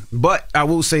was in. But I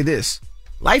will say this.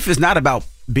 Life is not about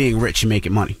being rich and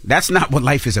making money. That's not what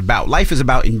life is about. Life is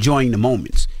about enjoying the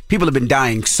moments. People have been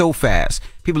dying so fast.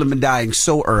 People have been dying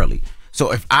so early.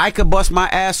 So if I could bust my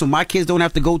ass so my kids don't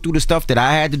have to go through the stuff that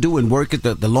I had to do and work at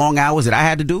the long hours that I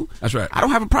had to do, that's right. I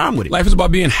don't have a problem with it. Life is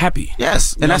about being happy.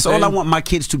 Yes, and that's all I want my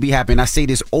kids to be happy. And I say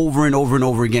this over and over and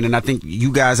over again. And I think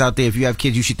you guys out there, if you have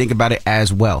kids, you should think about it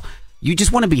as well. You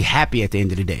just want to be happy at the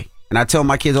end of the day. And I tell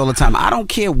my kids all the time, I don't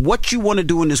care what you want to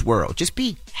do in this world. Just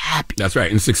be happy. That's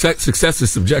right. And success is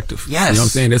subjective. Yes. You know what I'm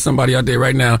saying? There's somebody out there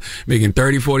right now making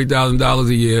 $30,000, $40,000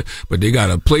 a year, but they got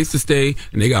a place to stay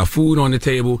and they got food on the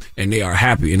table and they are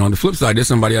happy. And on the flip side, there's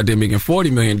somebody out there making $40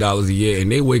 million a year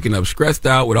and they waking up stressed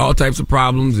out with all types of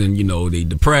problems and, they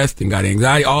depressed and got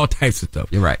anxiety, all types of stuff.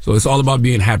 You're right. So it's all about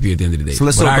being happy at the end of the day. So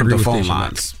let's open up the phone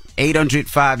lines.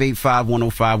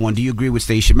 800-585-1051. Do you agree with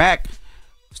Station Mac?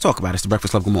 Let's talk about it. It's The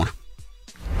Breakfast Club. Good morning.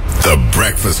 The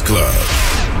Breakfast Club.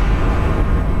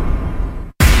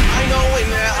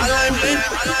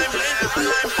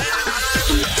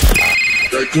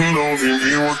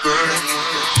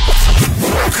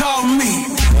 Call me.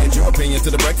 Get your opinion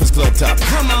to The Breakfast Club topic.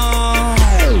 Come on.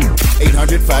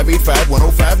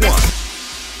 800-585-1051.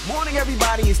 Morning,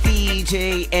 everybody. It's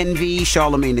DJ NV,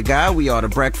 Charlamagne the Guy. We are The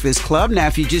Breakfast Club. Now,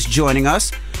 if you're just joining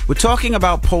us, we're talking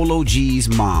about Polo G's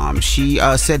mom. She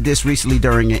said this recently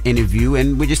during an interview,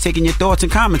 and we're just taking your thoughts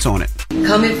and comments on it.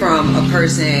 Coming from a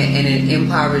person in an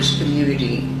impoverished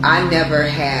community, I never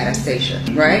had a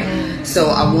station, right? So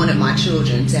I wanted my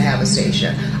children to have a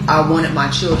station. I wanted my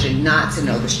children not to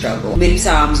know the struggle. Many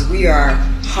times we are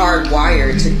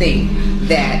hardwired to think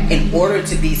that in order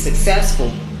to be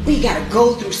successful, we gotta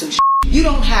go through some shit. You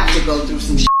don't have to go through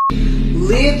some shit.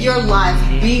 Live your life,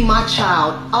 be my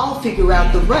child, I'll figure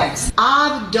out the rest.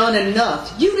 I've done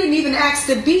enough. You didn't even ask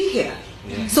to be here.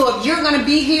 So if you're gonna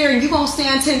be here and you're gonna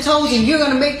stand 10 toes and you're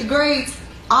gonna make the grades,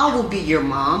 I will be your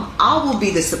mom. I will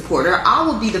be the supporter. I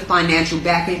will be the financial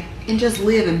backing, and just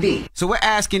live and be. So we're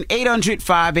asking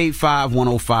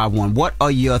 800-585-1051. What are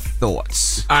your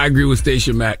thoughts? I agree with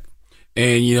Station Mac.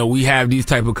 And, we have these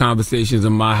type of conversations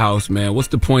in my house, man. What's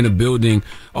the point of building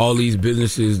all these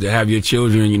businesses to have your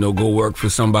children, go work for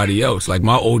somebody else? Like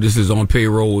my oldest is on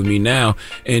payroll with me now.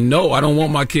 And no, I don't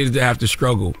want my kids to have to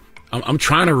struggle. I'm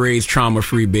trying to raise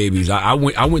trauma-free babies. I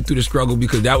went through the struggle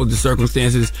because that was the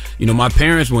circumstances, my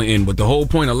parents were in. But the whole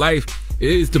point of life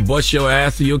is to bust your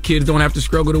ass so your kids don't have to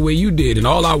struggle the way you did. And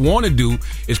all I want to do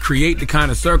is create the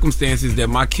kind of circumstances that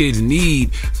my kids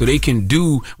need so they can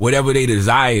do whatever they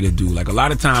desire to do. Like a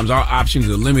lot of times our options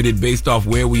are limited based off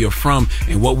where we are from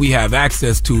and what we have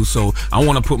access to. So I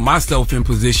want to put myself in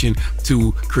position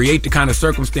to create the kind of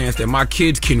circumstance that my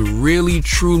kids can really,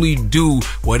 truly do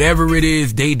whatever it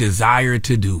is they desire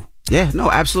to do. Yeah, no,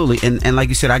 absolutely. And like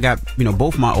you said, I got,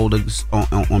 both my oldest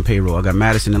on payroll. I got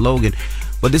Madison and Logan.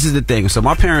 But this is the thing. So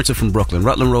my parents are from Brooklyn,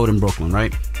 Rutland Road in Brooklyn,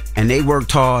 right? And they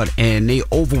worked hard and they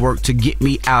overworked to get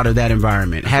me out of that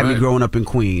environment. Had me growing up in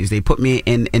Queens. They put me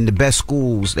in the best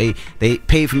schools. They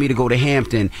paid for me to go to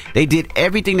Hampton. They did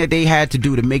everything that they had to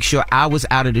do to make sure I was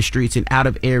out of the streets and out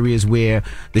of areas where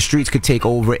the streets could take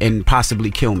over and possibly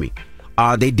kill me.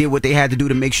 They did what they had to do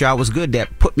to make sure I was good.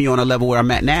 That put me on a level where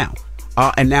I'm at now.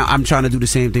 And now I'm trying to do the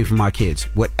same thing for my kids.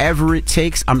 Whatever it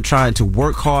takes, I'm trying to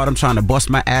work hard. I'm trying to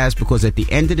bust my ass because at the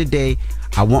end of the day,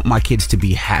 I want my kids to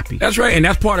be happy. That's right. And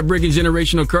that's part of breaking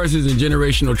generational curses and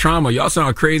generational trauma. Y'all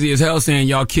sound crazy as hell saying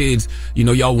y'all kids,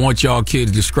 y'all want y'all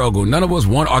kids to struggle. None of us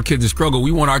want our kids to struggle.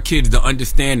 We want our kids to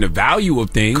understand the value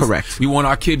of things. Correct. We want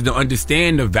our kids to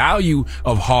understand the value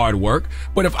of hard work.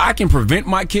 But if I can prevent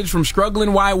my kids from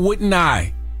struggling, why wouldn't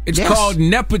I? It's called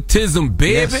nepotism,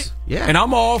 baby. Yes. Yeah. And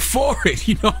I'm all for it.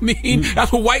 You know what I mean?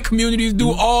 That's what white communities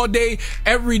do all day,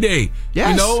 every day.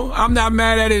 Yes. I'm not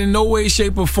mad at it in no way,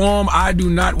 shape, or form. I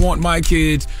do not want my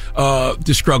kids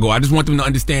to struggle. I just want them to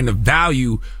understand the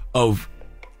value of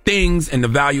things and the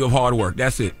value of hard work.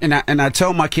 That's it. And I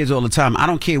tell my kids all the time, I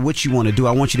don't care what you want to do.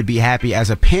 I want you to be happy as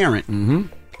a parent. Mm-hmm.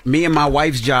 Me and my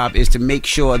wife's job is to make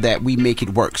sure that we make it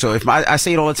work. So I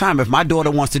say it all the time, if my daughter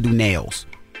wants to do nails,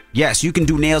 yes, you can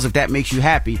do nails if that makes you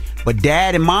happy, but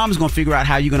dad and mom's going to figure out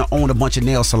how you're going to own a bunch of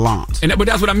nail salons. But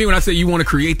that's what I mean when I say you want to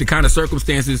create the kind of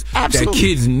circumstances that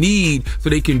kids need so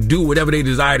they can do whatever they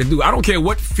desire to do. I don't care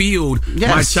what field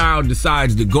my child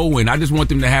decides to go in. I just want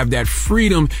them to have that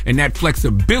freedom and that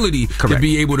flexibility to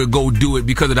be able to go do it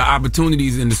because of the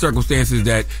opportunities and the circumstances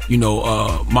that,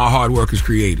 my hard work has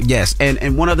created. Yes,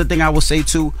 and one other thing I will say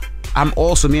too,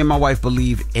 me and my wife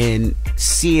believe in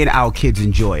seeing our kids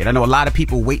enjoy it. I know a lot of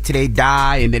people wait till they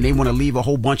die and then they want to leave a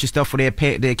whole bunch of stuff for their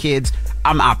kids.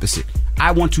 I'm opposite.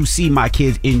 I want to see my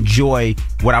kids enjoy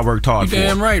what I worked hard for.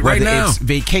 Damn right, whether right now. it's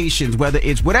vacations, whether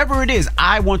it's whatever it is,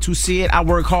 I want to see it. I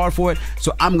work hard for it,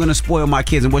 so I'm going to spoil my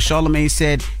kids. And what Charlamagne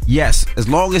said, yes, as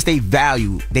long as they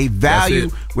value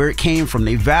where it came from.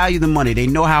 They value the money. They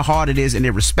know how hard it is, and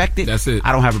they respect it. That's it.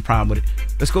 I don't have a problem with it.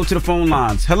 Let's go to the phone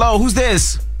lines. Hello, who's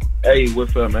this? Hey,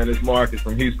 what's up, man? It's Marcus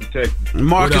from Houston, Texas.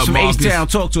 Marcus from H-Town.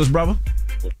 Talk to us, brother.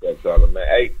 What's up, Charlotte, man?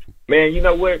 Hey, man, you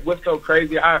know what? What's so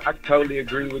crazy? I totally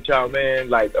agree with y'all,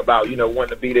 man, like about, wanting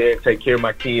to be there and take care of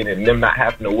my kid and them not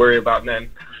having to worry about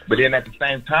nothing. But then at the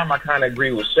same time, I kind of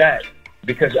agree with Shaq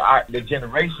because the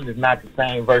generation is not the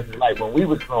same versus like when we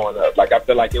was growing up. Like, I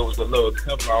feel like it was a little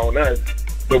tougher on us,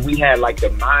 but we had like the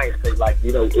mindset, like,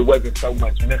 it wasn't so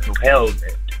much mental health.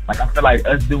 Like, I feel like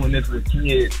us doing this with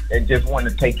kids and just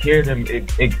wanting to take care of them, it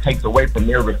takes away from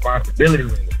their responsibility in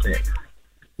a sense.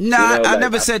 Nah, I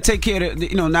never said take care of,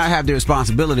 not have their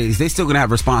responsibilities. They still going to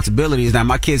have responsibilities. Now,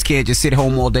 my kids can't just sit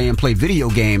home all day and play video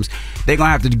games. They're going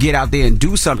to have to get out there and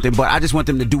do something, but I just want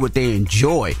them to do what they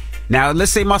enjoy. Now,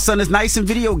 let's say my son is nice in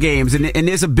video games, and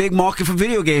there's a big market for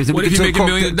video games. And what if you make $1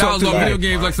 million on video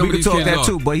games like some of these kids? We can talk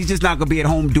that too, but he's just not going to be at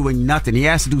home doing nothing. He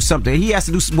has to do something. He has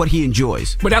to do what he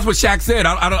enjoys. But that's what Shaq said.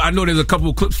 I know there's a couple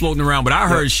of clips floating around, but I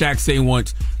heard Shaq say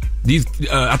once,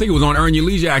 I think it was on Earn Your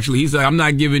Leisure, actually. He said, I'm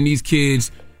not giving these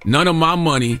kids none of my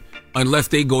money unless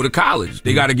they go to college.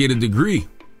 They got to get a degree.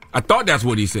 I thought that's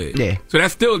what he said. Yeah. So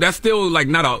that's still like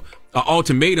not a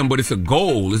ultimatum, but it's a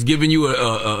goal. It's giving you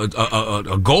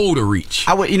a goal to reach.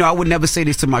 I would never say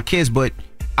this to my kids, but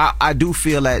I do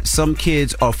feel that some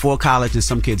kids are for college and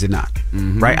some kids are not.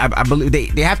 Mm-hmm. Right? I believe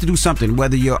they have to do something,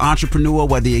 whether you're an entrepreneur,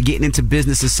 whether you're getting into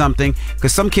business or something,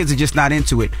 because some kids are just not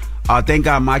into it. Thank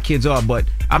God my kids are, but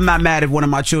I'm not mad if one of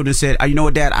my children said, you know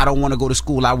what, Dad, I don't want to go to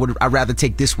school. I'd rather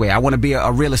take this way. I want to be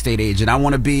a real estate agent. I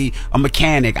want to be a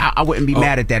mechanic. I wouldn't be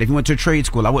mad at that. If you went to a trade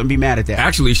school, I wouldn't be mad at that.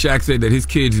 Actually, Shaq said that his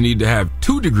kids need to have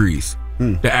 2 degrees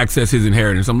to access his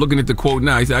inheritance. I'm looking at the quote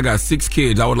now. He said, I got 6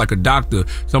 kids. I would like a doctor,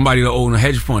 somebody to own a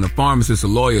hedge fund, a pharmacist, a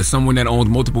lawyer, someone that owns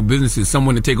multiple businesses,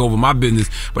 someone to take over my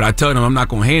business. But I tell them I'm not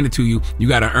going to hand it to you. You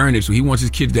got to earn it. So he wants his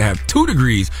kids to have 2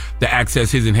 degrees to access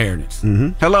his inheritance.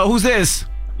 Mm-hmm. Hello, who's this?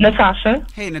 Natasha.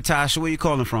 Hey, Natasha. Where you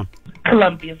calling from?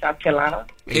 Columbia, South Carolina.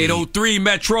 803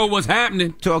 Metro. What's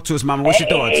happening? Talk to us, Mama. What's your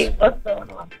thoughts? What's going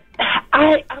on?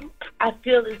 I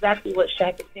feel exactly what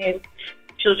Shaq is saying.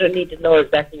 Children need to know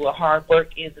exactly what hard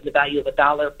work is and the value of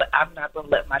 $1, but I'm not going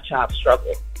to let my child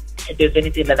struggle. If there's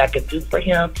anything that I can do for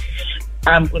him,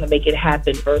 I'm going to make it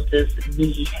happen versus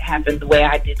me having the way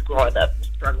I did growing up,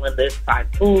 struggling to find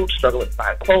food, struggling to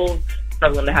find clothes,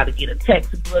 struggling to how to get a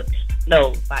textbook.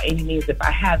 No, by any means, if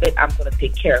I have it, I'm going to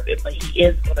take care of it. But he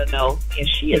is going to know, and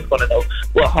she is going to know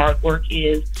what hard work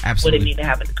is, Absolutely. what it means to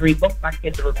have a degree. Both my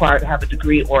kids are required to have a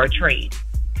degree or a trade.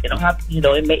 It don't have,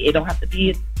 it don't have to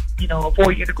be, a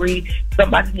 4-year degree.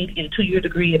 Somebody needs to get a 2-year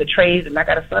degree in a trade, and I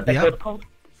got a son that goes to college.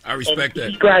 I respect that.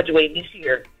 He's graduating this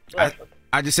year.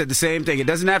 I just said the same thing. It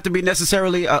doesn't have to be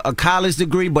necessarily a college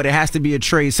degree, but it has to be a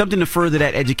trade, something to further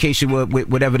that education with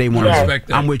whatever they want to do. I respect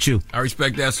that. I'm with you. I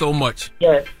respect that so much.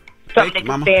 Yes. Something they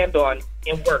can stand on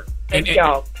and work. Thank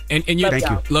y'all. And you're, Thank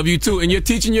you. Love you too. And you're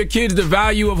teaching your kids the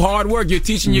value of hard work. You're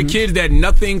teaching your kids that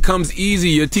nothing comes easy.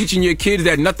 You're teaching your kids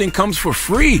that nothing comes for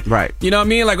free. Right. You know what I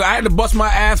mean? Like, I had to bust my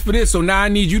ass for this, so now I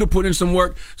need you to put in some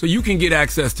work so you can get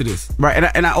access to this. Right.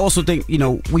 And I also think,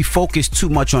 we focus too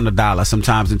much on the dollar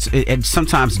sometimes. And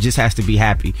sometimes it just has to be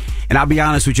happy. And I'll be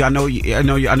honest with you. I know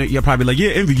you're probably like, yeah,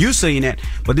 Envy, you're saying that.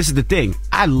 But this is the thing.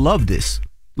 I love this.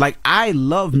 Like, I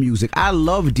love music. I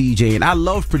love DJing. I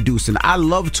love producing. I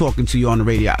love talking to you on the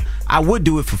radio. I would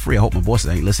do it for free. I hope my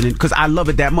bosses ain't listening because I love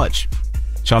it that much.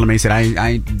 Charlamagne said, I ain't.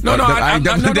 No. I ain't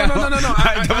doubling down.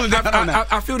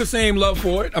 I feel the same love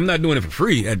for it. I'm not doing it for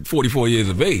free at 44 years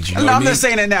of age. You know I'm not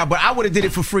saying that now, but I would have did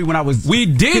it for free when I was. We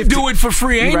did 50. do it for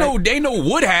free. Ain't right. no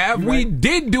would have. Right. We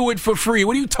did do it for free.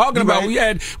 What are you talking about?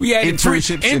 Right. We had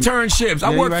internships.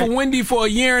 I worked for Wendy for a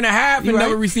year and a half and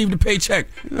never received a paycheck.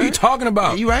 What are you talking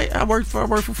about? You right? I work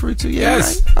for free too. Yeah,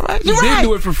 yes. All right. You did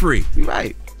do it for free. You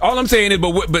right. All I'm saying is,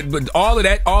 but all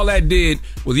that did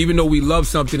was, even though we love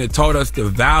something, it taught us the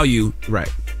value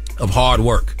of hard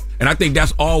work. And I think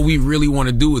that's all we really want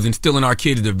to do is instill in our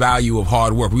kids the value of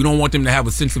hard work. We don't want them to have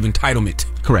a sense of entitlement.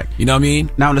 Correct. You know what I mean?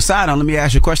 Now, on the side, let me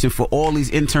ask you a question. For all these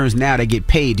interns now that get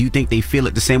paid, do you think they feel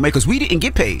it the same way? Because we didn't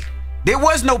get paid. There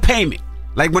was no payment.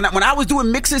 Like when I was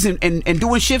doing mixes and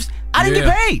doing shifts, I didn't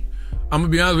get paid. I'm gonna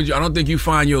be honest with you. I don't think you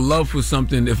find your love for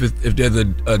something if there's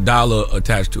a dollar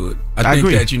attached to it. I think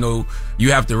agree. that you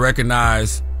have to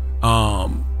recognize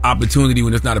opportunity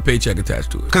when there's not a paycheck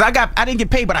attached to it. Because I didn't get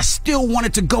paid, but I still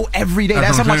wanted to go every day.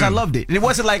 That's how much I loved it. And it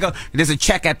wasn't like there's a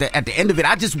check at the end of it.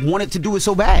 I just wanted to do it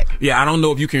so bad. Yeah, I don't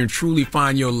know if you can truly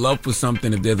find your love for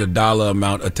something if there's a dollar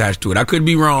amount attached to it. I could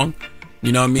be wrong.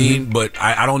 You know what I mean? Mm-hmm. But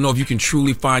I don't know if you can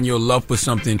truly find your love for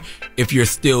something if you're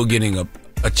still getting a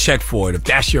check for it. If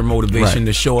that's your motivation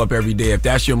to show up every day, if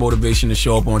that's your motivation to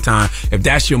show up on time, if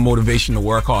that's your motivation to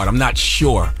work hard, I'm not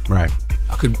sure. Right.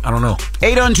 I don't know.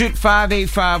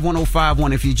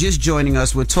 800-585-1051. If you're just joining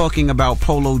us, we're talking about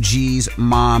Polo G's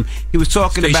mom. He was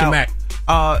talking about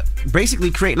basically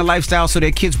creating a lifestyle so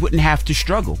their kids wouldn't have to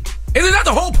struggle. Isn't that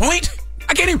the whole point?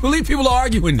 I can't even believe people are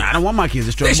arguing. I don't want my kids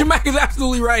to struggle. Station Mac is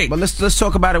absolutely right. But let's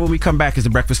talk about it when we come back. It's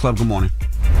The Breakfast Club. Good morning.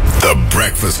 The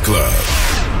Breakfast Club.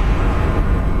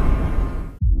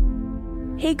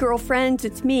 Hey girlfriends,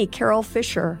 it's me, Carol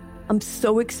Fisher. I'm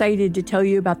so excited to tell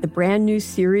you about the brand new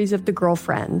series of The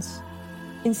Girlfriends.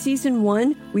 In season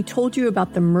 1, we told you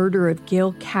about the murder of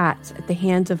Gail Katz at the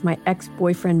hands of my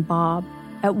ex-boyfriend Bob.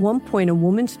 At one point, a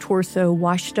woman's torso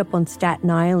washed up on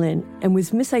Staten Island and was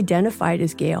misidentified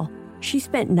as Gail. She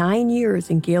spent 9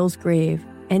 years in Gail's grave,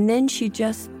 and then she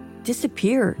just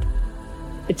disappeared.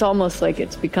 It's almost like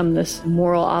it's become this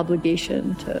moral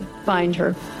obligation to find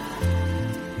her.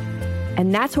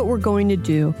 And that's what we're going to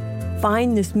do.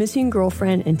 Find this missing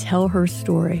girlfriend and tell her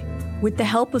story. With the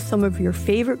help of some of your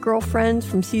favorite girlfriends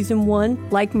from season 1,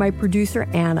 like my producer,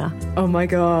 Anna. Oh my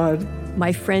God.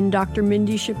 My friend, Dr.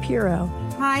 Mindy Shapiro.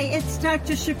 Hi, it's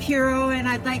Dr. Shapiro, and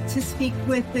I'd like to speak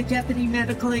with the deputy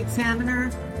medical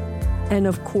examiner. And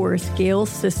of course, Gail's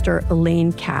sister,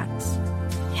 Elaine Katz.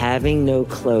 Having no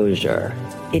closure,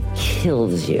 it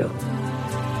kills you.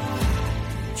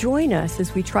 Join us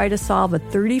as we try to solve a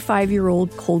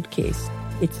 35-year-old cold case.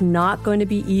 It's not going to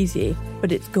be easy,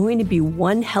 but it's going to be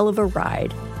one hell of a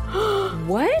ride.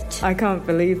 What? I can't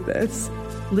believe this.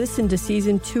 Listen to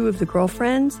season 2 of The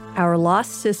Girlfriends, Our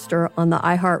Lost Sister on the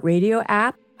iHeartRadio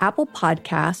app, Apple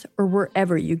Podcasts, or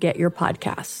wherever you get your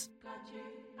podcasts.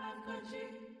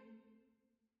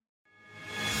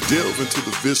 Delve into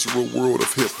the visceral world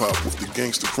of hip-hop with the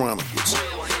Gangster Chronicles, a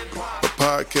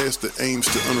podcast that aims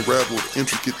to unravel the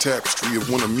intricate tapestry of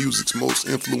one of music's most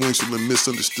influential and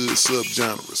misunderstood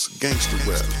subgenres, gangster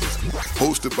rap.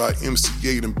 Hosted by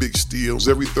MC8 and Big Steels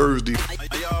every Thursday,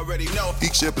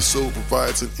 each episode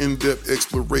provides an in-depth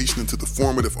exploration into the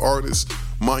formative artists,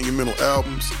 monumental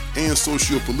albums, and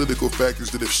socio-political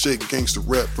factors that have shaped gangster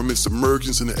rap from its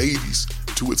emergence in the 80s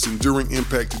to its enduring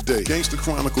impact today. Gangster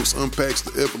Chronicles unpacks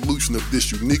the evolution of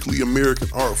this uniquely American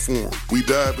art form. We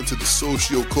dive into the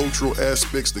socio-cultural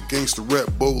aspects that gangster rap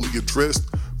boldly addressed,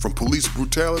 from police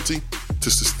brutality to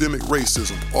systemic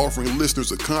racism, offering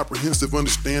listeners a comprehensive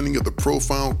understanding of the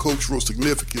profound cultural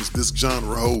significance this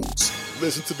genre holds.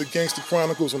 Listen to the Gangster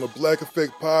Chronicles on the Black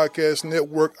Effect Podcast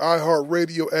Network,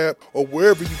 iHeartRadio app, or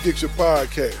wherever you get your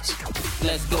podcasts.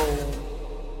 Let's go.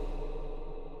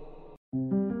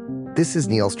 This is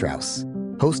Neil Strauss,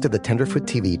 host of the Tenderfoot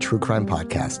TV True Crime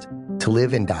Podcast, To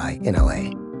Live and Die in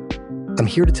LA. I'm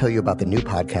here to tell you about the new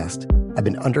podcast I've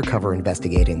been undercover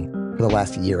investigating for the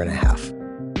last year and a half.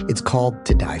 It's called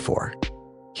To Die For.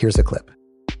 Here's a clip.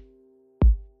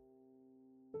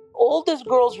 All these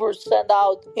girls were sent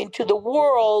out into the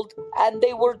world and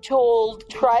they were told,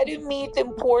 try to meet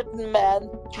important men,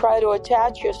 try to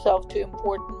attach yourself to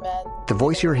important men. The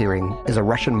voice you're hearing is a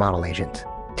Russian model agent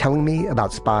telling me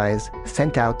about spies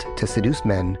sent out to seduce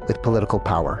men with political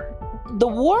power. The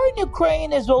war in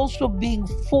Ukraine is also being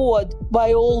fought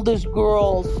by all these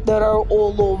girls that are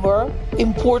all over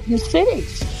important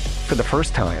cities. For the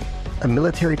first time, a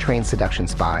military-trained seduction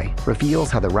spy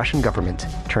reveals how the Russian government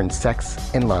turned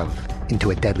sex and love into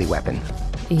a deadly weapon.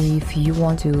 If you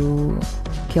want to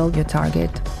kill your target,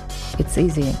 it's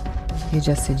easy. You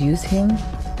just seduce him,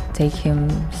 take him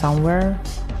somewhere,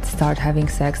 start having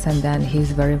sex, and then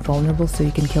he's very vulnerable, so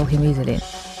you can kill him easily.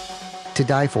 To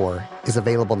Die For is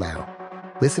available now.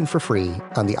 Listen for free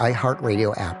on the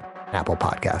iHeartRadio app, Apple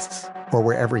Podcasts, or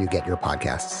wherever you get your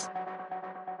podcasts.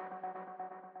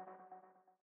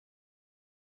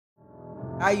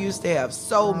 I used to have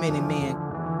so many men.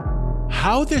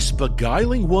 How this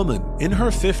beguiling woman in her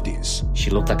 50s,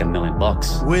 she looked like $1 million,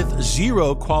 with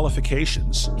zero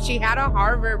qualifications, she had a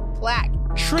Harvard plaque,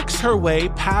 tricks her way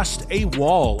past a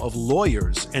wall of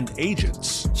lawyers and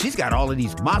agents. She's got all of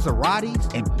these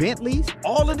Maseratis and Bentleys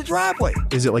all in the driveway.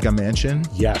 Is it like a mansion?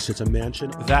 Yes, it's a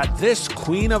mansion. That this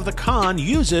queen of the con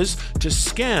uses to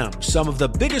scam some of the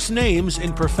biggest names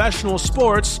in professional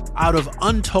sports out of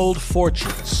untold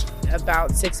fortunes. About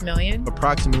 $6 million.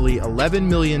 Approximately $11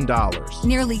 million.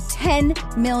 Nearly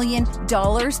 $10 million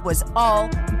was all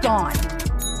gone.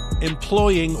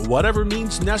 Employing whatever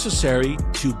means necessary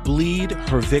to bleed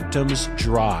her victims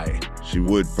dry. She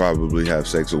would probably have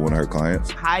sex with one of her clients.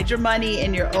 Hide your money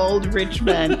in your old rich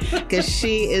man, because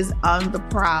she is on the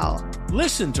prowl.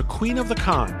 Listen to Queen of the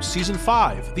Con, Season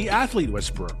 5, The Athlete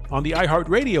Whisperer, on the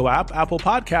iHeartRadio app, Apple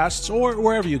Podcasts, or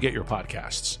wherever you get your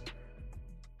podcasts.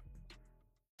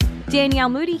 Danielle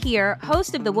Moody here,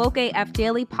 host of the Woke AF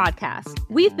Daily podcast.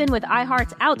 We've been with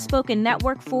iHeart's Outspoken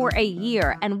Network for a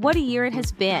year, and what a year it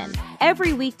has been.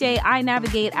 Every weekday, I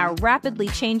navigate our rapidly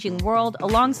changing world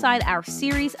alongside our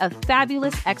series of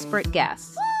fabulous expert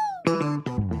guests.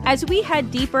 As we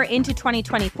head deeper into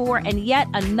 2024 and yet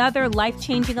another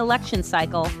life-changing election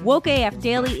cycle, Woke AF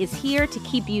Daily is here to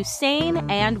keep you sane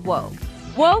and woke.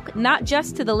 Woke not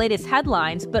just to the latest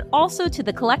headlines, but also to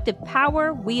the collective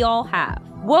power we all have.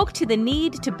 Woke to the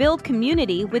need to build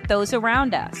community with those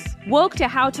around us. Woke to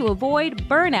how to avoid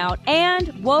burnout,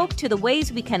 and woke to the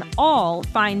ways we can all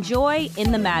find joy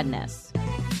in the madness.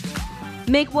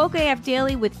 Make Woke AF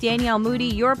Daily with Danielle Moody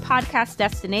your podcast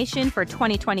destination for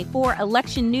 2024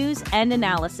 election news and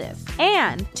analysis.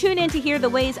 And tune in to hear the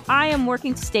ways I am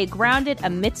working to stay grounded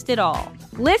amidst it all.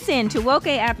 Listen to Woke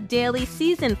AF Daily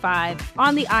Season 5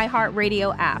 on the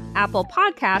iHeartRadio app, Apple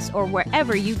Podcasts, or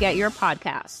wherever you get your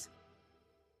podcasts.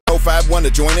 051 to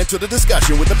join into the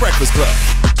discussion with The Breakfast Club.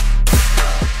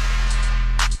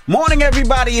 Morning,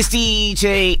 everybody. It's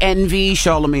DJ Envy,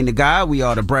 Charlamagne the Guy. We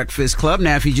are The Breakfast Club.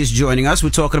 Now, if you're just joining us, we're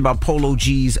talking about Polo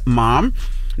G's mom.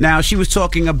 Now, she was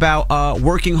talking about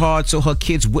working hard so her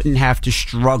kids wouldn't have to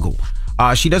struggle.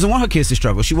 She doesn't want her kids to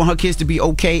struggle. She wants her kids to be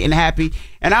okay and happy.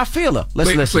 And I feel her.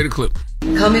 Let's listen. Play the clip.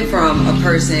 Coming from a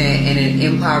person in an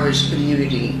impoverished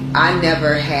community, I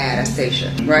never had a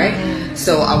station, right?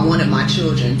 So I wanted my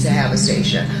children to have a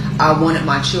station. I wanted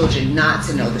my children not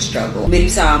to know the struggle. Many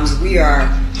times we are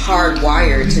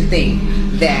hardwired to think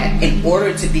that in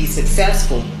order to be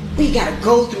successful, we gotta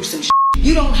go through some shit.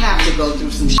 You don't have to go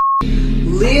through some shit.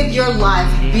 Live your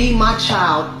life, be my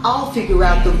child, I'll figure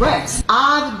out the rest.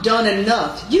 I've done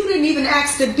enough. You didn't even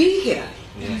ask to be here.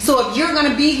 So if you're going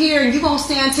to be here and you're going to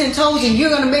stand 10 toes and you're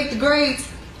going to make the grades,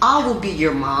 I will be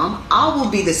your mom. I will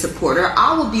be the supporter.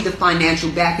 I will be the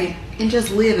financial backing, and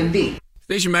just live and be.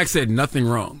 Station Max said nothing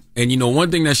wrong. And, you know,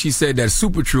 one thing that she said that's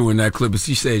super true in that clip is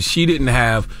she said she didn't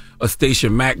have a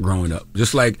Station Mac growing up.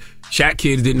 Just like Shaq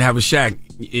kids didn't have a Shaq.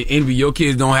 Envy, your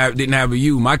kids didn't have a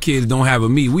you. My kids don't have a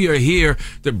me. We are here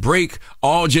to break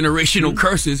all generational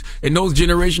curses, and those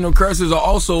generational curses are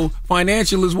also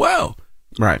financial as well.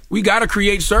 Right. We got to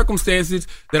create circumstances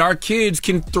that our kids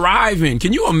can thrive in.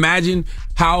 Can you imagine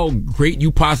how great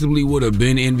you possibly would have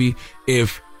been, Envy,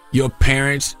 if your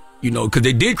parents, you know, because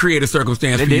they did create a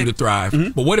circumstance for you to thrive.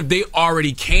 Mm-hmm. But what if they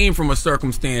already came from a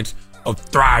circumstance of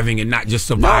thriving and not just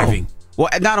surviving? No. Well,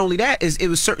 not only that, it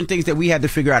was certain things that we had to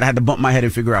figure out. I had to bump my head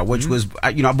and figure out, which was,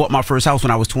 you know, I bought my first house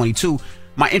when I was 22.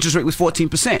 My interest rate was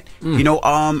 14%. You know,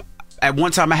 at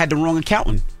one time I had the wrong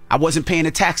accountant. I wasn't paying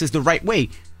the taxes the right way.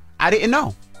 I didn't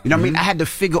know. You know what I mean? I had to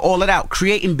figure all it out,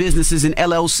 creating businesses and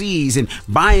LLCs and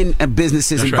buying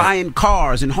businesses and buying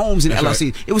cars and homes and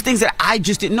LLCs. It was things that I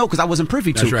just didn't know because I wasn't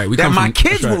privy to. That's right. That my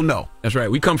kids will know. That's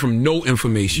right. We come from no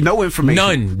information. No information.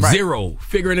 None. Right. Zero.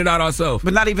 Figuring it out ourselves.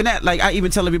 But not even that. Like, I even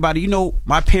tell everybody,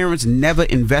 my parents never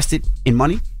invested in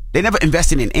money. They never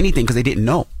invested in anything because they didn't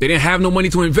know. They didn't have no money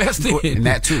to invest in. And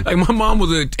that too. Like, my mom was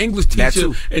an English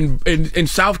teacher in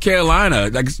South Carolina.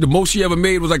 Like, the most she ever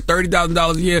made was like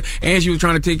 $30,000 a year, and she was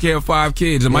trying to take care of 5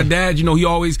 kids. And my dad, he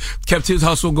always kept his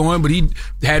hustle going, but he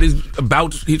had his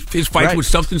fights with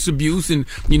substance abuse and,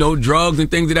 drugs and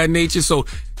things of that nature. So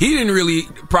he didn't really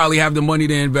probably have the money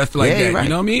to invest like that. Right. You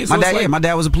know what I mean? So my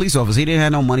dad was a police officer. He didn't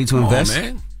have no money to invest. Oh,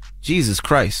 man. Jesus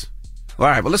Christ. All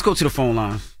right, well, let's go to the phone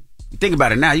line. You think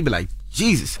about it now, you be like,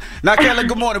 Jesus. Now, Kayla,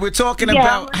 good morning. We're talking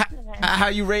about how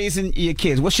you raising your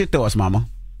kids. What's your thoughts, Mama?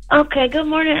 Okay, good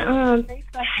morning. Thanks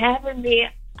for having me.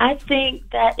 I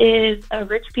think that is a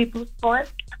rich people's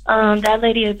sport. That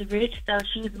lady is rich, so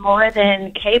she's more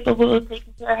than capable of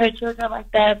taking care of her children like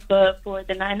that. But for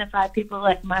the 9-to-5 people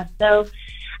like myself,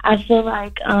 I feel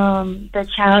like the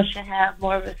child should have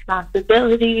more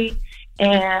responsibility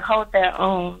and hold their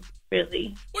own.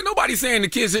 Really? Well, nobody's saying the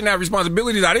kids shouldn't have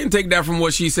responsibilities. I didn't take that from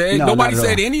what she said. Nobody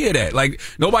said any of that. Like,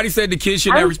 nobody said the kids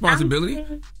shouldn't have responsibility.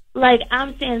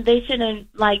 I'm saying they shouldn't,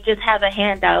 just have a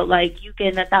handout. Like, you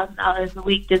getting $1,000 a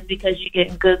week just because you're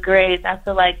getting good grades. I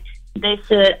feel like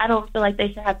I don't feel like they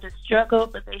should have to struggle,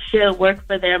 but they should work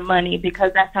for their money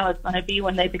because that's how it's going to be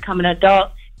when they become an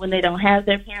adult. When they don't have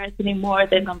their parents anymore,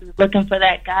 they're going to be looking for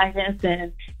that guidance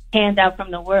and handout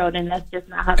from the world, and that's just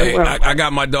not how the world works. I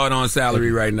got my daughter on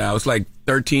salary right now. It's like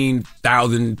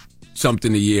 $13,000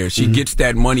 something a year. She gets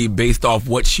that money based off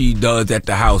what she does at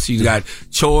the house. She's got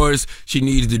chores she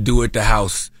needs to do at the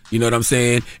house. You know what I'm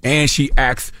saying? And she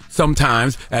acts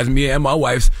sometimes as me and my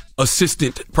wife's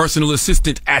personal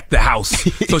assistant at the house.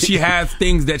 So she has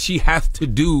things that she has to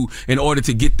do in order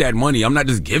to get that money. I'm not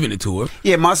just giving it to her.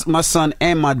 Yeah, my son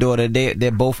and my daughter,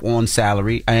 they're both on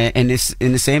salary, and it's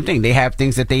in the same thing. They have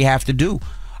things that they have to do.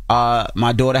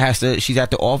 My daughter she's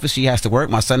at the office, she has to work.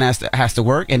 My son has to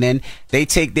work, and then they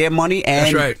take their money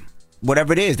and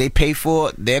whatever it is, they pay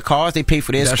for their cars, they pay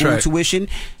for their school tuition,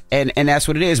 and that's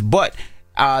what it is. But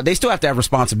they still have to have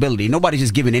responsibility. Nobody's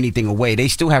just giving anything away. They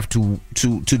still have to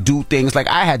do things like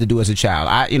I had to do as a child.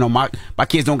 My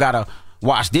kids don't gotta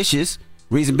wash dishes.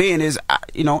 Reason being is,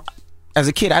 as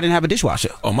a kid, I didn't have a dishwasher.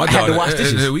 Oh, my daughter had to wash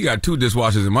dishes. We got 2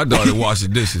 dishwashers, and my daughter washes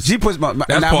dishes. She puts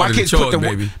that's part of the chore,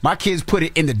 baby. My kids put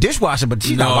it in the dishwasher, but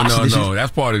she's not washing dishes. No,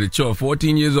 that's part of the chore.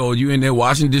 14 years old, you in there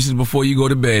washing dishes before you go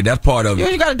to bed. That's part of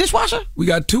it. You got a dishwasher? We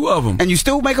got 2 of them. And you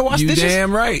still make her wash dishes? You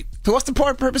damn right. So what's the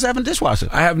purpose of having a dishwasher?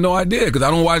 I have no idea because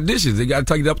I don't wash dishes. They got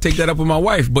to take that up with my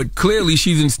wife. But clearly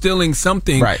she's instilling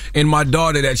something in my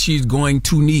daughter that she's going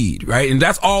to need, right? And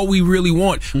that's all we really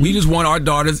want. We just want our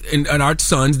daughters and our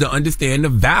sons to understand the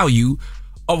value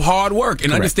of hard work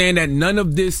and understand that none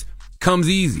of this comes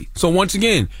easy. So once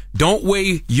again, don't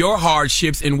weigh your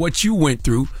hardships and what you went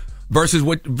through versus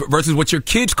what your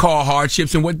kids call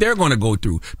hardships and what they're going to go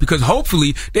through. Because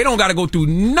hopefully they don't got to go through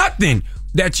nothing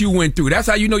that you went through. That's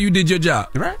how you know you did your job.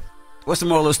 Right. What's the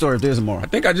moral of the story if there's a moral? I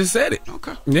think I just said it.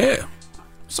 Okay. Yeah.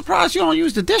 Surprised you don't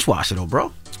use the dishwasher though,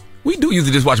 bro. We do use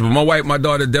the dishwasher, but my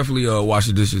daughter definitely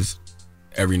washes dishes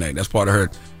every night. That's part of her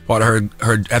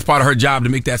that's part of her job to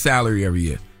make that salary every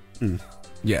year.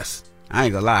 Yes. I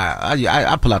ain't gonna lie.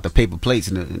 I pull out the paper plates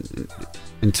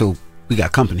until we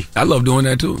got company. I love doing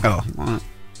that too. Oh, well,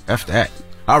 after that.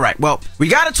 All right. Well, we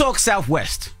got to talk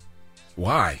Southwest.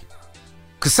 Why?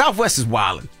 Because Southwest is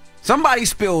wilding. Somebody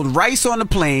spilled rice on the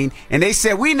plane, and they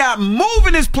said, we not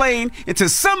moving this plane until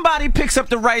somebody picks up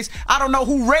the rice. I don't know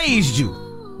who raised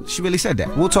you. She really said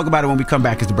that. We'll talk about it when we come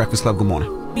back. It's The Breakfast Club. Good morning.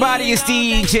 Everybody, it's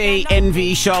DJ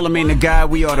Envy, Charlamagne the Guy.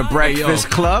 We are The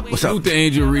Breakfast Club. What's up? Salute to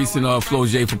Angel Reese and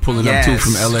Flau'jae for pulling up too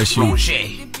from LSU.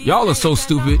 Flau'jae. Y'all are so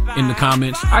stupid in the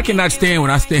comments. I cannot stand when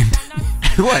I stand...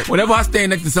 What? Whenever I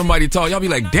stand next to somebody tall, y'all be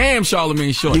like, damn,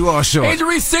 Charlamagne short. You are short. Angel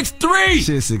Reese 6'3".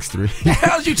 She's 6'3". What the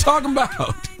hell's you talking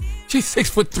about? She's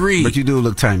 6'3". But you do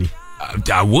look tiny.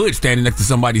 I would standing next to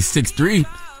somebody 6'3".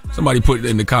 Somebody put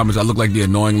in the comments, I look like the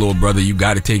annoying little brother you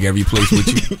got to take every place with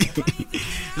you. You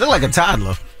look like a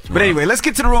toddler. But anyway, let's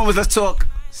get to the rumors. Let's talk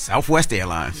Southwest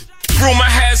Airlines. Rumor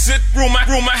has it.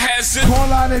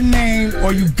 Call out a name,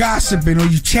 or you gossiping, or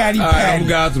you chatty patty. I'm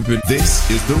gossiping. This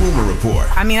is the Rumor Report.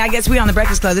 I mean, I guess we on The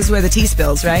Breakfast Club. This is where the tea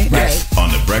spills, right? Yes, on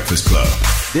The Breakfast Club.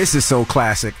 This is so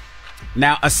classic.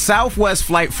 Now, a Southwest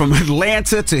flight from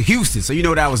Atlanta to Houston, so you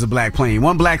know that was a black plane.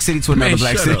 One black city to another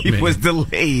black city was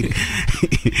delayed.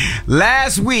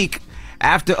 Last week,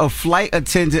 after a flight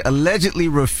attendant allegedly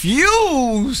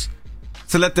refused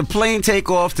to let the plane take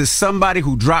off to somebody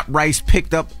who dropped rice,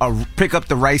 pick up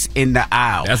the rice in the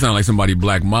aisle. That sounds like somebody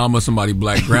black mama, somebody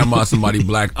black grandma, somebody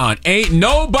black aunt. Ain't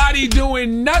nobody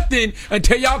doing nothing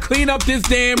until y'all clean up this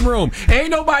damn room. Ain't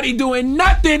nobody doing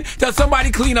nothing till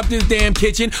somebody clean up this damn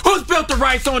kitchen. Who spilled the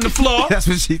rice on the floor? That's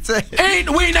what she said. Ain't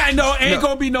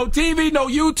gonna be no TV, no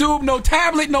YouTube, no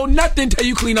tablet, no nothing till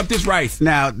you clean up this rice.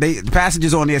 Now, the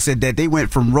passengers on there said that they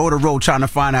went from row to row trying to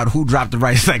find out who dropped the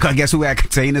rice. Like, I guess who had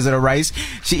containers of the rice.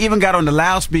 She even got on the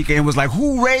loudspeaker and was like,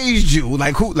 "Who raised you?"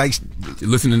 Like, who? Like,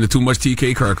 listening to too much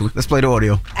TK Kirkland. Let's play the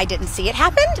audio. I didn't see it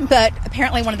happen, but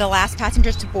apparently one of the last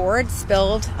passengers to board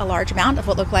spilled a large amount of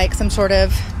what looked like some sort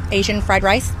of Asian fried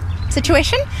rice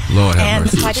situation. Lord have mercy. And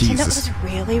the flight attendant was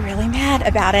really, really mad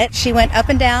about it. She went up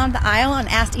and down the aisle and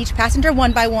asked each passenger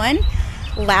one by one,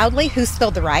 loudly, who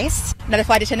spilled the rice. Another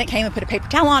flight attendant came and put a paper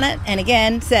towel on it and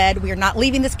again said, "We are not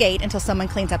leaving this gate until someone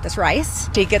cleans up this rice."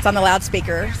 She gets on the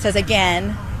loudspeaker, says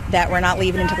again that we're not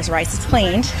leaving until this rice is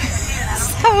cleaned.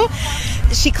 So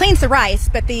she cleans the rice,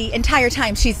 but the entire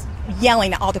time she's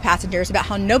yelling at all the passengers about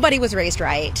how nobody was raised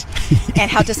right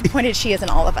and how disappointed she is in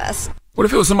all of us. What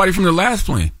if it was somebody from the last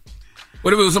plane?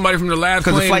 What if it was somebody from the last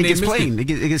plane? Because the flight gets cleaned. It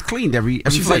gets cleaned every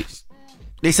flight.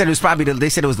 They said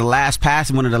it was the last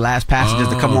pass, one of the last passengers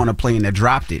to come on a plane that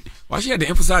dropped it. Why she had to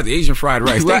emphasize the Asian fried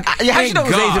rice? How you know it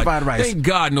was Asian fried rice? Thank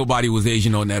God nobody was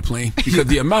Asian on that plane because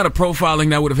the amount of profiling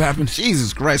that would have happened.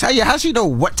 Jesus Christ! How she know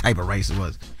what type of rice it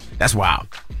was? That's wild.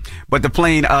 But the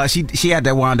plane, she had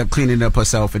to wind up cleaning it up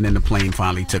herself, and then the plane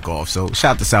finally took off. So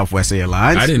shout out to Southwest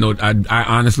Airlines. I didn't know. I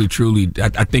honestly, truly,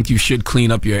 I think you should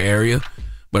clean up your area,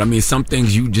 but I mean, some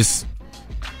things you just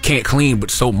can't clean,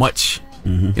 but so much. Mm-hmm.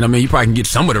 You know what I mean? You probably can get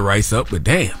some of the rice up, but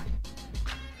damn,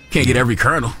 can't get every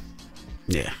kernel.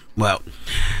 Yeah. Well,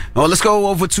 let's go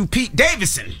over to Pete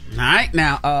Davidson. All right.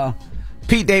 Now,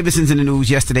 Pete Davidson's in the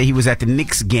news yesterday. He was at the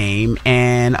Knicks game,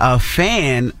 and a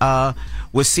fan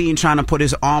was seen trying to put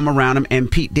his arm around him,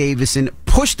 and Pete Davidson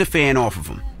pushed the fan off of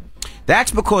him. That's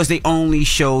because they only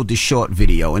showed the short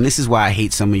video, and this is why I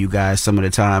hate some of you guys some of the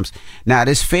times. Now,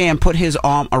 this fan put his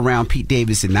arm around Pete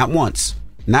Davidson not once,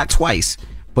 not twice,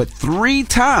 but 3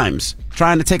 times,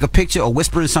 trying to take a picture or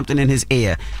whispering something in his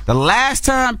ear. The last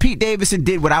time Pete Davidson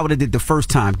did what I would have did the first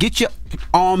time. Get your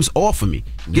arms off of me.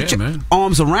 Get your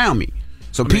arms around me.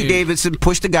 So Pete Davidson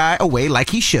pushed the guy away like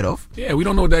he should have. Yeah, we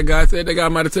don't know what that guy said. That guy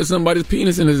might have said something about his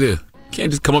penis in his ear. You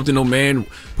can't just come up to no man,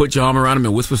 put your arm around him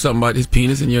and whisper something about his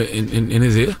penis in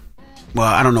his ear. Well,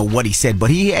 I don't know what he said, but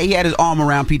he had his arm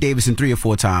around Pete Davidson 3 or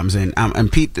 4 times, and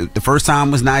Pete, the first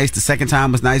time was nice, the second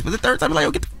time was nice, but the third time,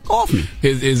 like, get the fuck off me.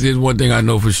 Here's one thing I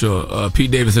know for sure: Pete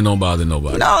Davidson don't bother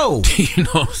nobody. No, you know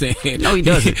what I'm saying? No, he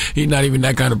doesn't. He's not even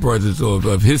that kind of person. So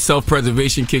if his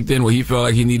self-preservation kicked in, where he felt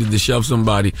like he needed to shove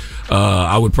somebody,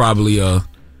 I would probably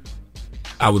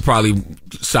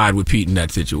side with Pete in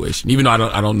that situation, even though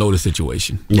I don't know the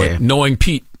situation. Yeah. But knowing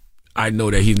Pete, I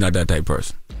know that he's not that type of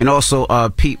person. And also,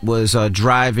 Pete was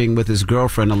driving with his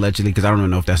girlfriend, allegedly, because I don't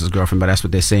know if that's his girlfriend, but that's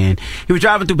what they're saying. He was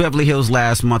driving through Beverly Hills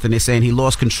last month, and they're saying he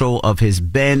lost control of his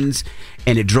Benz,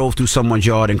 and it drove through someone's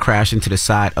yard and crashed into the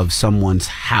side of someone's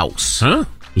house. Huh?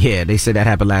 Yeah, they said that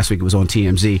happened last week. It was on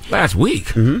TMZ. Last week?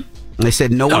 Mm-hmm. And they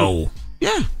said no one...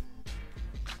 Yeah.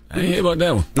 I didn't hear about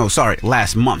that one. No, sorry,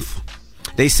 last month.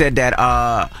 They said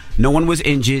that no one was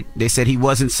injured. They said he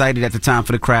wasn't cited at the time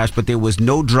for the crash, but there was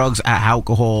no drugs or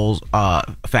alcohol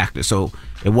factor. So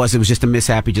it was just a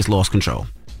mishap. He just lost control.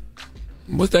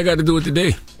 What's that got to do with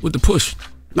today? With the push?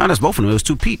 No, that's both of them. It was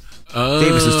 2 Pete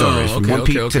Davidson stories. From one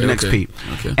Pete to the next Pete.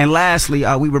 Okay. And lastly,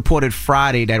 we reported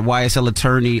Friday that YSL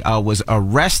attorney was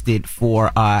arrested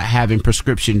for having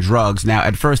prescription drugs. Now,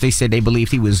 at first they said they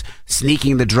believed he was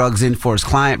sneaking the drugs in for his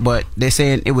client, but they're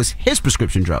saying it was his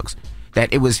prescription drugs.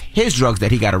 That it was his drugs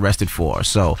that he got arrested for.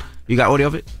 So, you got audio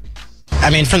of it? I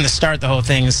mean, from the start, the whole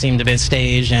thing seemed a bit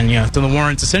staged, and So the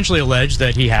warrants essentially alleged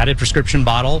that he had a prescription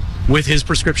bottle with his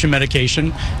prescription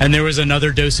medication, and there was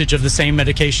another dosage of the same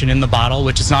medication in the bottle,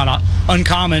 which is not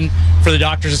uncommon for the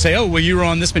doctors to say, "Oh, well, you were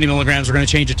on this many milligrams, we're going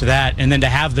to change it to that," and then to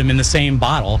have them in the same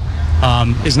bottle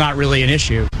is not really an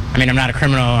issue. I mean, I'm not a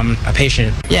criminal, I'm a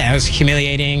patient. Yeah, it was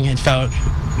humiliating. It felt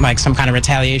like some kind of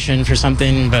retaliation for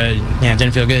something, but yeah, it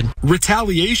didn't feel good.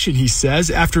 Retaliation, he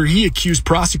says, after he accused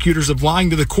prosecutors of lying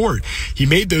to the court. He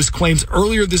made those claims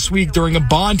earlier this week during a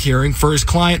bond hearing for his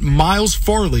client Miles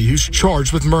Farley, who's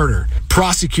charged with murder.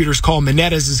 Prosecutors call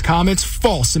Menendez's comments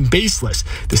false and baseless.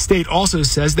 The state also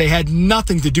says they had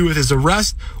nothing to do with his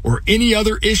arrest or any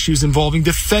other issues involving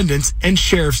defendants and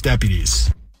sheriff's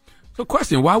deputies. So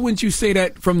question, why wouldn't you say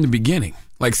that from the beginning?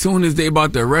 Like, soon as they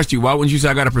about to arrest you, why wouldn't you say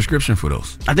I got a prescription for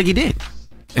those? I think he did.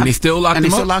 And they still locked him up? And they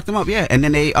still locked him up, yeah. And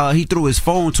then he threw his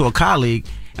phone to a colleague,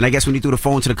 and I guess when he threw the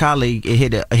phone to the colleague, it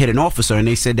hit an officer, and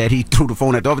they said that he threw the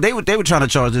phone at the officer. They were trying to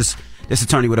charge this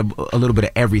attorney with a little bit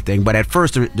of everything. But at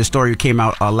first, the story came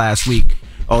out last week,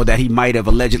 that he might have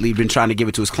allegedly been trying to give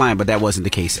it to his client, but that wasn't the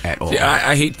case at all. See,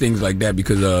 I hate things like that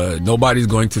because nobody's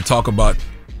going to talk about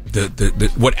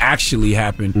the what actually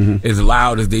happened as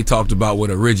loud as they talked about what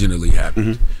originally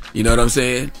happened. You know what I'm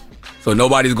saying? So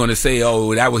nobody's going to say,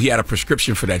 he had a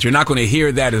prescription for that. You're not going to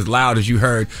hear that as loud as you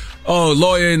heard,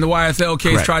 lawyer in the YSL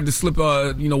case tried to slip,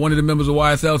 one of the members of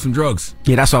YSL some drugs.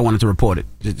 Yeah, that's why I wanted to report it,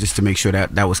 just to make sure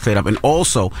that was cleared up. And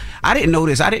also, I didn't know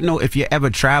this. I didn't know if you're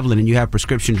ever traveling and you have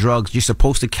prescription drugs, you're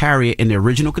supposed to carry it in the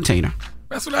original container.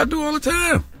 That's what I do all the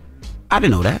time. I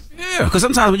didn't know that. Yeah. Because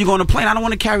sometimes when you go on a plane, I don't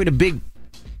want to carry the big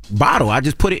bottle. I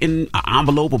just put it in an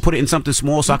envelope or put it in something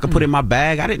small so I could put it in my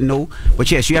bag. I didn't know. But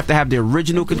yes, you have to have the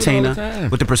original container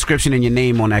with the prescription and your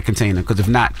name on that container, because if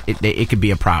not, it could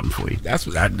be a problem for you. That's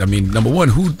what I mean. Number one,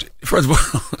 first of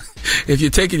all, if you're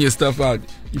taking your stuff out,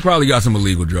 you probably got some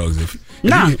illegal drugs. If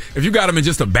you got them in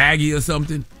just a baggie or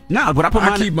something. No, but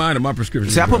I keep mine in my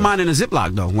prescription. See, I put mine in a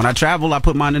Ziploc though. When I travel, I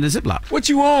put mine in a Ziploc. What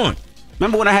you on?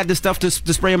 Remember when I had this stuff to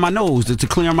spray in my nose, to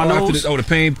clear my nose? The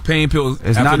pain pill.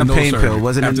 It's not a pain pill. It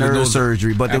wasn't a nerve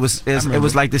surgery. But it was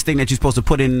like this thing that you're supposed to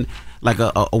put in like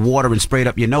a water and spray it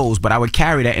up your nose. But I would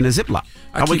carry that in a Ziploc.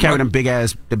 I would carry them big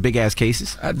ass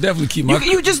cases. I definitely keep my...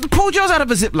 You just pulled yours out of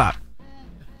a Ziploc.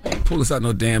 Pull this out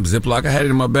no damn Ziploc. I had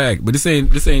it in my bag. But this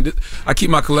ain't. I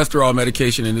keep my cholesterol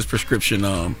medication in this prescription.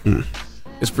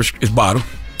 It's bottle.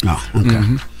 Oh,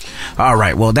 okay. All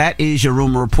right. Well, that is your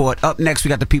rumor report. Up next, we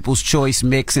got the People's Choice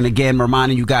Mix. And again,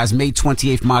 reminding you guys, May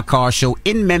 28th, My Car Show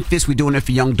in Memphis. We're doing it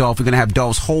for Young Dolph. We're going to have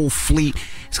Dolph's whole fleet.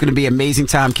 It's going to be an amazing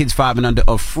time. Kids 5 and under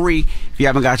are free. If you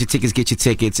haven't got your tickets, get your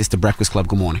tickets. It's The Breakfast Club.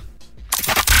 Good morning.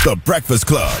 The Breakfast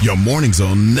Club. Your mornings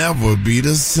will never be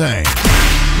the same.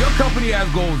 Your company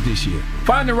has goals this year.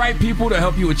 Find the right people to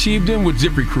help you achieve them with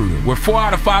ZipRecruiter, where 4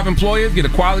 out of 5 employers get a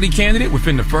quality candidate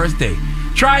within the first day.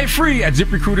 Try it free at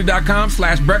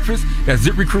ZipRecruiter.com/breakfast. That's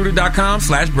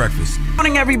ZipRecruiter.com/breakfast.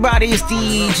 Morning, everybody. It's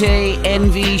DJ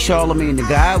Envy, Charlamagne the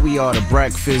Guy. We are The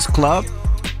Breakfast Club.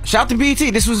 Shout to BET.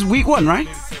 This was week 1, right?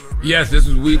 Yes, this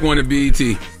was week 1 of BET.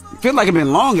 Feel like it's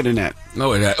been longer than that.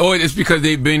 No, it's because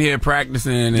they've been here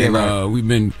practicing, and we've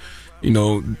been...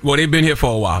 they've been here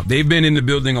for a while. They've been in the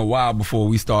building a while before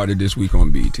we started this week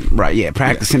on BET. Right, yeah,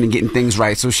 practicing and getting things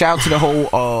right. So shout out to the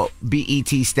whole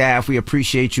BET staff. We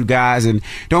appreciate you guys. And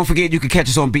don't forget, you can catch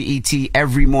us on BET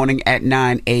every morning at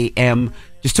 9 a.m.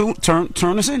 Just turn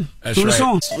us in. Tune us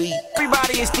on. Sweet.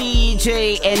 Everybody, it's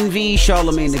DJ Envy,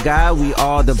 Charlamagne the Guy. We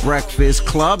are The Breakfast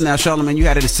Club. Now, Charlamagne, you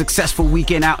had a successful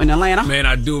weekend out in Atlanta. Man,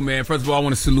 I do, man. First of all, I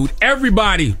want to salute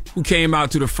everybody who came out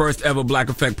to the first ever Black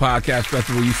Effect Podcast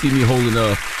Festival. You see me holding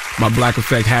my Black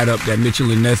Effect hat up that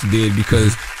Mitchell and Ness did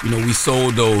because, we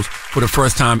sold those for the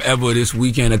first time ever this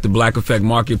weekend at the Black Effect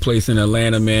Marketplace in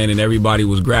Atlanta, man, and everybody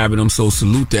was grabbing them. So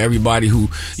salute to everybody who,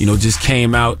 just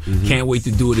came out. Can't wait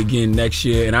to do it again next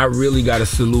year. And I really got to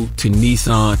salute to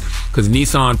Nissan, because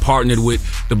Nissan partnered with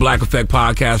the Black Effect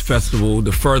Podcast Festival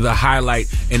to further highlight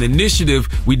an initiative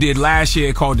we did last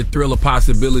year called the Thrill of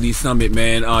Possibility Summit,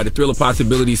 man. The Thrill of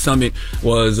Possibility Summit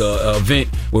was an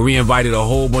event where we invited a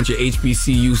whole bunch of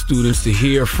HBCU students to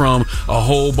hear from a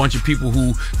whole bunch of people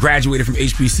who graduated from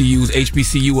HBCUs,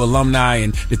 HBCU alumni,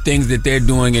 and the things that they're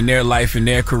doing in their life and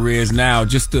their careers now,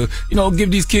 just to,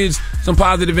 give these kids some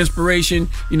positive inspiration,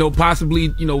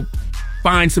 possibly,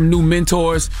 find some new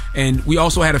mentors. And we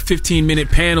also had a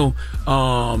 15-minute panel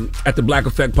at the Black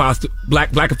Effect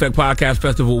Podcast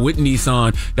Festival with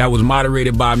Nissan that was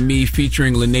moderated by me,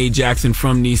 featuring Lene Jackson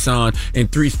from Nissan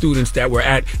and 3 students that were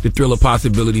at the Thrill of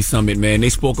Possibility Summit, man. They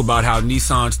spoke about how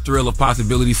Nissan's Thrill of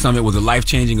Possibility Summit was a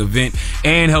life-changing event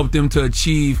and helped them to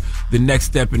achieve the next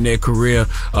step in their career.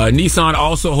 Nissan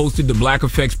also hosted the Black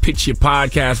Effect's Pitch Your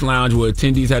Podcast Lounge, where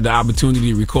attendees had the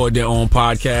opportunity to record their own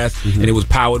podcast, and it was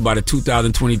powered by the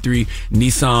 2023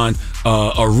 Nissan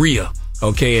Ariya.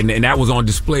 Okay, and that was on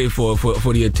display for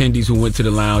the attendees who went to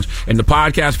the lounge. And the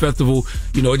podcast festival,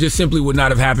 it just simply would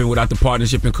not have happened without the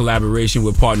partnership and collaboration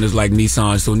with partners like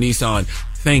Nissan. So Nissan,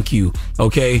 thank you.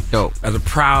 Okay, as a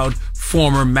proud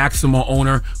former Maxima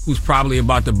owner who's probably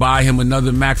about to buy him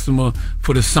another Maxima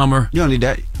for the summer. You don't need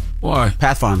that. Why?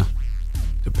 Pathfinder.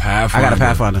 The Pathfinder. I got a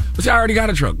Pathfinder. But see, I already got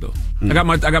a truck though. I got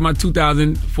my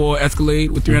 2004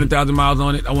 Escalade with 300,000 miles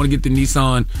on it. I want to get the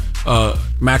Nissan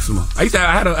Maxima. I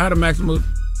had a Maxima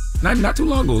not too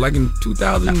long ago, like in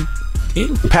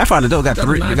 2010. Pathfinder though got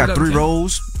 3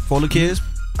 rows, full of kids.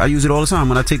 I use it all the time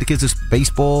when I take the kids to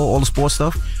baseball, all the sports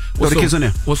stuff. Throw the kids on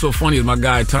there. What's so funny is my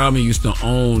guy Tommy used to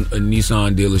own a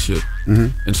Nissan dealership,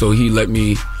 and so he let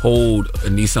me hold a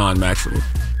Nissan Maxima.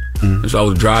 And so I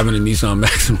was driving a Nissan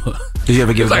Maxima. Did you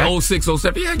ever give it back? It was like 06,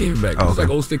 07. Yeah, I gave it back. It was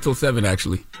like 06, 07,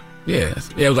 actually. Yeah,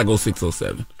 it was like 06,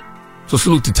 07. So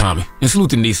salute to Tommy. And salute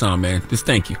to Nissan, man. Just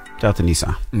thank you. Shout out to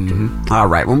Nissan. All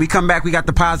right. When we come back, we got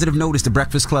the positive notice, the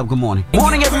Breakfast Club. Good morning.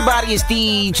 Morning, everybody. It's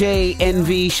DJ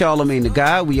Envy, Charlamagne the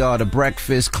Guy. We are the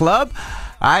Breakfast Club.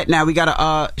 All right. Now, we got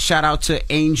to shout out to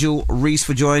Angel Reese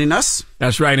for joining us.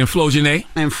 That's right. And Flau'jae.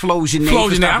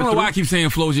 Flau'jae. I don't know why I keep saying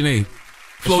Flau'jae.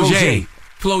 Flau'jae.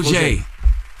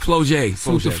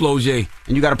 Salute to Flau'jae.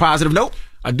 And you got a positive note?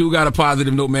 I do got a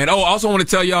positive note, man. Oh, I also want to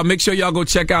tell y'all, make sure y'all go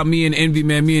check out me and Envy,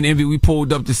 man. Me and Envy, we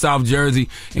pulled up to South Jersey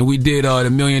and we did the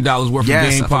 $1 million worth of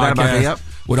game podcast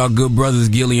with our good brothers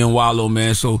Gilly and Wallow,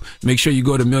 man. So make sure you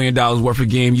go to $1 million worth of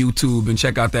game YouTube and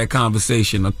check out that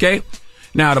conversation, okay?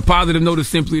 Now, the positive note is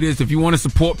simply this. If you want to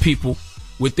support people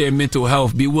with their mental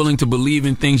health, be willing to believe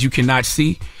in things you cannot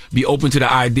see, be open to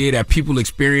the idea that people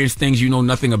experience things you know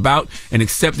nothing about, and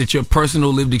accept that your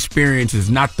personal lived experience is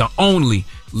not the only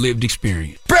lived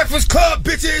experience. Breakfast Club,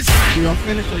 bitches! Y'all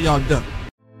finished or y'all done?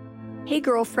 Hey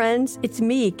girlfriends, it's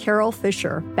me, Carol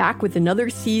Fisher, back with another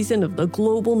season of the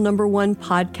global #1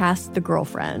 podcast, The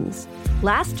Girlfriends.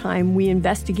 Last time, we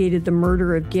investigated the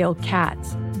murder of Gail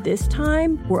Katz. This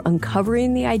time, we're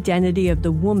uncovering the identity of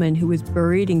the woman who was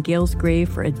buried in Gail's grave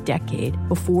for a decade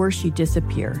before she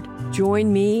disappeared.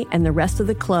 Join me and the rest of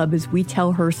the club as we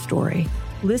tell her story.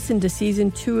 Listen to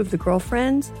Season 2 of The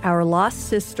Girlfriends, Our Lost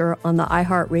Sister on the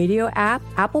iHeartRadio app,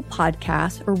 Apple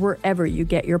Podcasts, or wherever you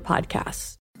get your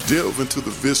podcasts. Delve into the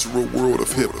visceral world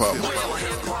of hip-hop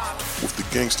with the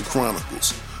Gangsta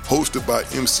Chronicles, hosted by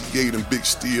MC Gate and Big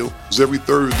Steel. Every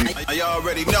Thursday, a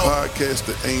podcast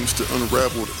that aims to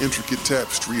unravel the intricate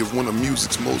tapestry of one of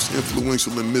music's most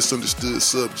influential and misunderstood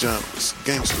subgenres,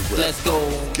 gangsta rap. Let's go.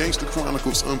 Gangsta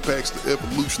Chronicles unpacks the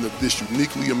evolution of this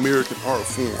uniquely American art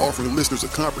form, offering listeners a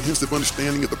comprehensive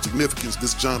understanding of the significance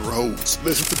this genre holds.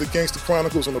 Listen to the Gangsta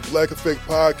Chronicles on the Black Effect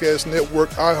Podcast Network,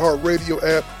 iHeartRadio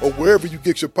app, or wherever you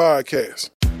get your podcasts.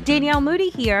 Danielle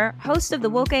Moody here, host of the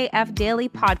Woke AF Daily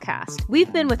podcast.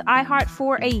 We've been with iHeart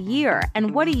for a year,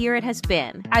 and what a year it has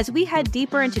been. As we head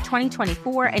deeper into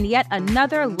 2024 and yet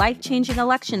another life-changing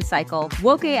election cycle,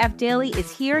 Woke AF Daily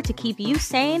is here to keep you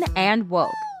sane and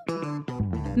woke.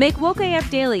 Make Woke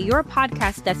AF Daily your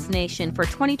podcast destination for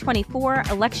 2024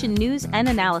 election news and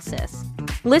analysis.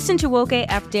 Listen to Woke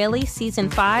AF Daily Season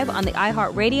 5 on the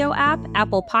iHeartRadio app,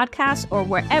 Apple Podcasts, or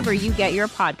wherever you get your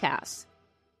podcasts.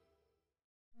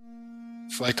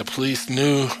 It's like the police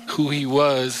knew who he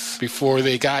was before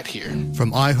they got here.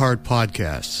 From iHeart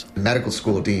Podcasts. The medical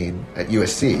school dean at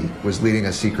USC was leading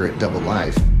a secret double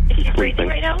life. She's breathing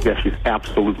right now? Yes, she's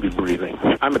absolutely breathing.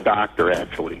 I'm a doctor,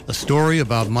 actually. A story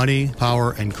about money,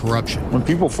 power, and corruption. When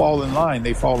people fall in line,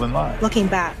 they fall in line. Looking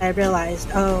back, I realized,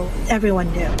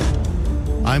 everyone knew.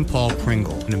 I'm Paul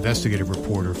Pringle, an investigative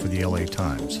reporter for the LA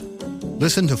Times.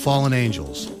 Listen to Fallen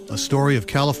Angels, a story of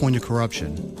California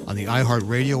corruption on the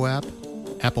iHeartRadio app,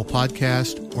 Apple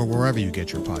Podcast, or wherever you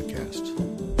get your podcasts.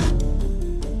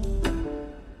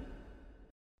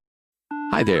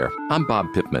 Hi there, I'm Bob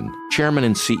Pittman, Chairman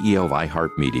and CEO of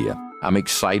iHeartMedia. I'm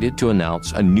excited to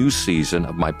announce a new season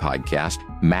of my podcast,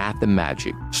 Math and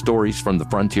Magic, Stories from the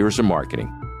Frontiers of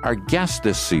Marketing. Our guests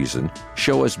this season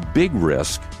show us big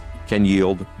risk can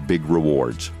yield big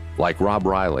rewards, like Rob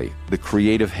Riley, the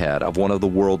creative head of one of the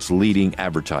world's leading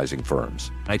advertising firms.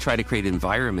 I try to create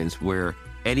environments where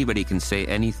anybody can say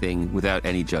anything without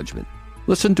any judgment.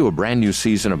 Listen to a brand new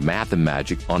season of Math and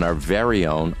Magic on our very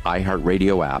own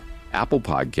iHeartRadio app, Apple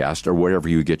Podcast, or wherever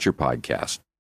you get your podcast.